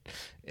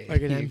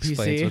NPC.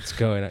 Explains what's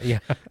going on. Yeah.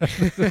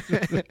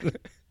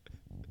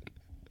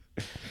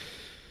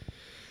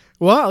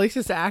 Well, at least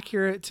it's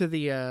accurate to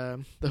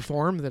the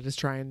form that it's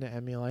trying to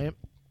emulate.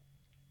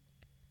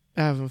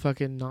 Having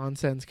fucking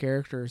nonsense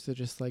characters that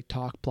just like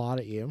talk plot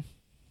at you.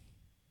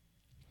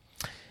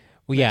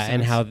 Well, yeah,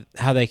 and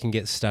how they can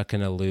get stuck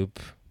in a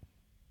loop.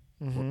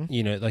 Mm-hmm.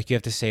 You know, like you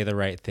have to say the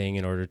right thing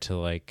in order to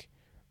like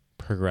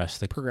progress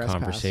the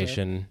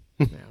conversation.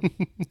 Yeah.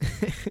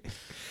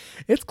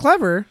 It's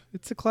clever.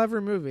 It's a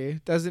clever movie.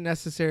 Doesn't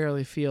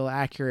necessarily feel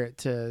accurate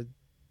to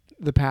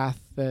the path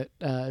that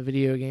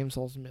video games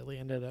ultimately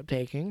ended up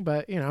taking,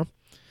 but you know,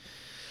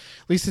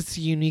 at least it's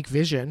a unique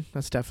vision.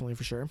 That's definitely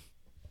for sure.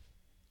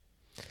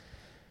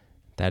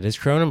 That is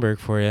Cronenberg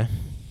for you.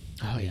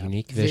 Oh, yeah.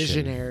 Unique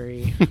vision.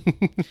 Visionary.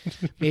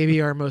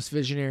 Maybe our most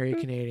visionary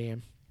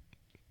Canadian.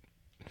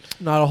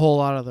 Not a whole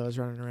lot of those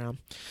running around.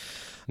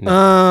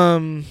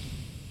 No.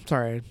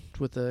 Sorry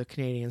with the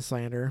Canadian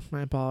slander.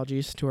 My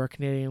apologies to our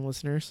Canadian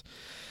listeners.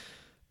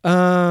 You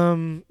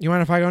mind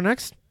if I go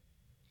next?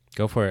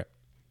 Go for it.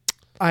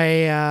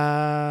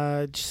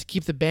 I just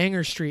keep the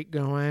banger streak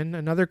going.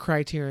 Another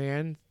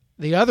Criterion,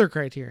 the other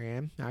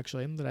Criterion,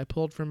 actually, that I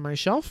pulled from my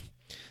shelf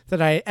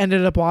that I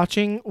ended up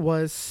watching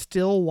was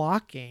Still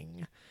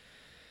Walking.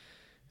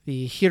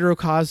 The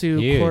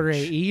Hirokazu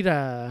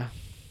Koreeda,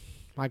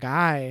 my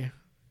guy,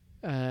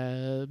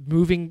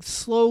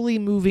 slowly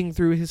moving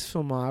through his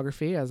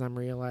filmography as I'm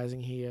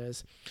realizing he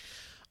is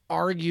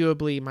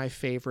arguably my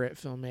favorite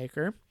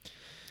filmmaker.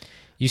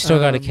 You still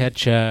got to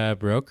catch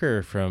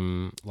Broker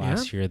from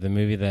last year, the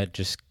movie that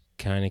just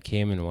kind of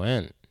came and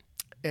went.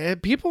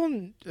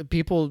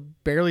 People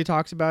barely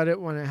talked about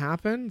it when it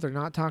happened. They're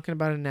not talking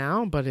about it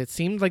now, but it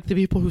seemed like the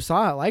people who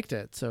saw it liked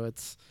it. So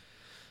it's,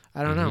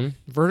 I don't know.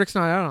 Verdict's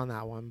not out on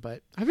that one,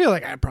 but I feel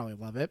like I'd probably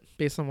love it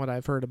based on what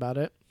I've heard about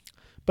it.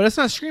 But it's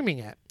not streaming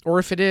yet. Or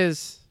if it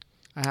is,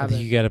 I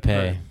haven't. You got to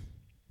pay.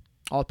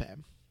 I'll pay.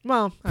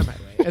 Well, I might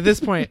wait. At this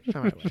point, I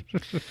might wait.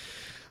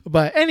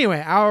 But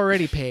anyway, I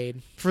already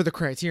paid for the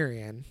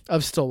Criterion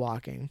of Still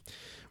Walking,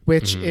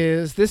 which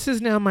this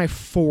is now my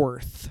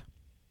fourth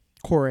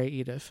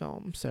Koreeda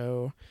film.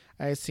 So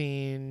I've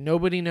seen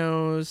Nobody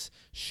Knows,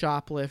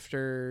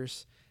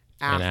 Shoplifters,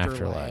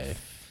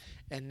 Afterlife,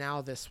 and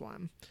now this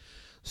one.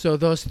 So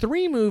those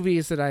three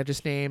movies that I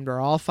just named are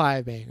all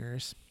 5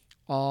 bangers,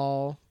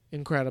 all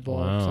incredible.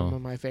 Wow. Some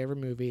of my favorite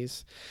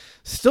movies.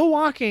 Still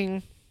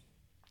Walking,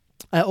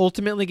 I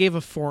ultimately gave a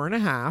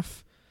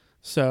 4.5.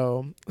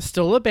 So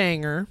still a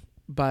banger,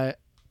 but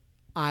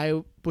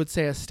I would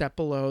say a step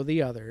below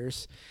the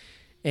others.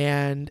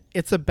 And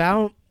it's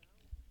about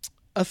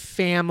a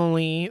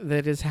family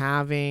that is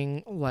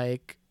having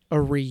like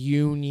a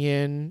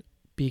reunion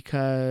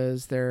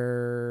because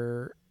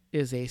there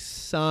is a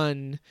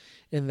son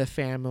in the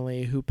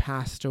family who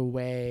passed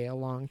away a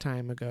long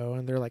time ago,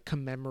 and they're like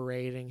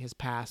commemorating his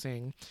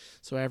passing.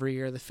 So every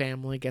year the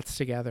family gets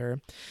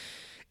together,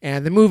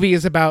 and the movie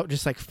is about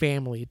just like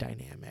family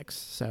dynamics.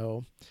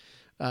 So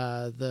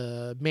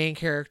the main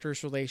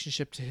character's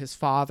relationship to his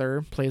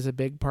father plays a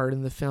big part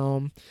in the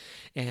film,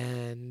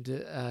 and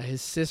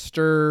his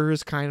sister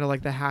is kind of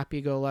like the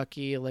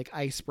happy-go-lucky, like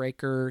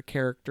icebreaker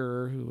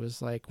character who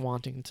was like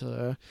wanting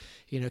to,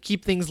 you know,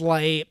 keep things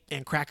light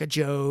and crack a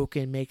joke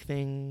and make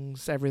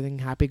everything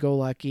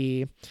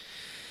happy-go-lucky.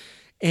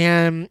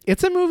 And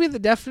it's a movie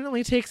that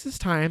definitely takes its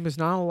time. There's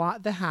not a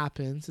lot that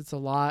happens. It's a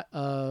lot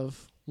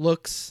of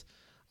looks,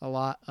 a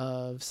lot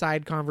of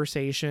side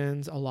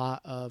conversations, a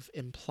lot of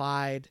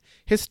implied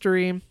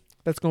history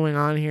that's going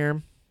on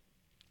here.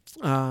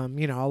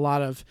 You know, a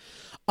lot of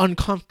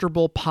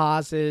uncomfortable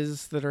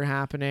pauses that are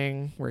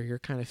happening where you're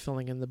kind of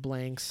filling in the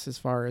blanks as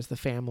far as the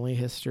family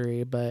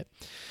history. But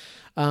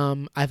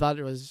I thought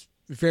it was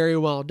very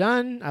well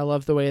done. I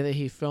love the way that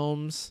he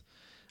films,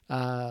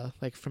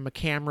 like from a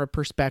camera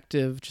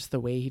perspective, just the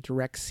way he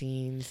directs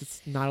scenes.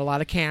 It's not a lot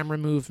of camera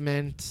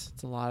movement.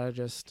 It's a lot of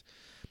just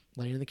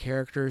letting the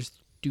characters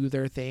do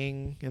their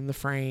thing in the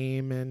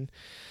frame and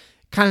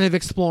kind of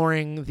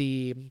exploring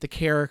the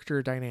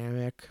character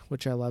dynamic,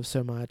 which I love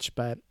so much.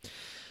 But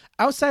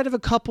outside of a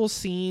couple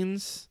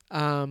scenes,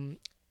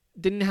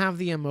 didn't have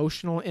the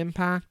emotional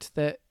impact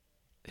that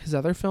his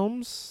other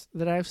films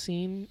that I've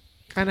seen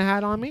kind of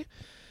had on me.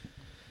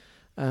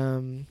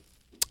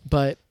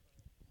 But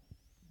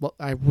well,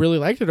 I really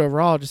liked it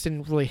overall. It just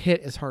didn't really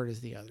hit as hard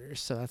as the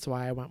others. So that's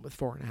why I went with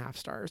 4.5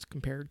 stars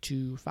compared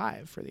to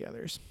 5 for the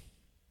others.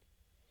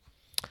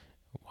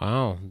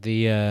 Wow.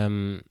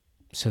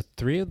 So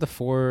 3 of the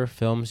 4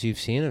 films you've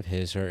seen of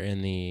his are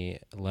in the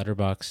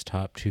Letterboxd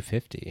Top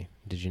 250.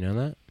 Did you know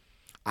that?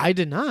 I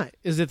did not.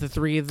 Is it the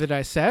 3 that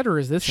I said, or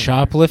is this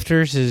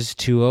Shoplifters is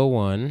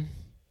 201.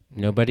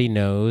 Nobody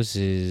Knows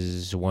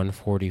is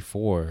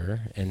 144,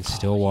 and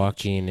Still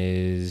Walking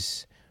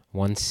is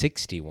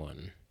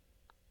 161.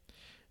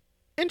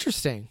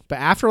 Interesting. But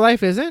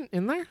Afterlife isn't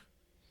in there?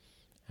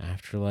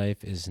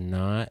 Afterlife is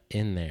not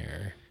in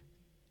there.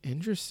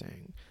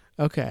 Interesting.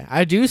 Okay.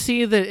 I do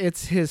see that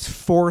it's his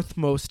 4th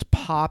most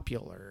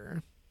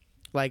popular.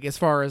 Like, as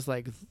far as,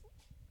 like,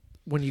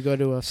 when you go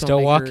to a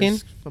Still Walking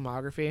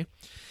filmography.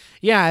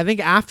 Yeah, I think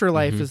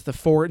Afterlife is the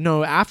 4th.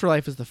 No,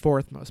 Afterlife is the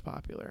 4th most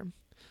popular.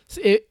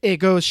 So it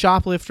goes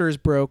shoplifters,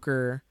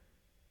 broker.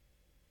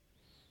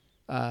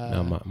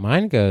 No,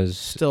 mine goes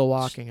Still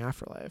Walking,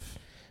 Afterlife.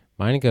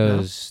 Mine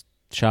goes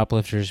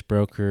shoplifters,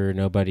 broker,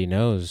 nobody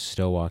knows,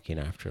 still walking,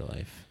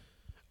 afterlife.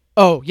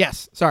 Oh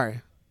yes,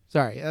 sorry,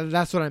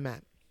 that's what I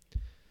meant.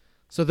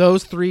 So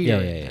those three.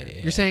 Yeah.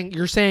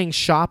 You're saying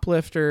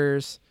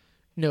shoplifters,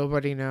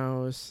 nobody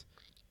knows,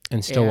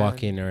 and still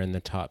walking are in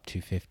the top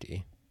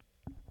 250.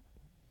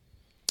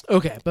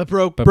 Okay, but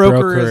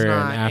broker is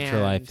not, and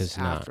afterlife and is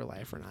not.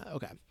 Afterlife or not.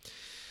 Okay.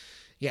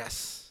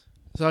 Yes.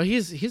 So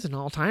he's an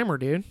all-timer,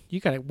 dude.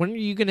 When are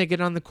you gonna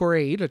get on the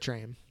Koreeda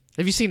train?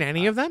 Have you seen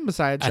any of them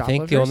besides Shoplifters? I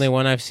think the only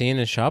one I've seen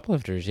is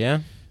Shoplifters, yeah.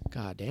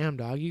 God damn,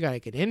 dog. You got to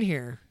get in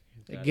here.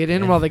 Get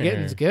in while the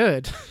getting's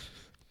good.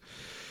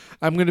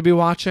 I'm going to be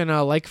watching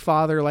Like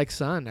Father, Like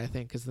Son, I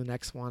think, is the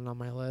next one on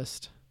my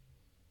list.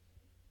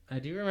 I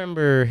do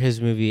remember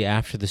his movie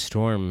After the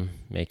Storm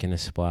making a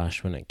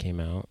splash when it came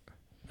out.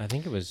 I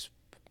think it was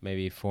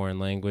maybe foreign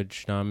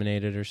language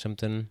nominated or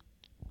something.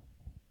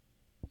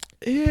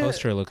 Yeah.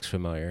 Poster looks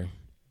familiar.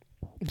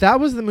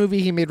 That was the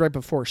movie he made right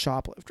before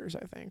Shoplifters,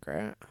 I think,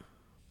 right?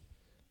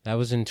 That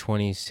was in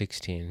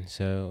 2016,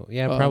 so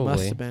yeah, probably. It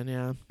must have been,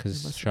 yeah.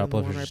 Because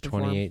Shoplifters is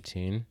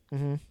 2018.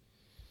 Mm-hmm.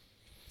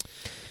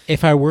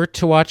 If I were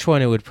to watch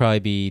one, it would probably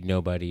be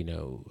Nobody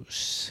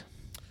Knows.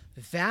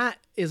 That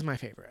is my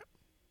favorite.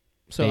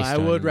 So Based I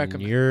would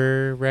recommend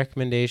your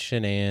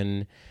recommendation,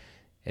 and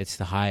it's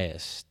the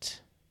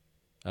highest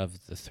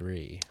of the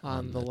three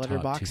on the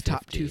Letterboxd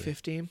top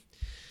 250.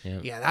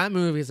 Yeah, that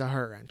movie is a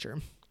heart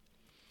wrencher.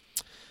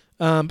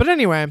 But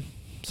anyway,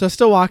 so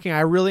Still Walking, I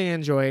really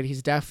enjoyed.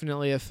 He's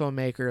definitely a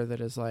filmmaker that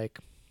is like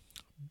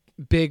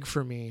big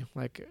for me.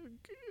 Like,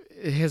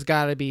 it has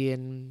got to be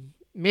in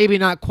maybe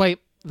not quite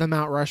the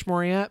Mount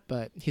Rushmore yet,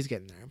 but he's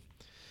getting there.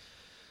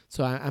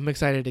 So I'm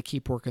excited to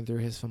keep working through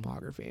his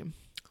filmography.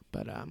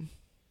 But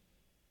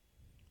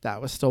that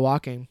was Still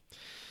Walking.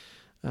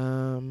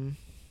 There's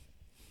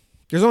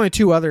only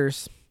two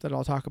others that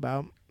I'll talk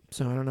about,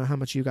 so I don't know how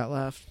much you got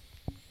left.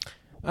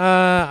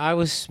 I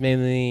was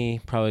mainly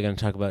probably going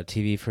to talk about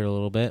TV for a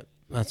little bit.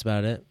 That's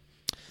about it.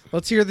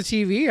 Let's hear the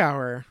TV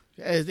hour.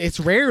 It's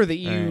rare that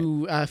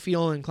you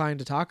feel inclined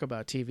to talk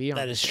about TV.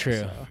 That is true.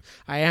 So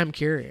I am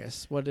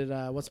curious.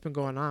 What's been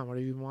going on? What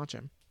have you been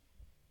watching?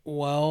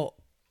 Well,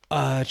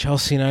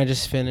 Chelsea and I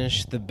just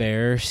finished The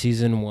Bear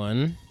season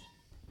 1.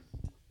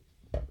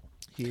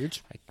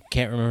 Huge. I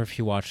can't remember if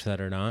you watched that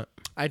or not.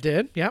 I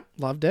did. Yep.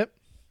 Loved it.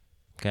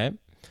 Okay.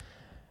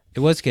 It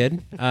was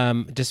good.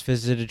 Just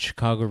visited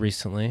Chicago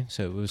recently,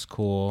 so it was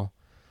cool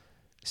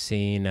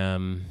seeing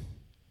some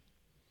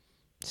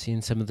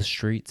of the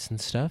streets and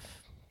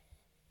stuff.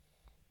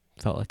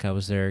 Felt like I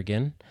was there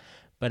again.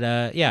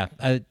 But yeah,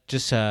 I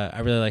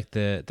really like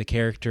the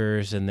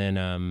characters, and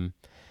then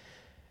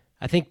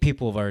I think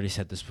people have already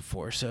said this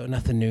before, so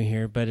nothing new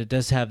here, but it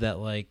does have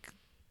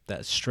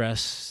that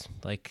stress,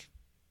 like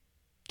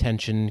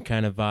tension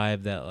kind of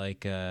vibe that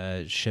like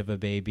Shiva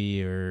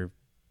Baby or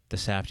the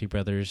Safdie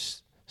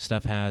brothers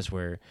stuff has,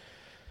 where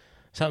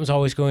something's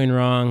always going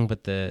wrong,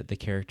 but the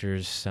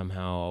characters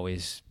somehow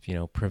always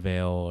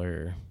prevail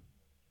or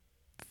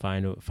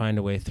find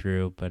a way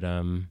through. But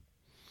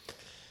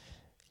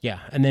yeah,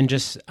 and then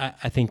just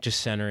I think just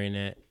centering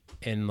it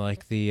in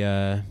like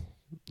the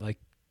like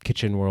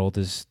kitchen world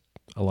is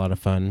a lot of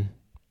fun.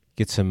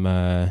 Get some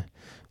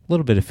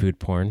little bit of food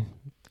porn.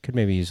 Could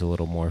maybe use a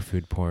little more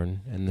food porn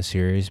in the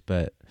series,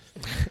 but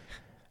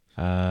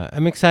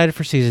I'm excited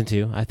for season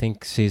 2. I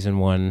think season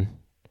 1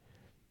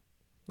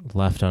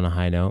 left on a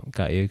high note,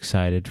 got you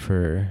excited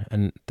for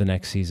the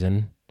next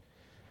season.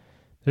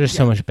 There's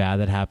so much bad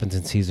that happens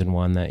in season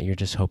 1 that you're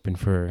just hoping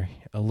for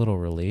a little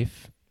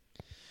relief.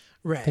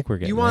 Right. I think we're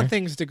getting You want there.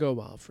 things to go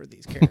well for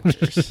these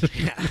characters.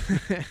 Yeah.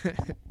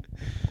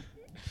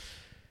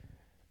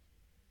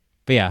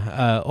 But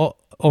yeah,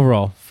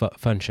 overall,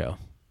 fun show.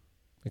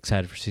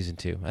 Excited for season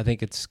 2. I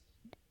think it's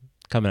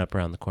coming up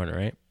around the corner,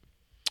 right?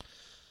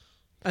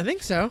 I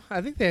think so.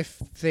 I think they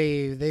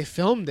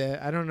filmed it.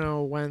 I don't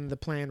know when the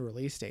planned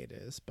release date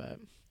is, but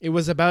it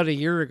was about a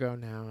year ago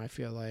now. I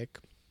feel like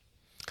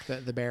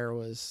the Bear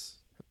was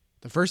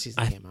the first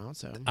season came out.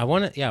 So I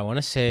want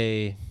to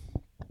say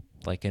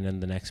like in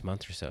the next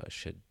month or so it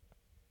should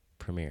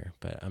premiere,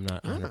 but I'm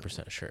not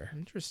 100% sure.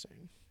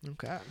 Interesting.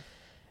 Okay.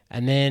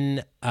 And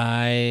then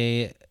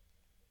I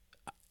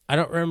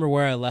don't remember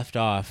where I left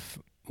off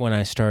when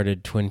I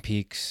started Twin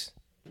Peaks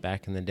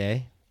back in the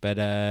day,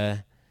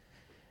 but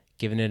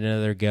giving it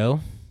another go.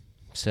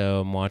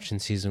 So I'm watching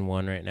season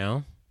 1 right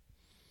now,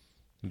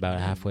 about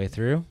halfway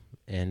through,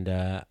 and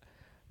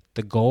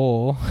the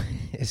goal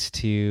is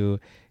to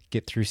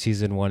get through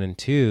season 1 and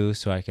 2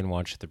 so I can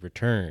watch The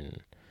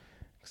Return,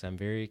 because I'm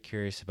very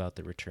curious about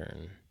The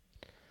Return.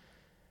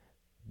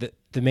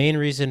 The main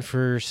reason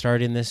for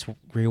starting this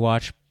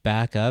rewatch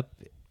back up,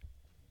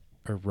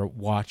 or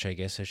watch, I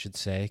guess I should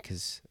say,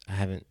 because I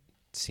haven't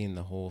seen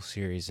the whole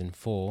series in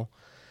full,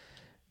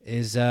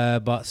 is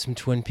bought some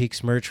Twin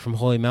Peaks merch from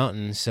Holy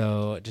Mountain,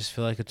 so I just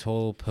feel like a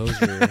total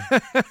poser.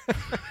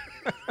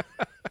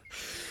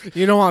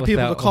 You don't want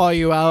people to call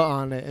you out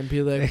on it and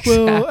be like,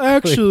 well,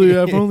 actually,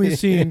 I've only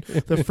seen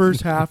the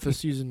first half of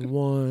season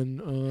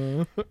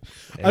 1.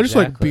 I just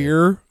like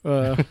beer.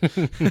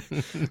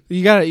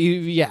 You gotta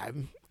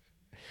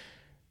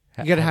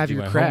have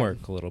your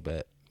homework a little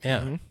bit. Yeah.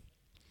 Mm-hmm.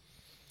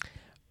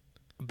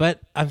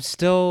 But I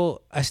still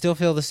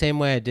feel the same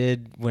way I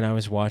did when I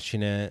was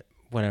watching it,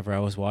 whenever I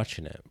was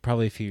watching it,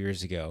 probably a few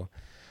years ago.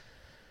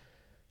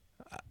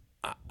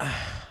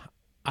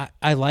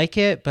 I like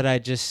it, but I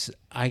guess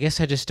I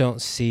just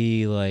don't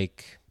see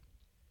like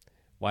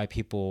why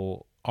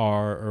people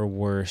are or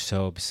were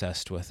so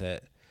obsessed with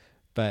it.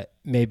 But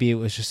maybe it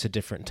was just a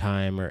different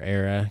time or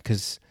era,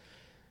 because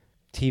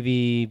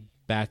TV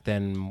back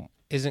then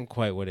isn't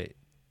quite what it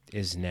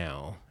is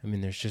now. I mean,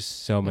 there's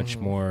just so much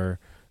more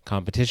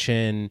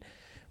competition.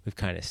 We've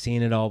kind of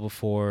seen it all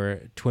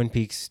before. Twin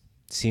Peaks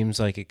seems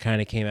like it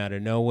kind of came out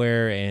of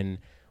nowhere, and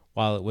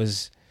while it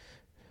was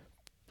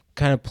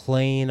kind of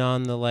playing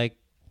on the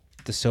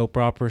soap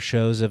opera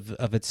shows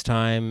of its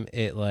time,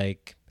 it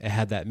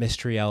had that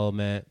mystery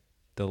element,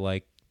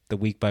 the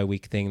week by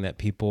week thing that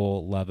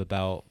people love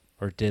about,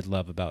 or did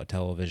love about,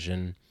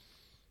 television.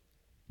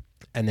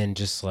 And then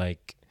just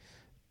like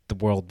the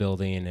world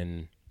building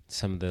and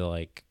some of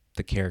the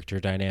the character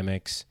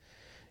dynamics.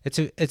 It's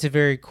a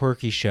very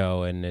quirky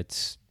show, and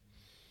it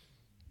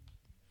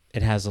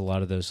has a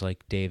lot of those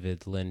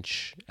David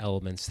Lynch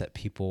elements that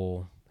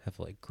people have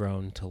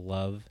grown to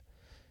love.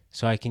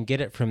 So I can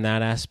get it from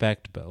that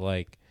aspect,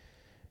 but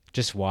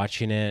just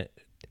watching it,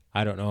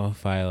 I don't know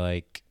if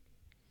I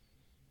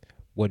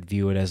would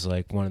view it as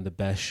one of the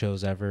best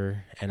shows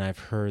ever. And I've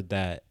heard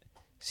that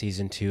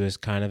season 2 is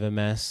kind of a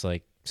mess.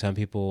 Some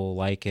people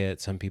like it,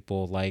 some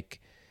people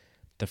like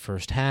the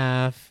first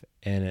half,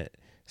 and it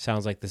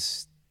sounds like the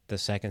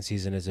second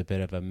season is a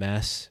bit of a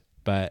mess.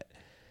 But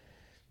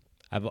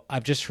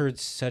I've just heard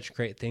such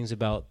great things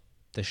about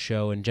the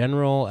show in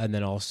general, and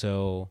then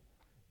also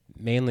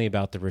mainly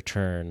about the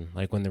return.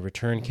 When the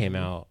return came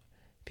out,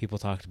 people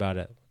talked about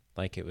it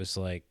like it was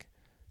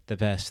the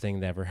best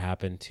thing that ever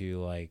happened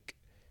to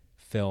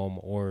film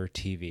or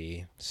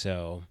TV.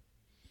 So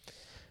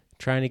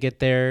trying to get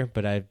there,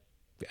 but I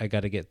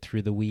got to get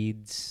through the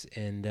weeds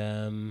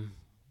and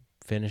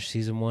finish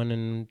season 1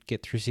 and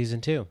get through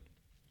season 2.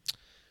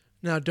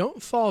 Now,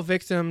 don't fall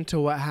victim to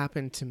what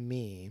happened to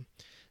me,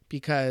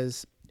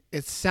 because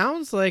it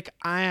sounds like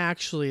I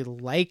actually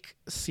like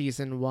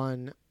season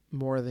 1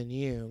 more than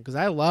you, because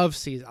I love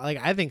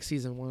I think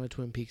season 1 of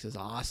Twin Peaks is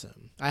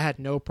awesome. I had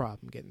no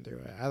problem getting through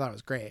it. I thought it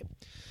was great.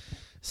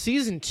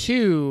 Season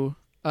 2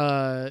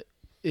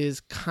 is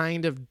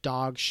kind of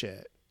dog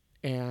shit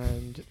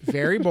and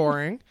very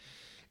boring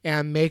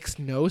and makes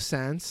no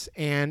sense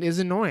and is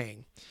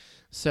annoying.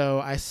 So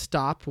I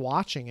stopped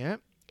watching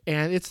it,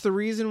 and it's the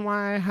reason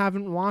why I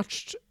haven't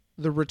watched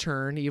The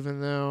Return,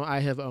 even though I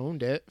have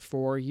owned it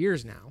for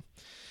years now.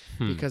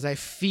 Because I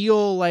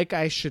feel like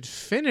I should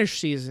finish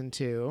season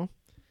 2,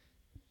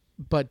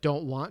 but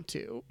don't want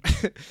to.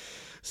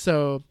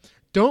 So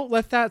don't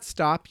let that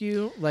stop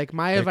you.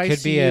 My advice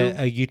could be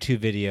a YouTube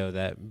video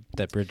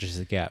that bridges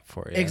the gap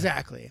for you.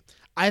 Exactly.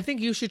 I think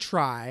you should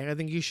try. I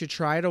think you should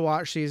try to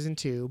watch season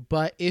 2.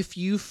 But if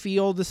you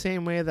feel the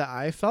same way that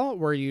I felt,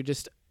 where you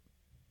just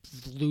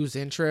lose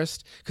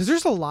interest, because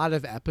there's a lot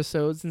of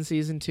episodes in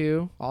season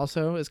 2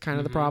 also is kind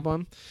of the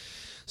problem.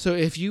 So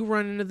if you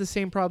run into the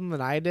same problem that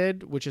I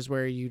did, which is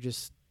where you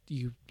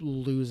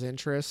lose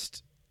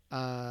interest,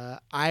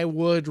 I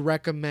would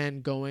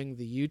recommend going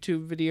the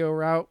YouTube video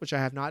route, which I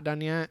have not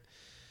done yet.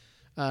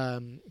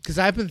 Because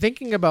I've been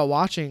thinking about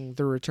watching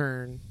The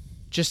Return,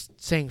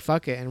 just saying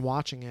fuck it and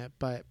watching it,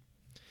 but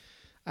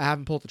I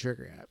haven't pulled the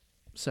trigger yet.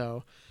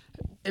 So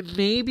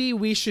maybe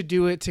we should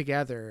do it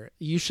together.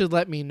 You should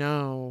let me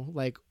know,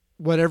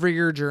 whatever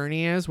your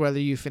journey is, whether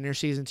you finish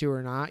season 2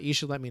 or not, you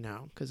should let me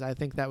know, because I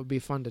think that would be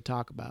fun to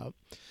talk about.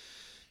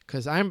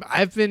 Because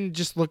I've been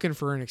just looking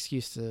for an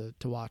excuse to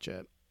watch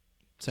it.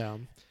 So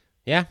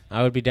yeah,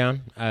 I would be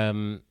down.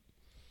 I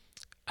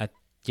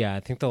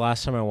think the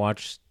last time I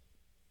watched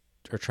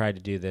or tried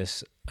to do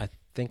this, I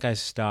think I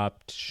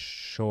stopped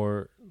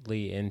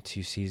shortly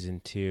into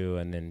season 2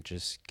 and then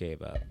just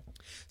gave up.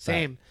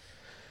 Same.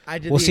 But I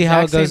did. We'll see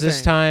how it goes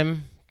this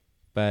time,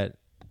 but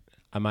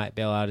I might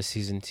bail out of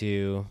season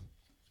 2,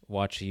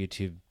 watch a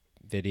YouTube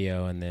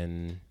video, and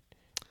then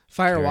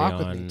Fire Walk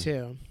with Me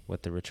too.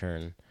 With The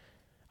Return,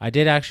 I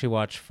did actually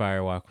watch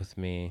Fire Walk with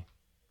Me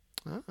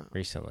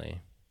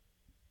recently.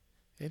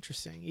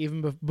 Interesting.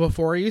 Even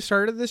before you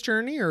started this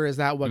journey, or is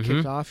that what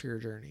kicked off your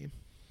journey?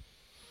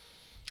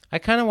 I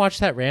kind of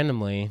watched that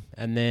randomly,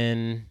 and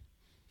then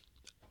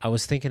I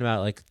was thinking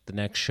about the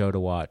next show to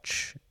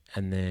watch,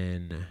 and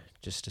then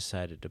just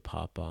decided to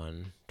pop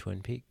on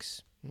Twin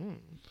Peaks.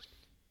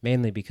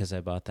 Mainly because I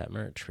bought that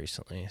merch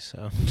recently,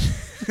 so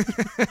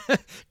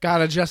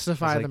gotta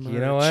justify the merch. You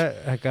know what?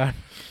 I got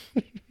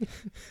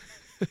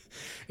it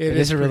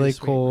is a really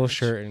cool merch.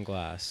 Shirt and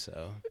glass,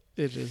 so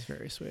it is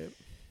very sweet.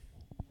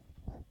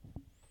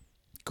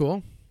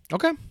 Cool.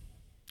 Okay.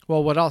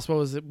 Well, what else? What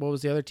was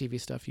the other TV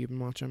stuff you've been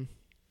watching?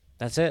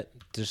 That's it.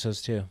 Just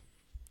those two.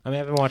 I mean,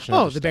 I've been watching.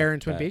 Oh, The Bear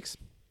and Twin Peaks.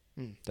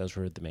 Those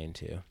were the main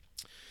two.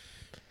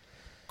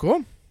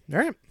 Cool. All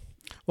right.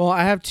 Well,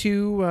 I have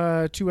two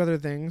other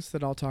things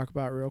that I'll talk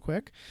about real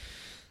quick.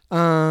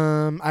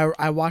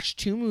 I watched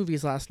 2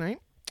 movies last night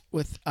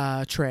with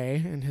Trey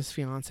and his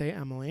fiance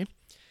Emily,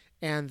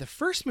 and the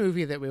first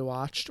movie that we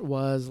watched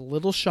was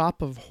Little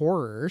Shop of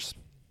Horrors.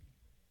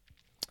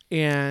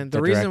 And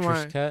the reason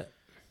why cut?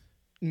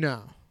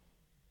 No.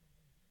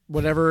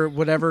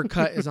 Whatever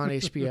cut is on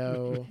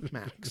HBO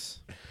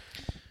Max.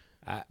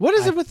 What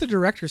is it with the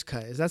director's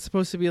cut? Is that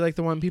supposed to be like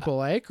the one people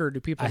like, or do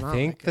people not like it? I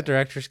think the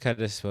director's cut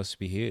is supposed to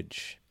be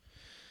huge.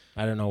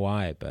 I don't know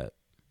why, but...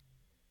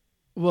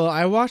 Well,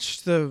 I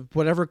watched the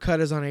whatever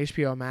cut is on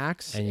HBO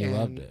Max. And you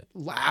loved it.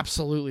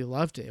 Absolutely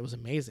loved it. It was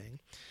amazing.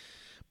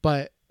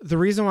 But the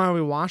reason why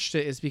we watched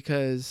it is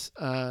because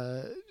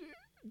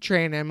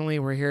Trey and Emily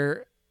were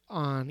here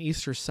on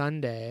Easter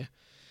Sunday,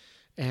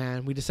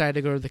 and we decided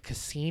to go to the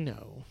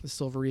casino, the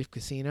Silver Reef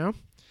Casino.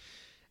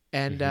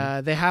 And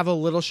they have a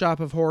Little Shop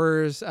of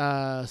Horrors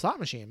slot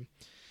machine.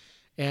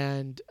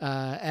 And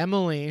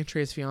Emily,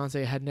 Trey's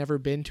fiance, had never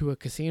been to a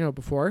casino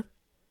before.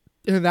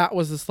 And that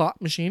was the slot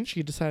machine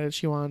she decided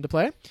she wanted to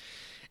play.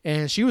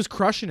 And she was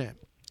crushing it.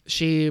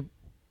 She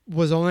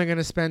was only going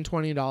to spend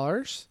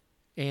 $20.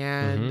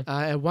 And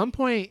at one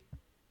point,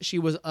 she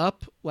was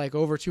up like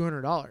over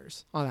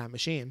 $200 on that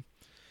machine.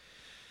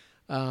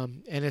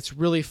 And it's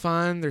really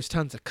fun. There's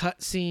tons of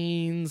cut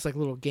scenes, like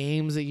little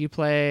games that you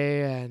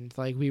play. And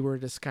like we were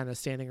just kind of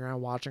standing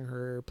around watching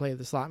her play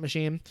the slot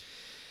machine.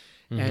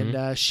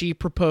 And she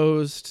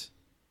proposed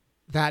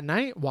that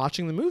night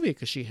watching the movie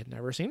because she had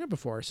never seen it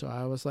before. So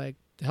I was like,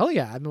 hell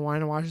yeah, I've been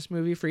wanting to watch this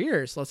movie for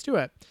years. Let's do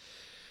it.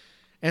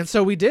 And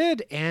so we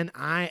did. And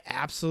I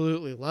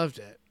absolutely loved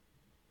it.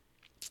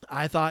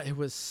 I thought it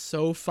was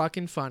so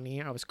fucking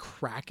funny. I was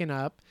cracking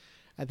up.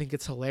 I think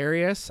it's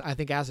hilarious. I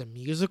think as a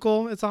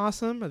musical, it's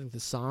awesome. I think the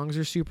songs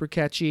are super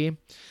catchy.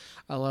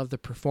 I love the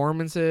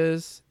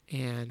performances,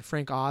 and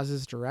Frank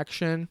Oz's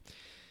direction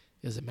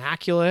is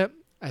immaculate.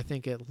 I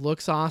think it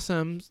looks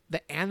awesome.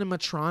 The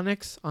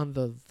animatronics on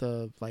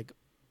the like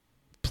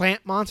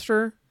plant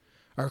monster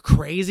are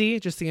crazy.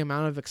 Just the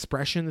amount of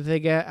expression that they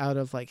get out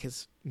of like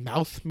his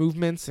mouth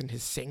movements and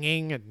his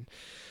singing, and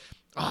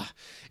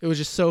it was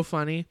just so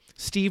funny.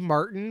 Steve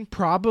Martin,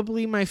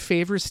 probably my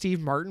favorite Steve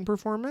Martin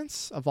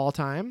performance of all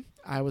time.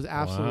 I was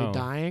absolutely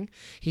dying.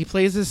 He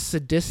plays this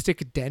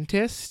sadistic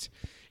dentist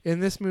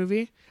in this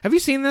movie. Have you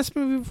seen this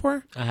movie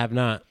before? I have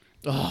not.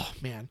 Oh,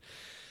 man.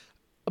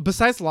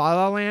 Besides La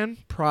La Land,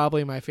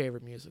 probably my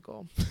favorite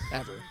musical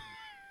ever.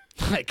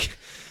 Like,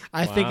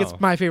 I think it's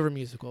my favorite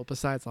musical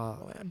besides La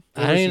La Land.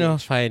 I don't even know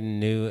if I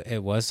knew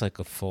it was like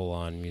a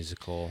full-on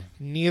musical.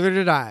 Neither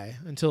did I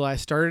until I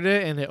started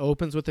it, and it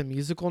opens with a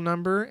musical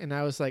number, and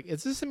I was like,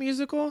 is this a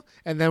musical?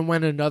 And then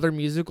when another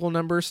musical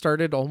number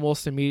started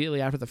almost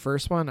immediately after the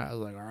first one, I was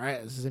like, all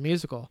right, this is a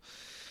musical.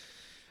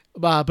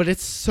 But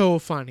it's so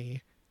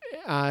funny.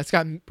 It's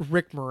got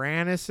Rick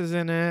Moranis is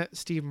in it,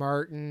 Steve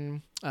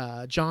Martin,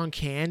 John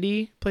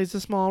Candy plays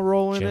a small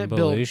role in Jim it.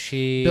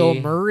 Belushi, Bill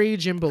Murray,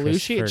 Jim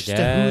Belushi. It's just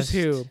a who's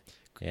who.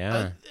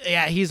 Yeah.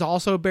 Yeah, he's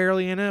also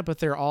barely in it, but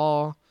they're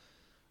all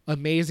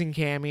amazing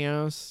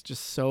cameos.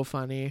 Just so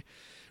funny.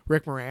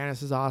 Rick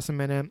Moranis is awesome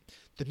in it.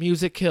 The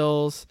music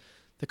kills.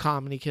 The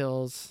comedy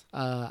kills.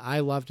 I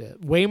loved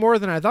it. Way more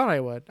than I thought I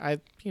would. I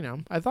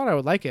thought I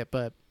would like it,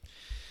 but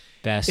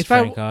best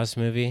Frank Oz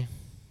movie?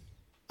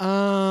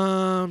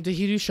 Did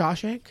he do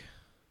Shawshank?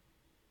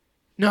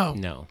 No.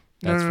 No.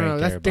 That's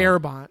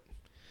Darabont.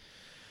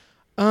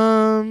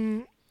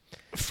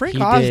 Frank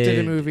Oz did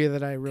a movie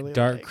that I really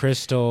Dark liked.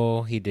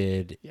 Crystal. He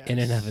did In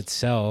and of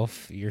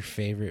Itself, your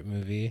favorite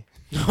movie.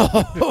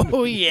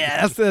 Oh,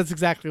 yeah. That's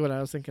exactly what I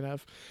was thinking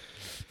of.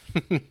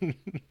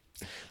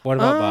 What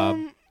about Bob?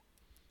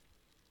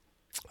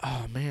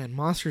 Oh, man.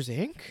 Monsters,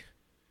 Inc.?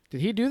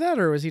 Did he do that,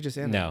 or was he just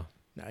in it? No,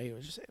 he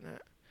was just in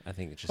it. I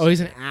think it's just... Oh,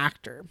 he's an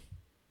actor.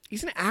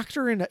 He's an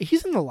actor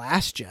he's in The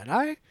Last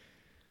Jedi?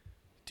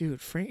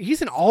 Dude,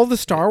 he's in all the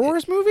Star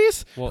Wars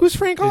movies? Well, who's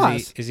Frank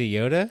Oz? Is he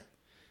Yoda?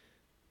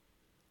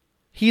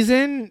 He's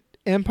in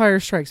Empire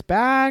Strikes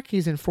Back.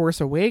 He's in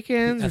Force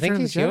Awakens. I think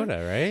he's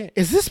Yoda, right?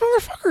 Is this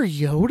motherfucker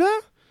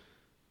Yoda?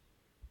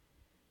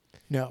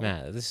 No.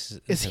 Matt, this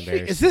is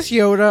embarrassing. Is this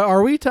Yoda?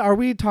 Are we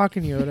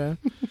talking Yoda?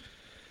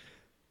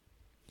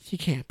 He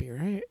can't be,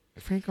 right?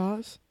 Frank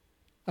Oz?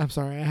 I'm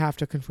sorry, I have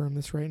to confirm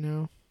this right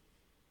now.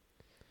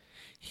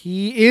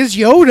 He is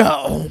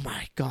Yoda. Oh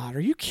my God,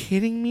 are you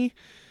kidding me?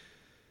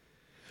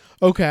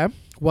 Okay,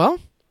 well,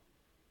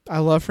 I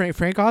love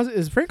Frank Oz.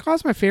 Is Frank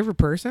Oz my favorite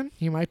person?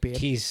 He might be.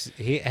 He's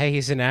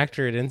an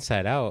actor at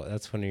Inside Out.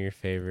 That's one of your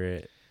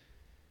favorite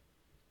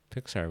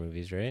Pixar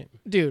movies, right?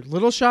 Dude,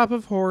 Little Shop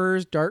of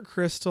Horrors, Dark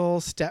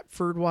Crystal,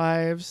 Stepford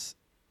Wives.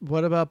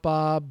 What about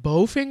Bob?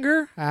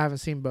 Bowfinger? I haven't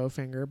seen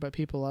Bowfinger, but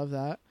people love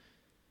that.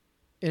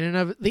 In and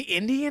of the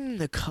Indian in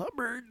the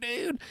cupboard,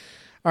 dude.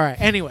 All right.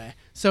 Anyway,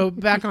 so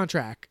back on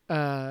track.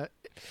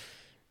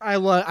 I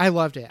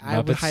loved it. I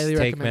would Muppets highly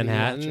Take recommend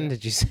Manhattan. you watch it.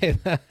 Did you say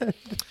that?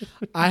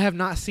 I have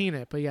not seen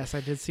it, but yes, I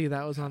did see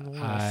that was on the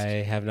list.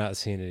 I have not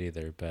seen it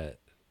either, but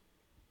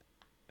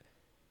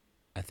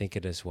I think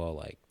it is well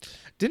liked.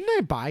 Didn't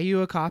I buy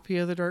you a copy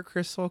of The Dark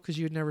Crystal because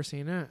you had never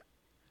seen it?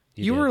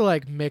 You did. were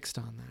like mixed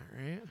on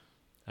that, right?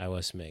 I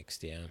was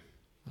mixed, yeah.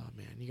 Oh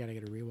man, you gotta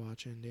get a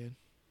rewatch in, dude.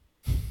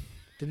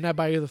 Didn't I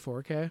buy you the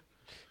 4K?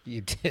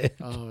 You did.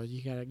 Oh,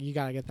 you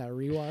gotta get that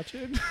rewatch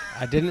in.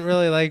 I didn't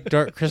really like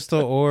Dark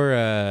Crystal or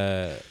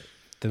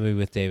the movie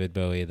with David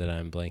Bowie that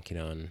I'm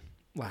blanking on.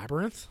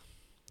 Labyrinth,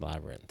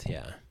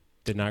 yeah.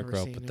 Did not Never grow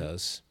up seen with it.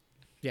 those.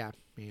 Yeah,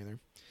 me either.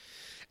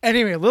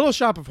 Anyway, Little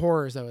Shop of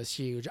Horrors, though, is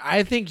huge.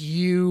 I think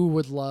you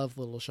would love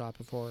Little Shop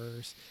of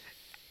Horrors.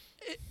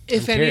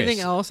 If anything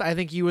else, I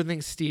think you would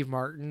think Steve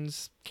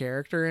Martin's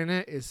character in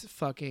it is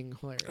fucking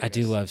hilarious. I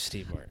do love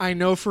Steve Martin. I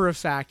know for a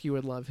fact you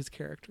would love his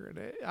character in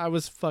it. I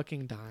was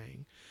fucking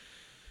dying.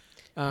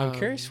 I'm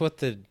curious what's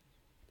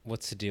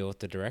the deal with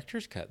the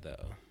director's cut,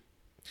 though?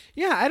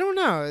 Yeah, I don't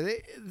know.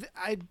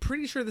 I'm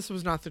pretty sure this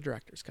was not the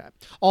director's cut.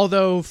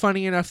 Although,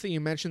 funny enough that you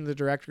mentioned the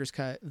director's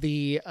cut,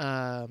 the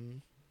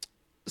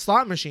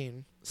slot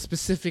machine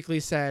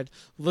specifically said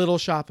Little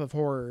Shop of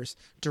Horrors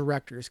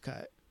director's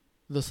cut.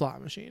 The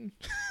slot machine.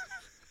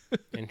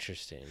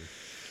 Interesting.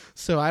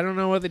 So I don't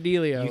know what the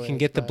dealio is. You can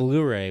get the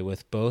Blu-ray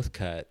with both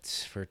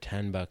cuts for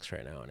 $10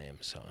 right now on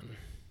Amazon.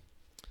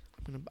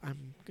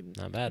 I'm gonna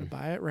Not bad.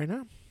 buy it right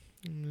now.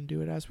 I'm gonna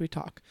do it as we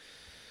talk.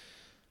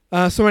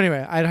 So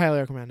anyway, I'd highly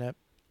recommend it.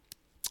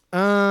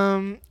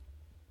 Only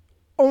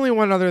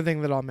one other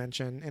thing that I'll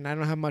mention, and I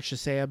don't have much to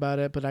say about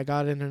it, but I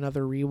got in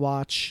another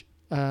rewatch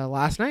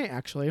last night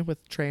actually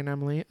with Trey and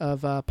Emily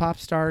of Pop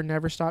Star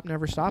Never Stop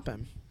Never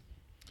Stoppin'.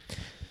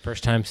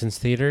 First time since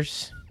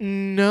theaters?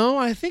 No,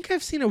 I think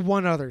I've seen it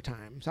one other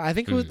time. So I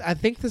think I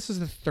think this was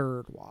the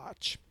third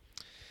watch.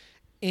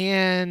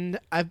 And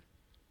I'm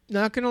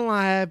not gonna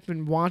lie, I've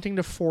been wanting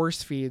to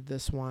force feed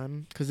this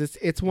one because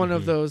it's one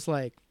of those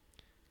like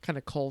kind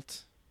of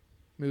cult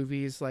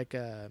movies, like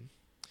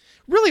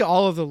really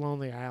all of the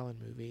Lonely Island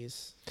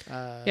movies.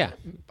 Yeah,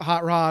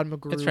 Hot Rod,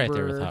 MacGruber. It's right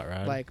there with Hot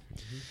Rod. Like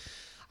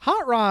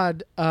Hot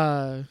Rod,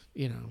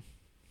 you know.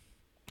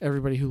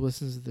 Everybody who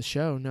listens to the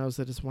show knows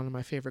that it's one of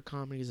my favorite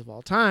comedies of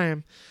all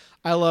time.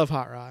 I love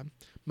Hot Rod.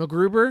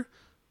 MacGruber,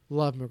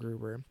 love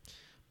MacGruber.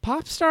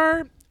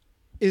 Popstar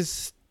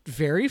is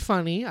very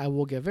funny. I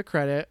will give it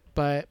credit,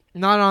 but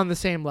not on the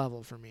same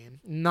level for me.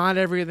 Not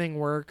everything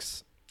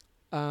works.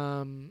 There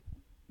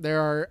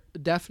are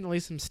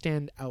definitely some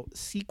standout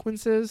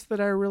sequences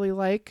that I really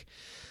like.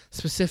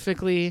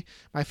 Specifically,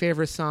 my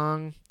favorite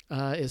song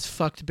is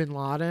Fucked Bin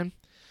Laden.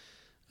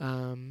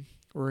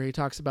 Where he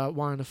talks about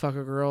wanting to fuck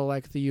a girl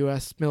like the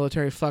U.S.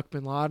 military fucked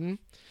Bin Laden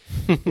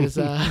is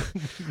the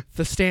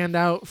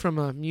standout from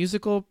a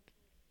musical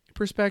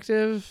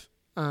perspective.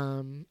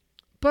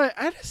 But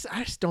I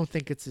just don't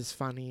think it's as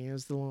funny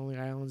as the Lonely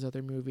Island's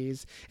other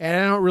movies. And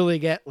I don't really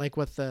get like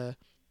what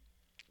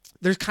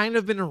there's kind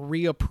of been a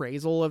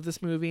reappraisal of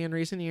this movie in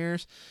recent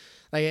years.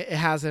 Like it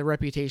has a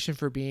reputation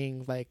for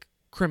being like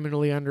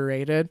criminally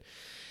underrated.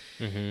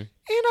 Mm-hmm. And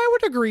I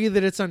would agree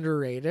that it's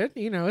underrated.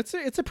 You know, it's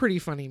a pretty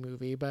funny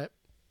movie, but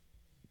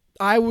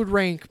I would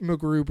rank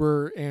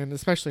MacGruber and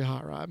especially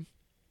Hot Rod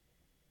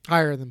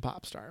higher than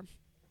Popstar.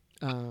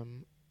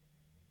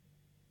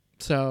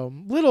 So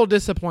little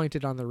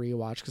disappointed on the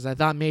rewatch because I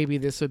thought maybe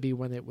this would be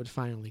when it would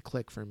finally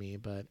click for me,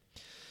 but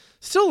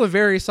still a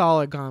very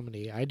solid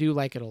comedy. I do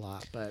like it a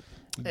lot, but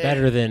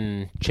better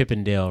than Chip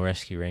and Dale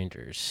Rescue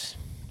Rangers.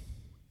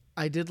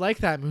 I did like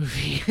that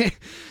movie.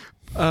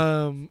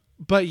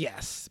 But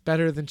yes,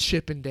 better than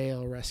Chip and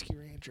Dale Rescue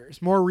Rangers.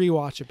 More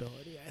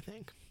rewatchability, I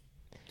think.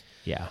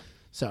 Yeah.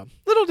 So,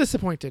 little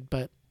disappointed,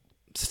 but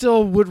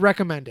still would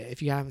recommend it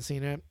if you haven't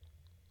seen it.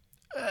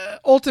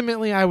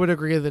 Ultimately, I would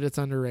agree that it's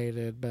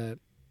underrated, but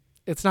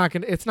it's not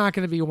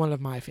gonna be one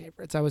of my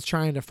favorites. I was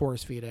trying to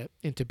force feed it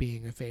into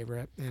being a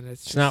favorite, and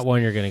it's not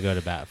one you're gonna go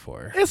to bat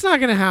for. It's not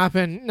gonna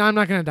happen. I'm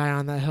not gonna die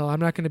on that hill. I'm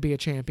not gonna be a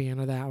champion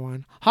of that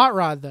one. Hot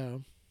Rod,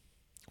 though,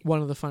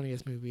 one of the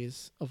funniest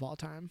movies of all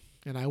time,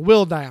 and I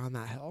will die on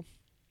that hill.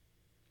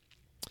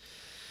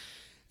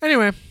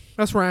 Anyway,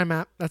 that's where I'm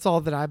at. That's all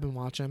that I've been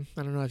watching.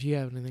 I don't know if you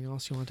have anything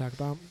else you want to talk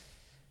about.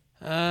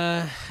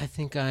 I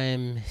think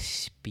I'm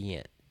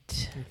spent.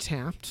 You're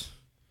tapped.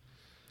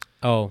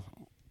 Oh,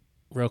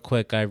 real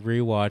quick, I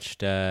rewatched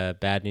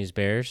Bad News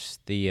Bears,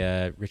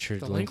 the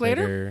Richard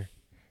Linklater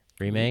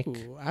remake.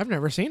 Ooh, I've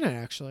never seen it,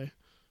 actually.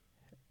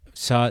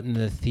 Saw it in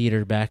the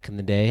theater back in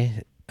the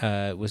day.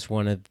 It was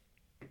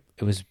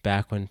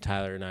back when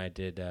Tyler and I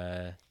did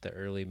the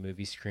early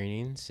movie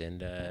screenings,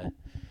 and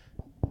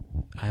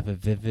I have a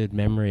vivid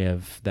memory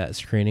of that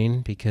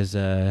screening because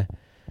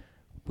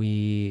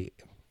we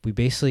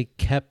basically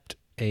kept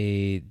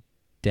a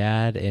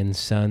dad and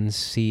son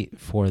seat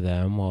for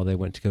them while they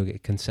went to go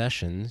get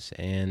concessions,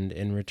 and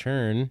in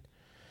return,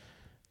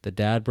 the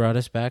dad brought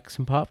us back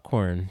some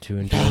popcorn to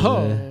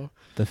enjoy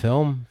the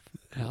film.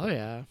 Hell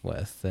yeah!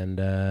 With, and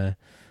that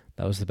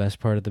was the best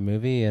part of the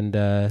movie,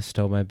 and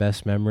still my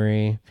best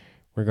memory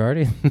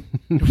regarding.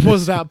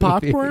 Was that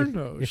popcorn?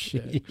 Oh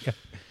shit! Yeah.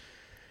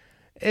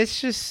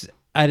 It's just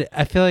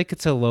I feel like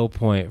it's a low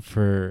point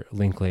for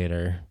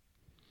Linklater.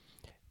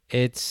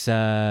 It's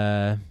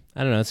I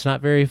don't know. It's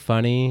not very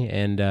funny,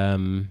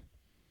 and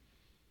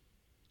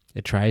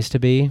it tries to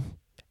be,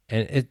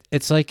 and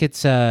it's like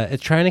it's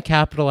trying to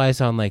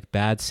capitalize on like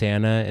Bad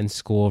Santa and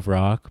School of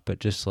Rock, but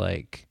just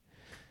like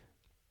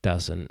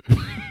doesn't.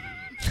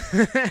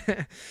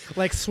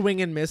 Like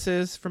swing and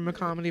misses from a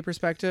comedy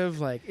perspective.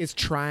 Like it's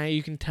trying,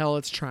 you can tell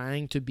it's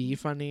trying to be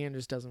funny and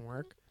just doesn't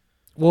work.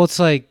 Well, it's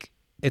like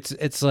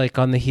it's like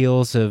on the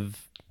heels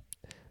of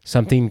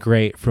something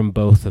great from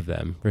both of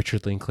them,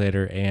 Richard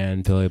Linklater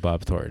and Billy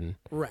Bob Thornton.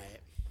 Right.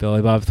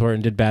 Billy Bob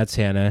Thornton did Bad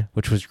Santa,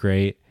 which was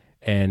great,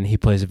 and he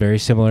plays a very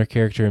similar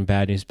character in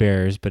Bad News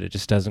Bears, but it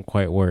just doesn't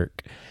quite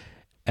work.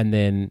 And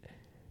then,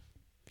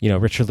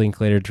 Richard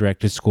Linklater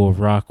directed School of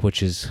Rock,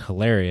 which is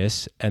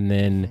hilarious, and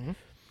then,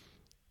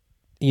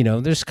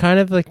 there's kind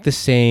of like the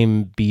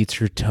same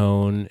beats or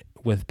tone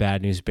with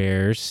Bad News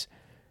Bears,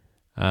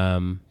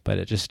 but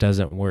it just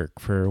doesn't work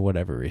for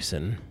whatever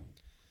reason.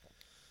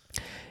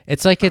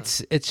 It's like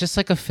it's just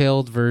like a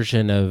failed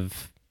version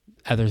of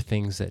other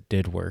things that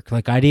did work.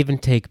 Like I'd even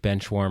take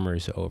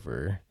Benchwarmers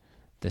over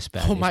this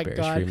Bad News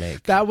Bears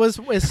remake. That was,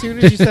 as soon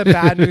as you said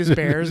Bad News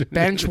Bears,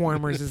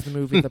 Benchwarmers is the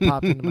movie that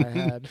popped into my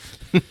head.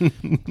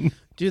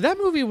 Dude, that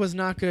movie was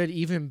not good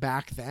even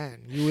back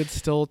then. You would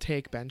still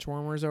take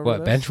Benchwarmers over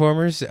what, this?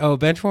 Benchwarmers? Oh,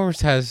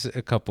 Benchwarmers has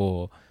a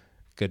couple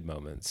good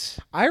moments.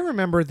 I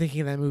remember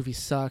thinking that movie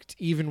sucked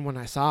even when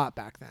I saw it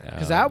back then.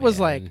 Because Oh, that was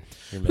man. like,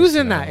 You're who's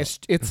in missing that? out.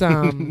 It's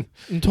Rob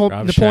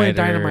Napoleon Schneider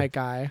Dynamite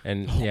guy.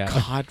 And Oh yeah.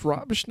 God,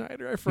 Rob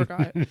Schneider. I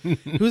forgot.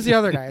 Who's the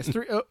other guy?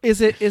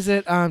 Is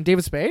it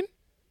David Spade?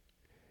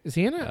 Is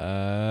he in it?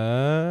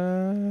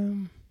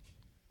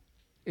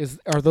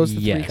 Are those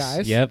the three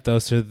guys? Yep,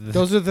 those are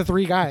the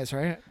three guys,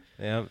 right?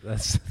 Yep,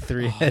 that's the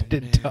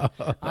three-headed dog.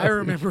 I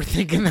remember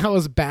thinking that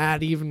was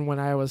bad even when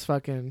I was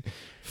fucking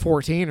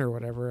 14 or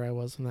whatever I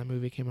was when that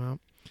movie came out.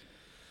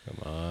 Come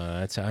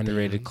on, it's an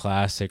underrated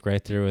classic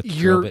right there with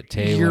Drillbit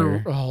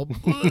Taylor.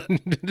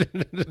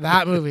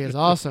 That movie is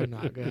also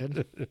not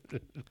good.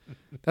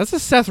 That's a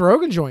Seth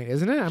Rogen joint,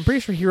 isn't it? I'm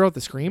pretty sure he wrote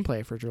the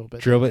screenplay for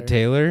Drillbit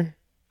Taylor?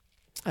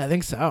 I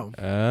think so.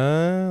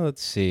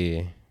 Let's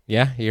see.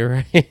 Yeah, you're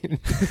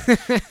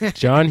right.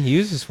 John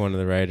Hughes is one of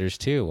the writers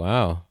too.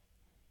 Wow.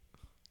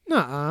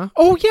 Nuh-uh.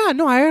 Oh yeah,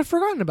 no, I had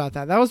forgotten about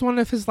that. That was one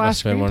of his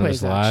last screenplays. One of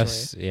his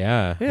last. Actually.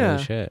 Yeah.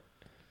 Holy shit.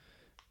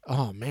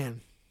 Oh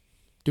man,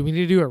 do we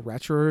need to do a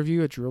retro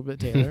review of Drillbit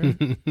Taylor?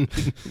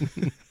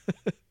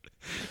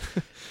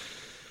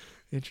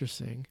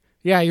 Interesting.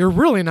 Yeah, you're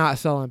really not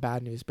selling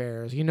Bad News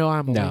Bears. I'm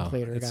a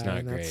Linklater guy, not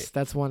and great.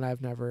 That's one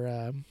I've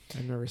never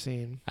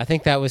seen. I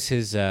think that was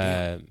his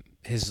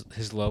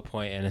low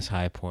point and his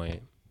high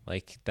point.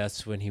 Like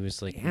that's when he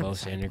was like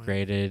most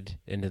integrated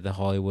into the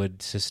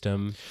Hollywood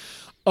system.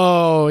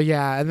 Oh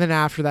yeah, and then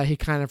after that, he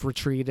kind of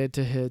retreated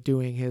to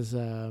doing his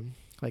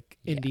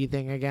indie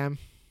thing again.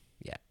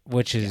 Yeah,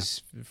 which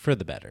is for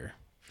the better.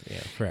 Yeah,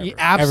 for absolutely.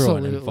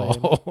 Everyone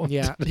involved.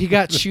 Yeah, he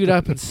got chewed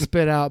up and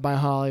spit out by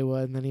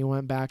Hollywood, and then he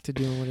went back to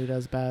doing what he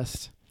does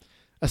best.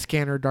 A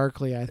Scanner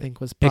Darkly, I think,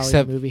 was probably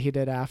the movie he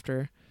did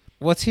after.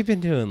 What's he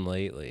been doing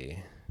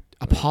lately?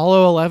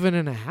 Apollo 11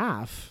 and a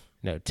half.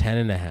 No, 10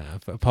 and a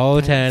half.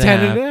 Apollo 10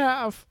 and a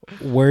half.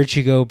 Where'd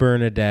You Go,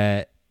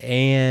 Bernadette?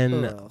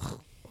 And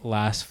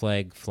Last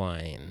Flag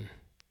Flying.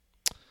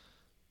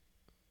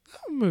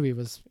 That movie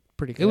was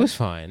pretty good. It was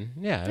fine.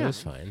 Yeah, it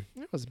was fine.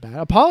 It was bad.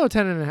 Apollo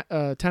 10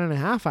 and a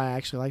half I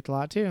actually liked a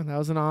lot too. That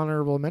was an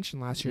honorable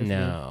mention last year.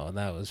 No,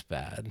 that was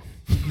bad.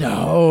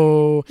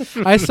 No.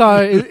 I saw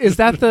is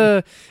that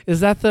the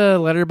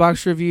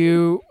Letterboxd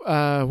review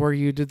where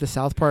you did the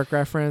South Park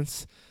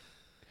reference?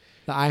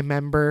 The I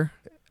Member.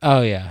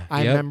 Oh yeah.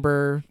 I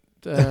Member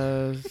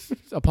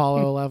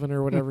Apollo 11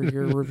 or whatever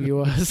your review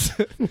was.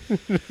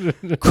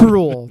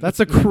 Cruel. That's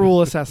a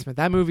cruel assessment.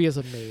 That movie is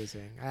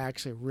amazing. I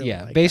actually really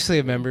like basically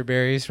a Member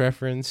Berries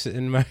reference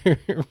in my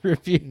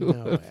review.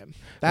 No way.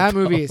 That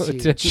movie is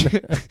huge.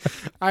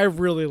 I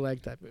really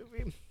like that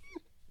movie.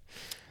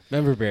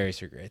 Member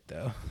Berries are great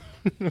though.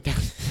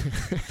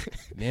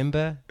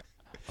 Member?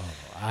 Oh,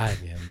 I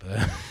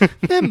remember.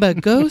 Remember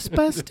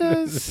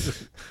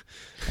Ghostbusters?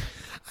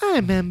 I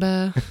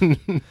remember.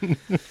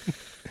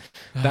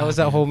 That was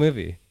that whole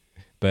movie,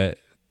 but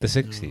the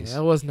 60s. No,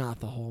 that was not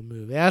the whole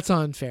movie. That's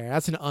unfair.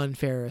 That's an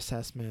unfair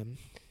assessment.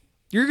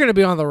 You're going to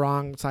be on the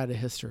wrong side of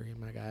history,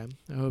 my guy.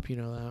 I hope you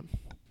know that.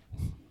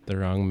 The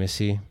wrong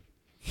Missy.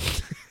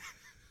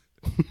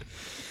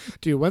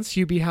 Dude, when's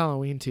Hubie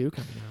Halloween 2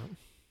 coming out?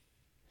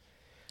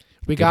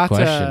 We Good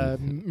got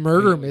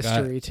Murder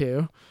Mystery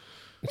 2.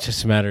 It's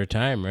just a matter of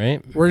time,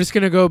 right? We're just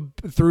going to go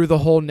through the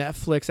whole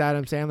Netflix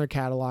Adam Sandler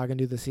catalog and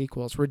do the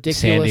sequels. Ridiculous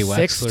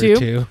Sandy 6 Wexler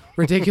 2.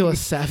 Ridiculous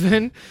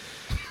 7.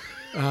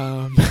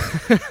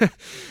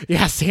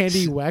 Yeah,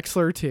 Sandy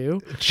Wexler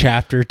 2.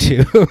 Chapter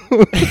 2.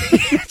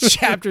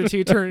 Chapter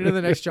 2 turned into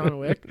the next John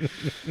Wick.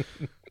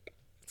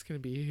 It's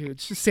going to be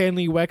huge.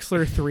 Stanley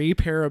Wexler 3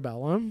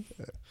 Parabellum.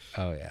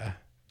 Oh yeah.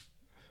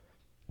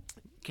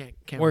 Can't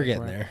We're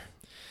getting there.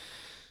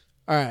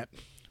 All right.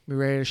 We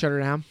ready to shut her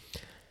down?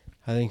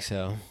 I think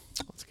so.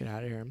 Let's get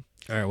out of here.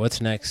 All right,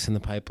 what's next in the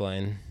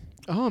pipeline?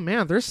 Oh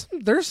man, there's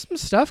some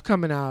stuff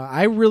coming out.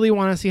 I really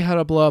want to see how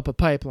to blow up a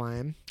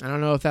pipeline. I don't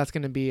know if that's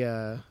going to be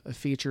a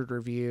featured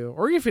review,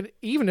 or even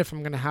if I'm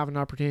going to have an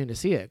opportunity to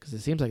see it, because it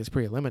seems like it's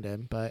pretty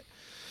limited. But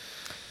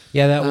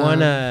yeah, that one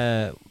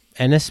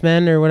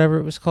Ennismen or whatever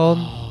it was called.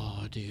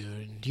 Oh,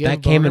 dude, do you have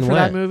a boner for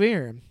that movie,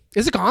 or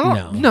is it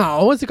gone?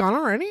 No, is it gone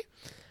already?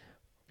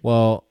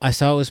 Well, I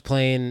saw it was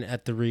playing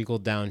at the Regal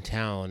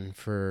downtown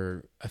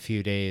for a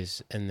few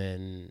days, and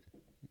then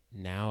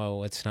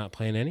now it's not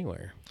playing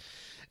anywhere.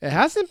 It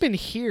hasn't been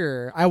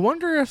here. I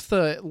wonder if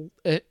the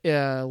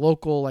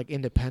local like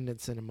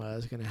independent cinema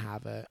is going to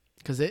have it,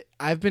 because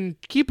I've been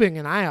keeping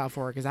an eye out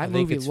for it because that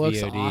movie looks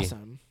VOD.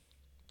 Awesome.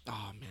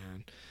 Oh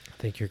man, I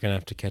think you're gonna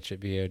have to catch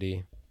it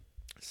VOD.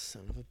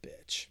 Son of a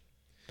bitch.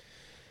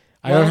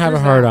 I don't have a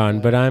hard on,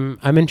 but I'm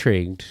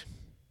intrigued.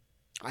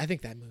 I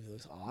think that movie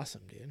looks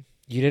awesome, dude.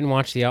 You didn't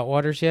watch The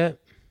Outwaters yet?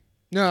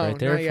 No, it's right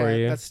there not for yet.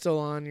 you. That's still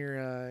on your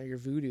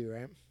Vudu,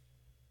 right?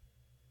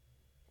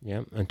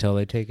 Yep, until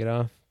they take it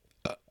off.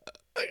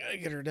 I gotta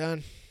get her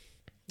done.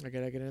 I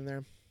gotta get in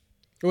there.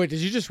 Oh, wait, did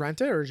you just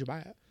rent it or did you buy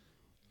it?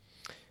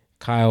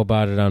 Kyle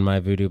bought it on my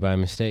Vudu by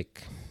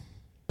mistake.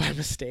 By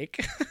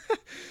mistake?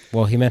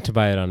 Well, he meant to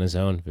buy it on his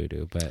own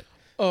Vudu, but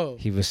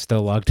he was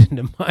still logged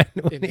into mine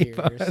when he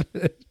bought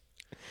it.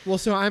 Well,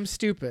 so I'm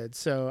stupid.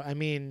 So, I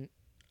mean,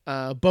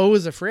 Beau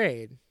is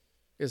Afraid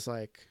is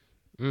like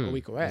a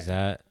week away. Is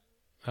that?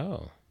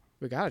 Oh.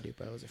 We gotta do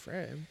Beau is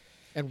Afraid.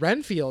 And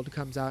Renfield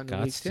comes out in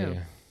a week too.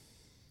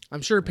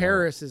 I'm sure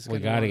Paris is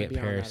going to get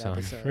Paris on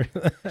that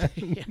episode.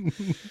 Yeah.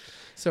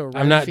 So Renfield,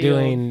 I'm not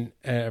doing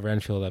a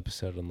Renfield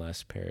episode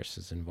unless Paris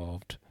is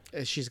involved.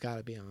 She's got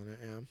to be on it,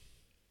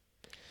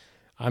 yeah.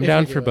 I'm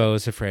down for Beau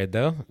is Afraid,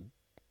 though.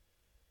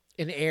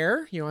 In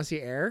Air? You want to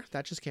see Air?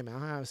 That just came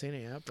out. I haven't seen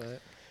it yet,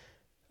 but...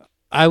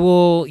 I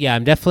will... Yeah,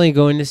 I'm definitely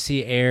going to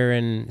see Air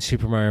and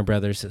Super Mario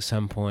Brothers at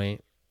some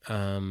point.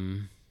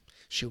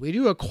 Should we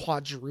do a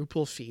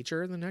quadruple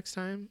feature the next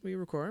time we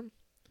record?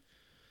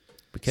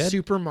 We could.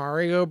 Super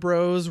Mario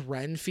Bros,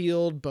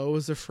 Renfield, Beau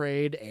is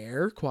Afraid,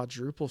 Air,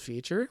 quadruple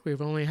feature.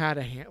 We've only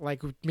had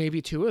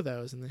maybe 2 of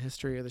those in the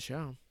history of the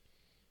show.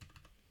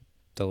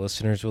 The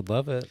listeners would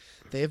love it.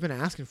 They've been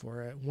asking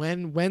for it.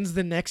 When's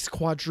the next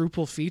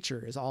quadruple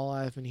feature is all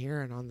I've been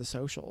hearing on the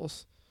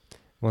socials.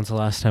 When's the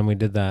last time we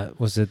did that?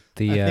 Was it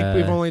the... I think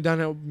we've only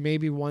done it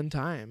maybe one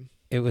time.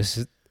 It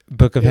was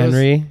Book of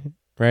Henry,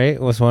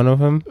 right? Was one of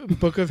them?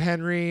 Book of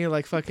Henry,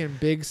 like fucking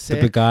Big Sick.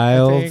 The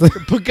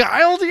Beguiled.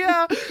 Beguiled,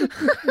 yeah.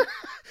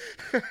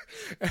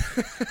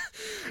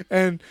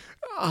 And,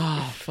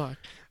 oh, fuck.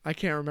 I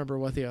can't remember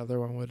what the other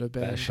one would have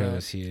been. That show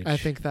was huge. I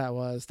think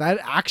that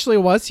actually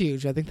was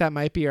huge. I think that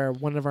might be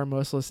one of our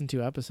most listened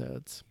to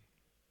episodes.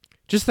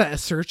 Just that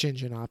search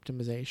engine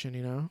optimization,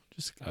 you know?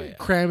 Just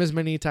cram as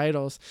many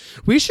titles.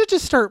 We should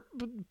just start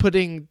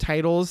putting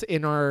titles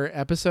in our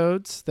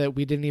episodes that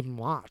we didn't even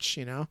watch,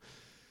 you know?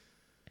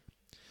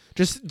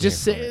 Just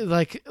say,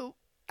 like,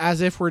 as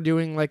if we're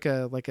doing like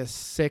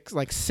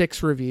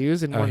six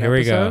reviews in one episode. Here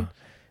we go.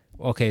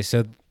 Okay,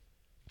 so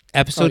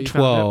episode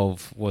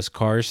 12 was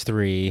Cars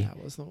 3.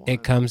 That was the one.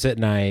 It Comes at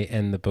Night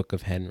and the Book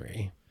of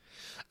Henry.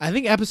 I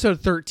think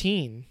episode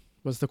 13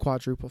 was the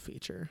quadruple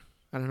feature.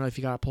 I don't know if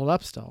you got it pulled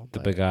up still.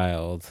 The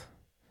Beguiled,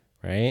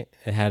 right?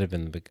 It had to have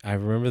been I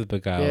remember the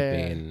Beguiled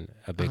being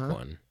a big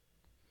one.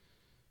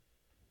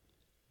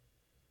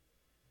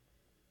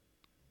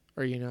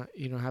 Or you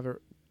don't have it.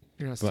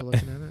 You're not still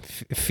looking at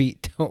it.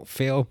 Feet don't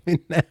fail me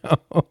now.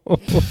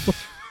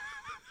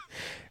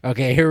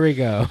 Okay, here we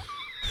go.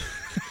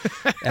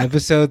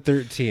 Episode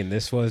 13.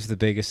 This was the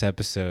biggest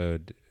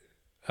episode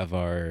of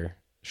our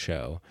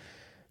show.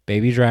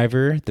 Baby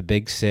Driver, The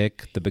Big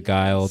Sick, The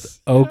Beguiled,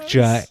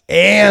 Oakja,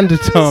 and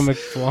Atomic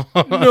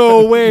Blonde.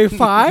 No way.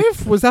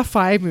 5? Was that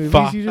 5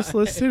 movies you just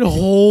listed?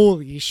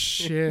 Holy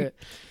shit.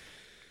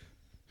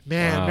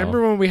 Man,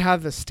 remember when we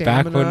had the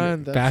stamina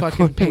and the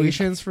fucking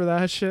patience for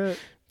that shit?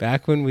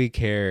 Back when we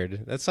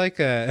cared. That's like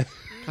a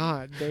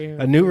God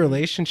damn, a new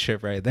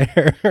relationship right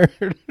there.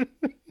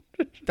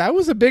 That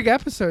was a big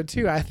episode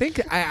too. I think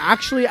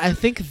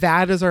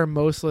that is our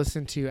most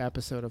listened to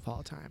episode of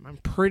all time. I'm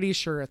pretty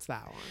sure it's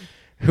that one.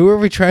 Who are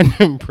we trying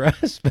to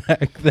impress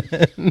back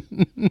then?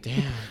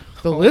 Damn.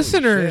 The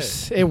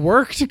listeners, shit. It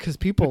worked because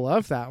people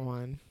love that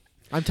one.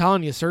 I'm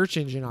telling you, search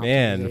engine optimization.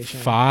 Man,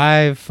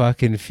 5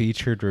 fucking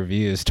featured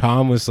reviews.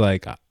 Tom was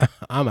like,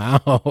 I'm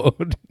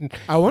out.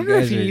 I wonder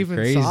if he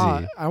even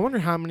saw. I wonder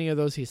how many of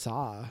those he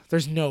saw.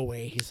 There's no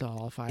way he saw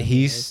all 5.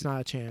 It's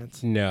not a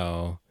chance.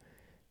 No.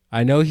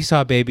 I know he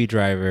saw Baby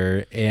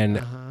Driver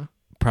and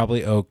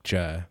probably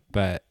Oakja,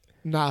 but...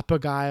 Not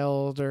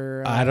Beguiled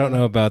or... I don't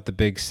know about The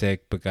Big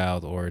Sick,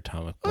 Beguiled, or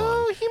Atomic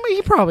Blonde.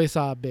 He probably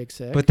saw Big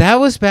Sick. But that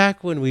was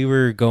back when we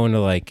were going to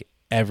like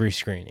every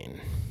screening.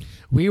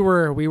 We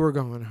were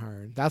going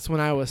hard. That's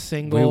when I was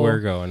single. We were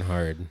going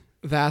hard.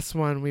 that's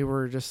when we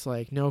were just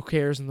like, no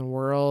cares in the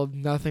world,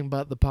 nothing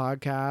but the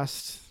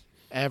podcast,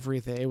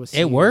 everything.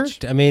 It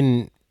worked. I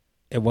mean,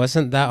 it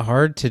wasn't that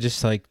hard to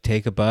just like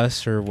take a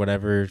bus or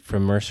whatever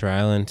from Mercer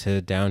Island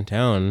to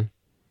downtown.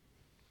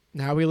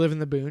 Now we live in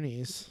the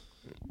boonies.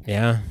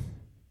 Yeah.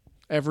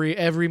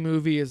 Every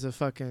movie is a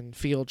fucking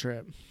field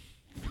trip.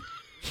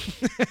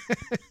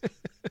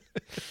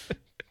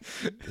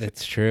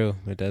 It's true.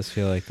 It does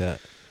feel like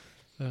that.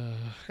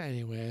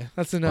 Anyway,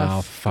 that's enough.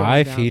 Wow,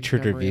 5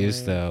 featured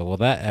reviews though. Will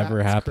that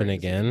ever happen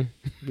again?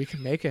 We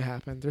can make it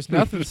happen. There's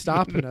nothing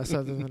stopping us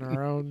other than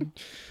our own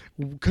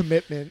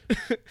commitment.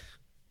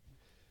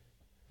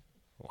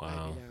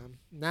 Wow.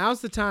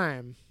 Now's the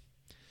time.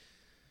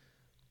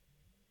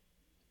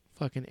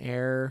 Fucking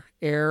Air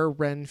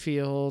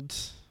Renfield,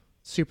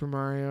 Super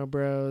Mario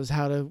Bros,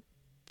 How to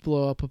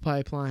Blow Up a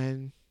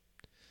Pipeline,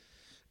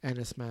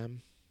 Ennis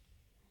Mem.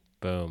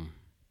 Boom.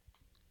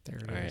 There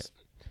it is. Right.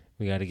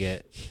 We gotta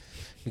get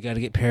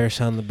Paris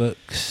on the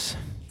books.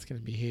 It's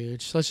gonna be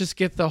huge. Let's just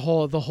get the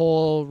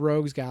whole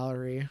Rogues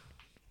Gallery.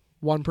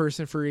 One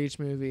person for each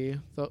movie.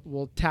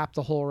 We'll tap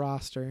the whole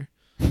roster.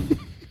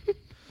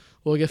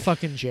 We'll get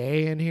fucking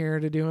Jay in here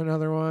to do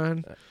another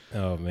one.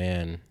 Oh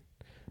man,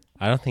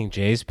 I don't think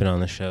Jay's been on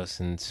the show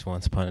since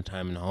Once Upon a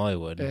Time in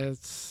Hollywood. I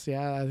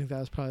think that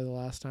was probably the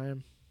last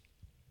time.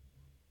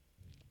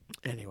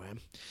 Anyway,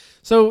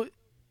 so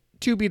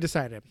to be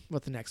decided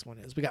what the next one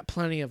is. We got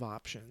plenty of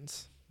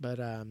options. But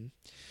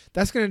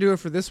that's going to do it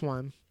for this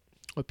one.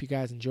 Hope you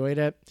guys enjoyed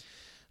it.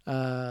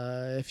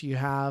 If you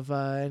have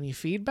any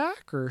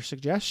feedback or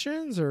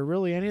suggestions or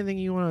really anything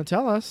you want to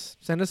tell us,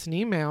 send us an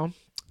email.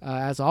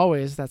 As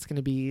always, that's going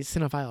to be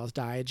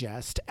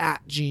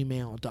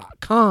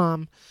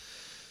cinephilesdigest@gmail.com.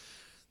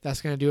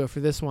 That's going to do it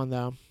for this one,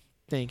 though.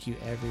 Thank you,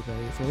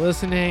 everybody, for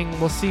listening.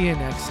 We'll see you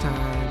next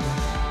time.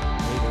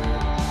 Later.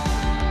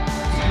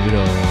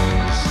 Toodles.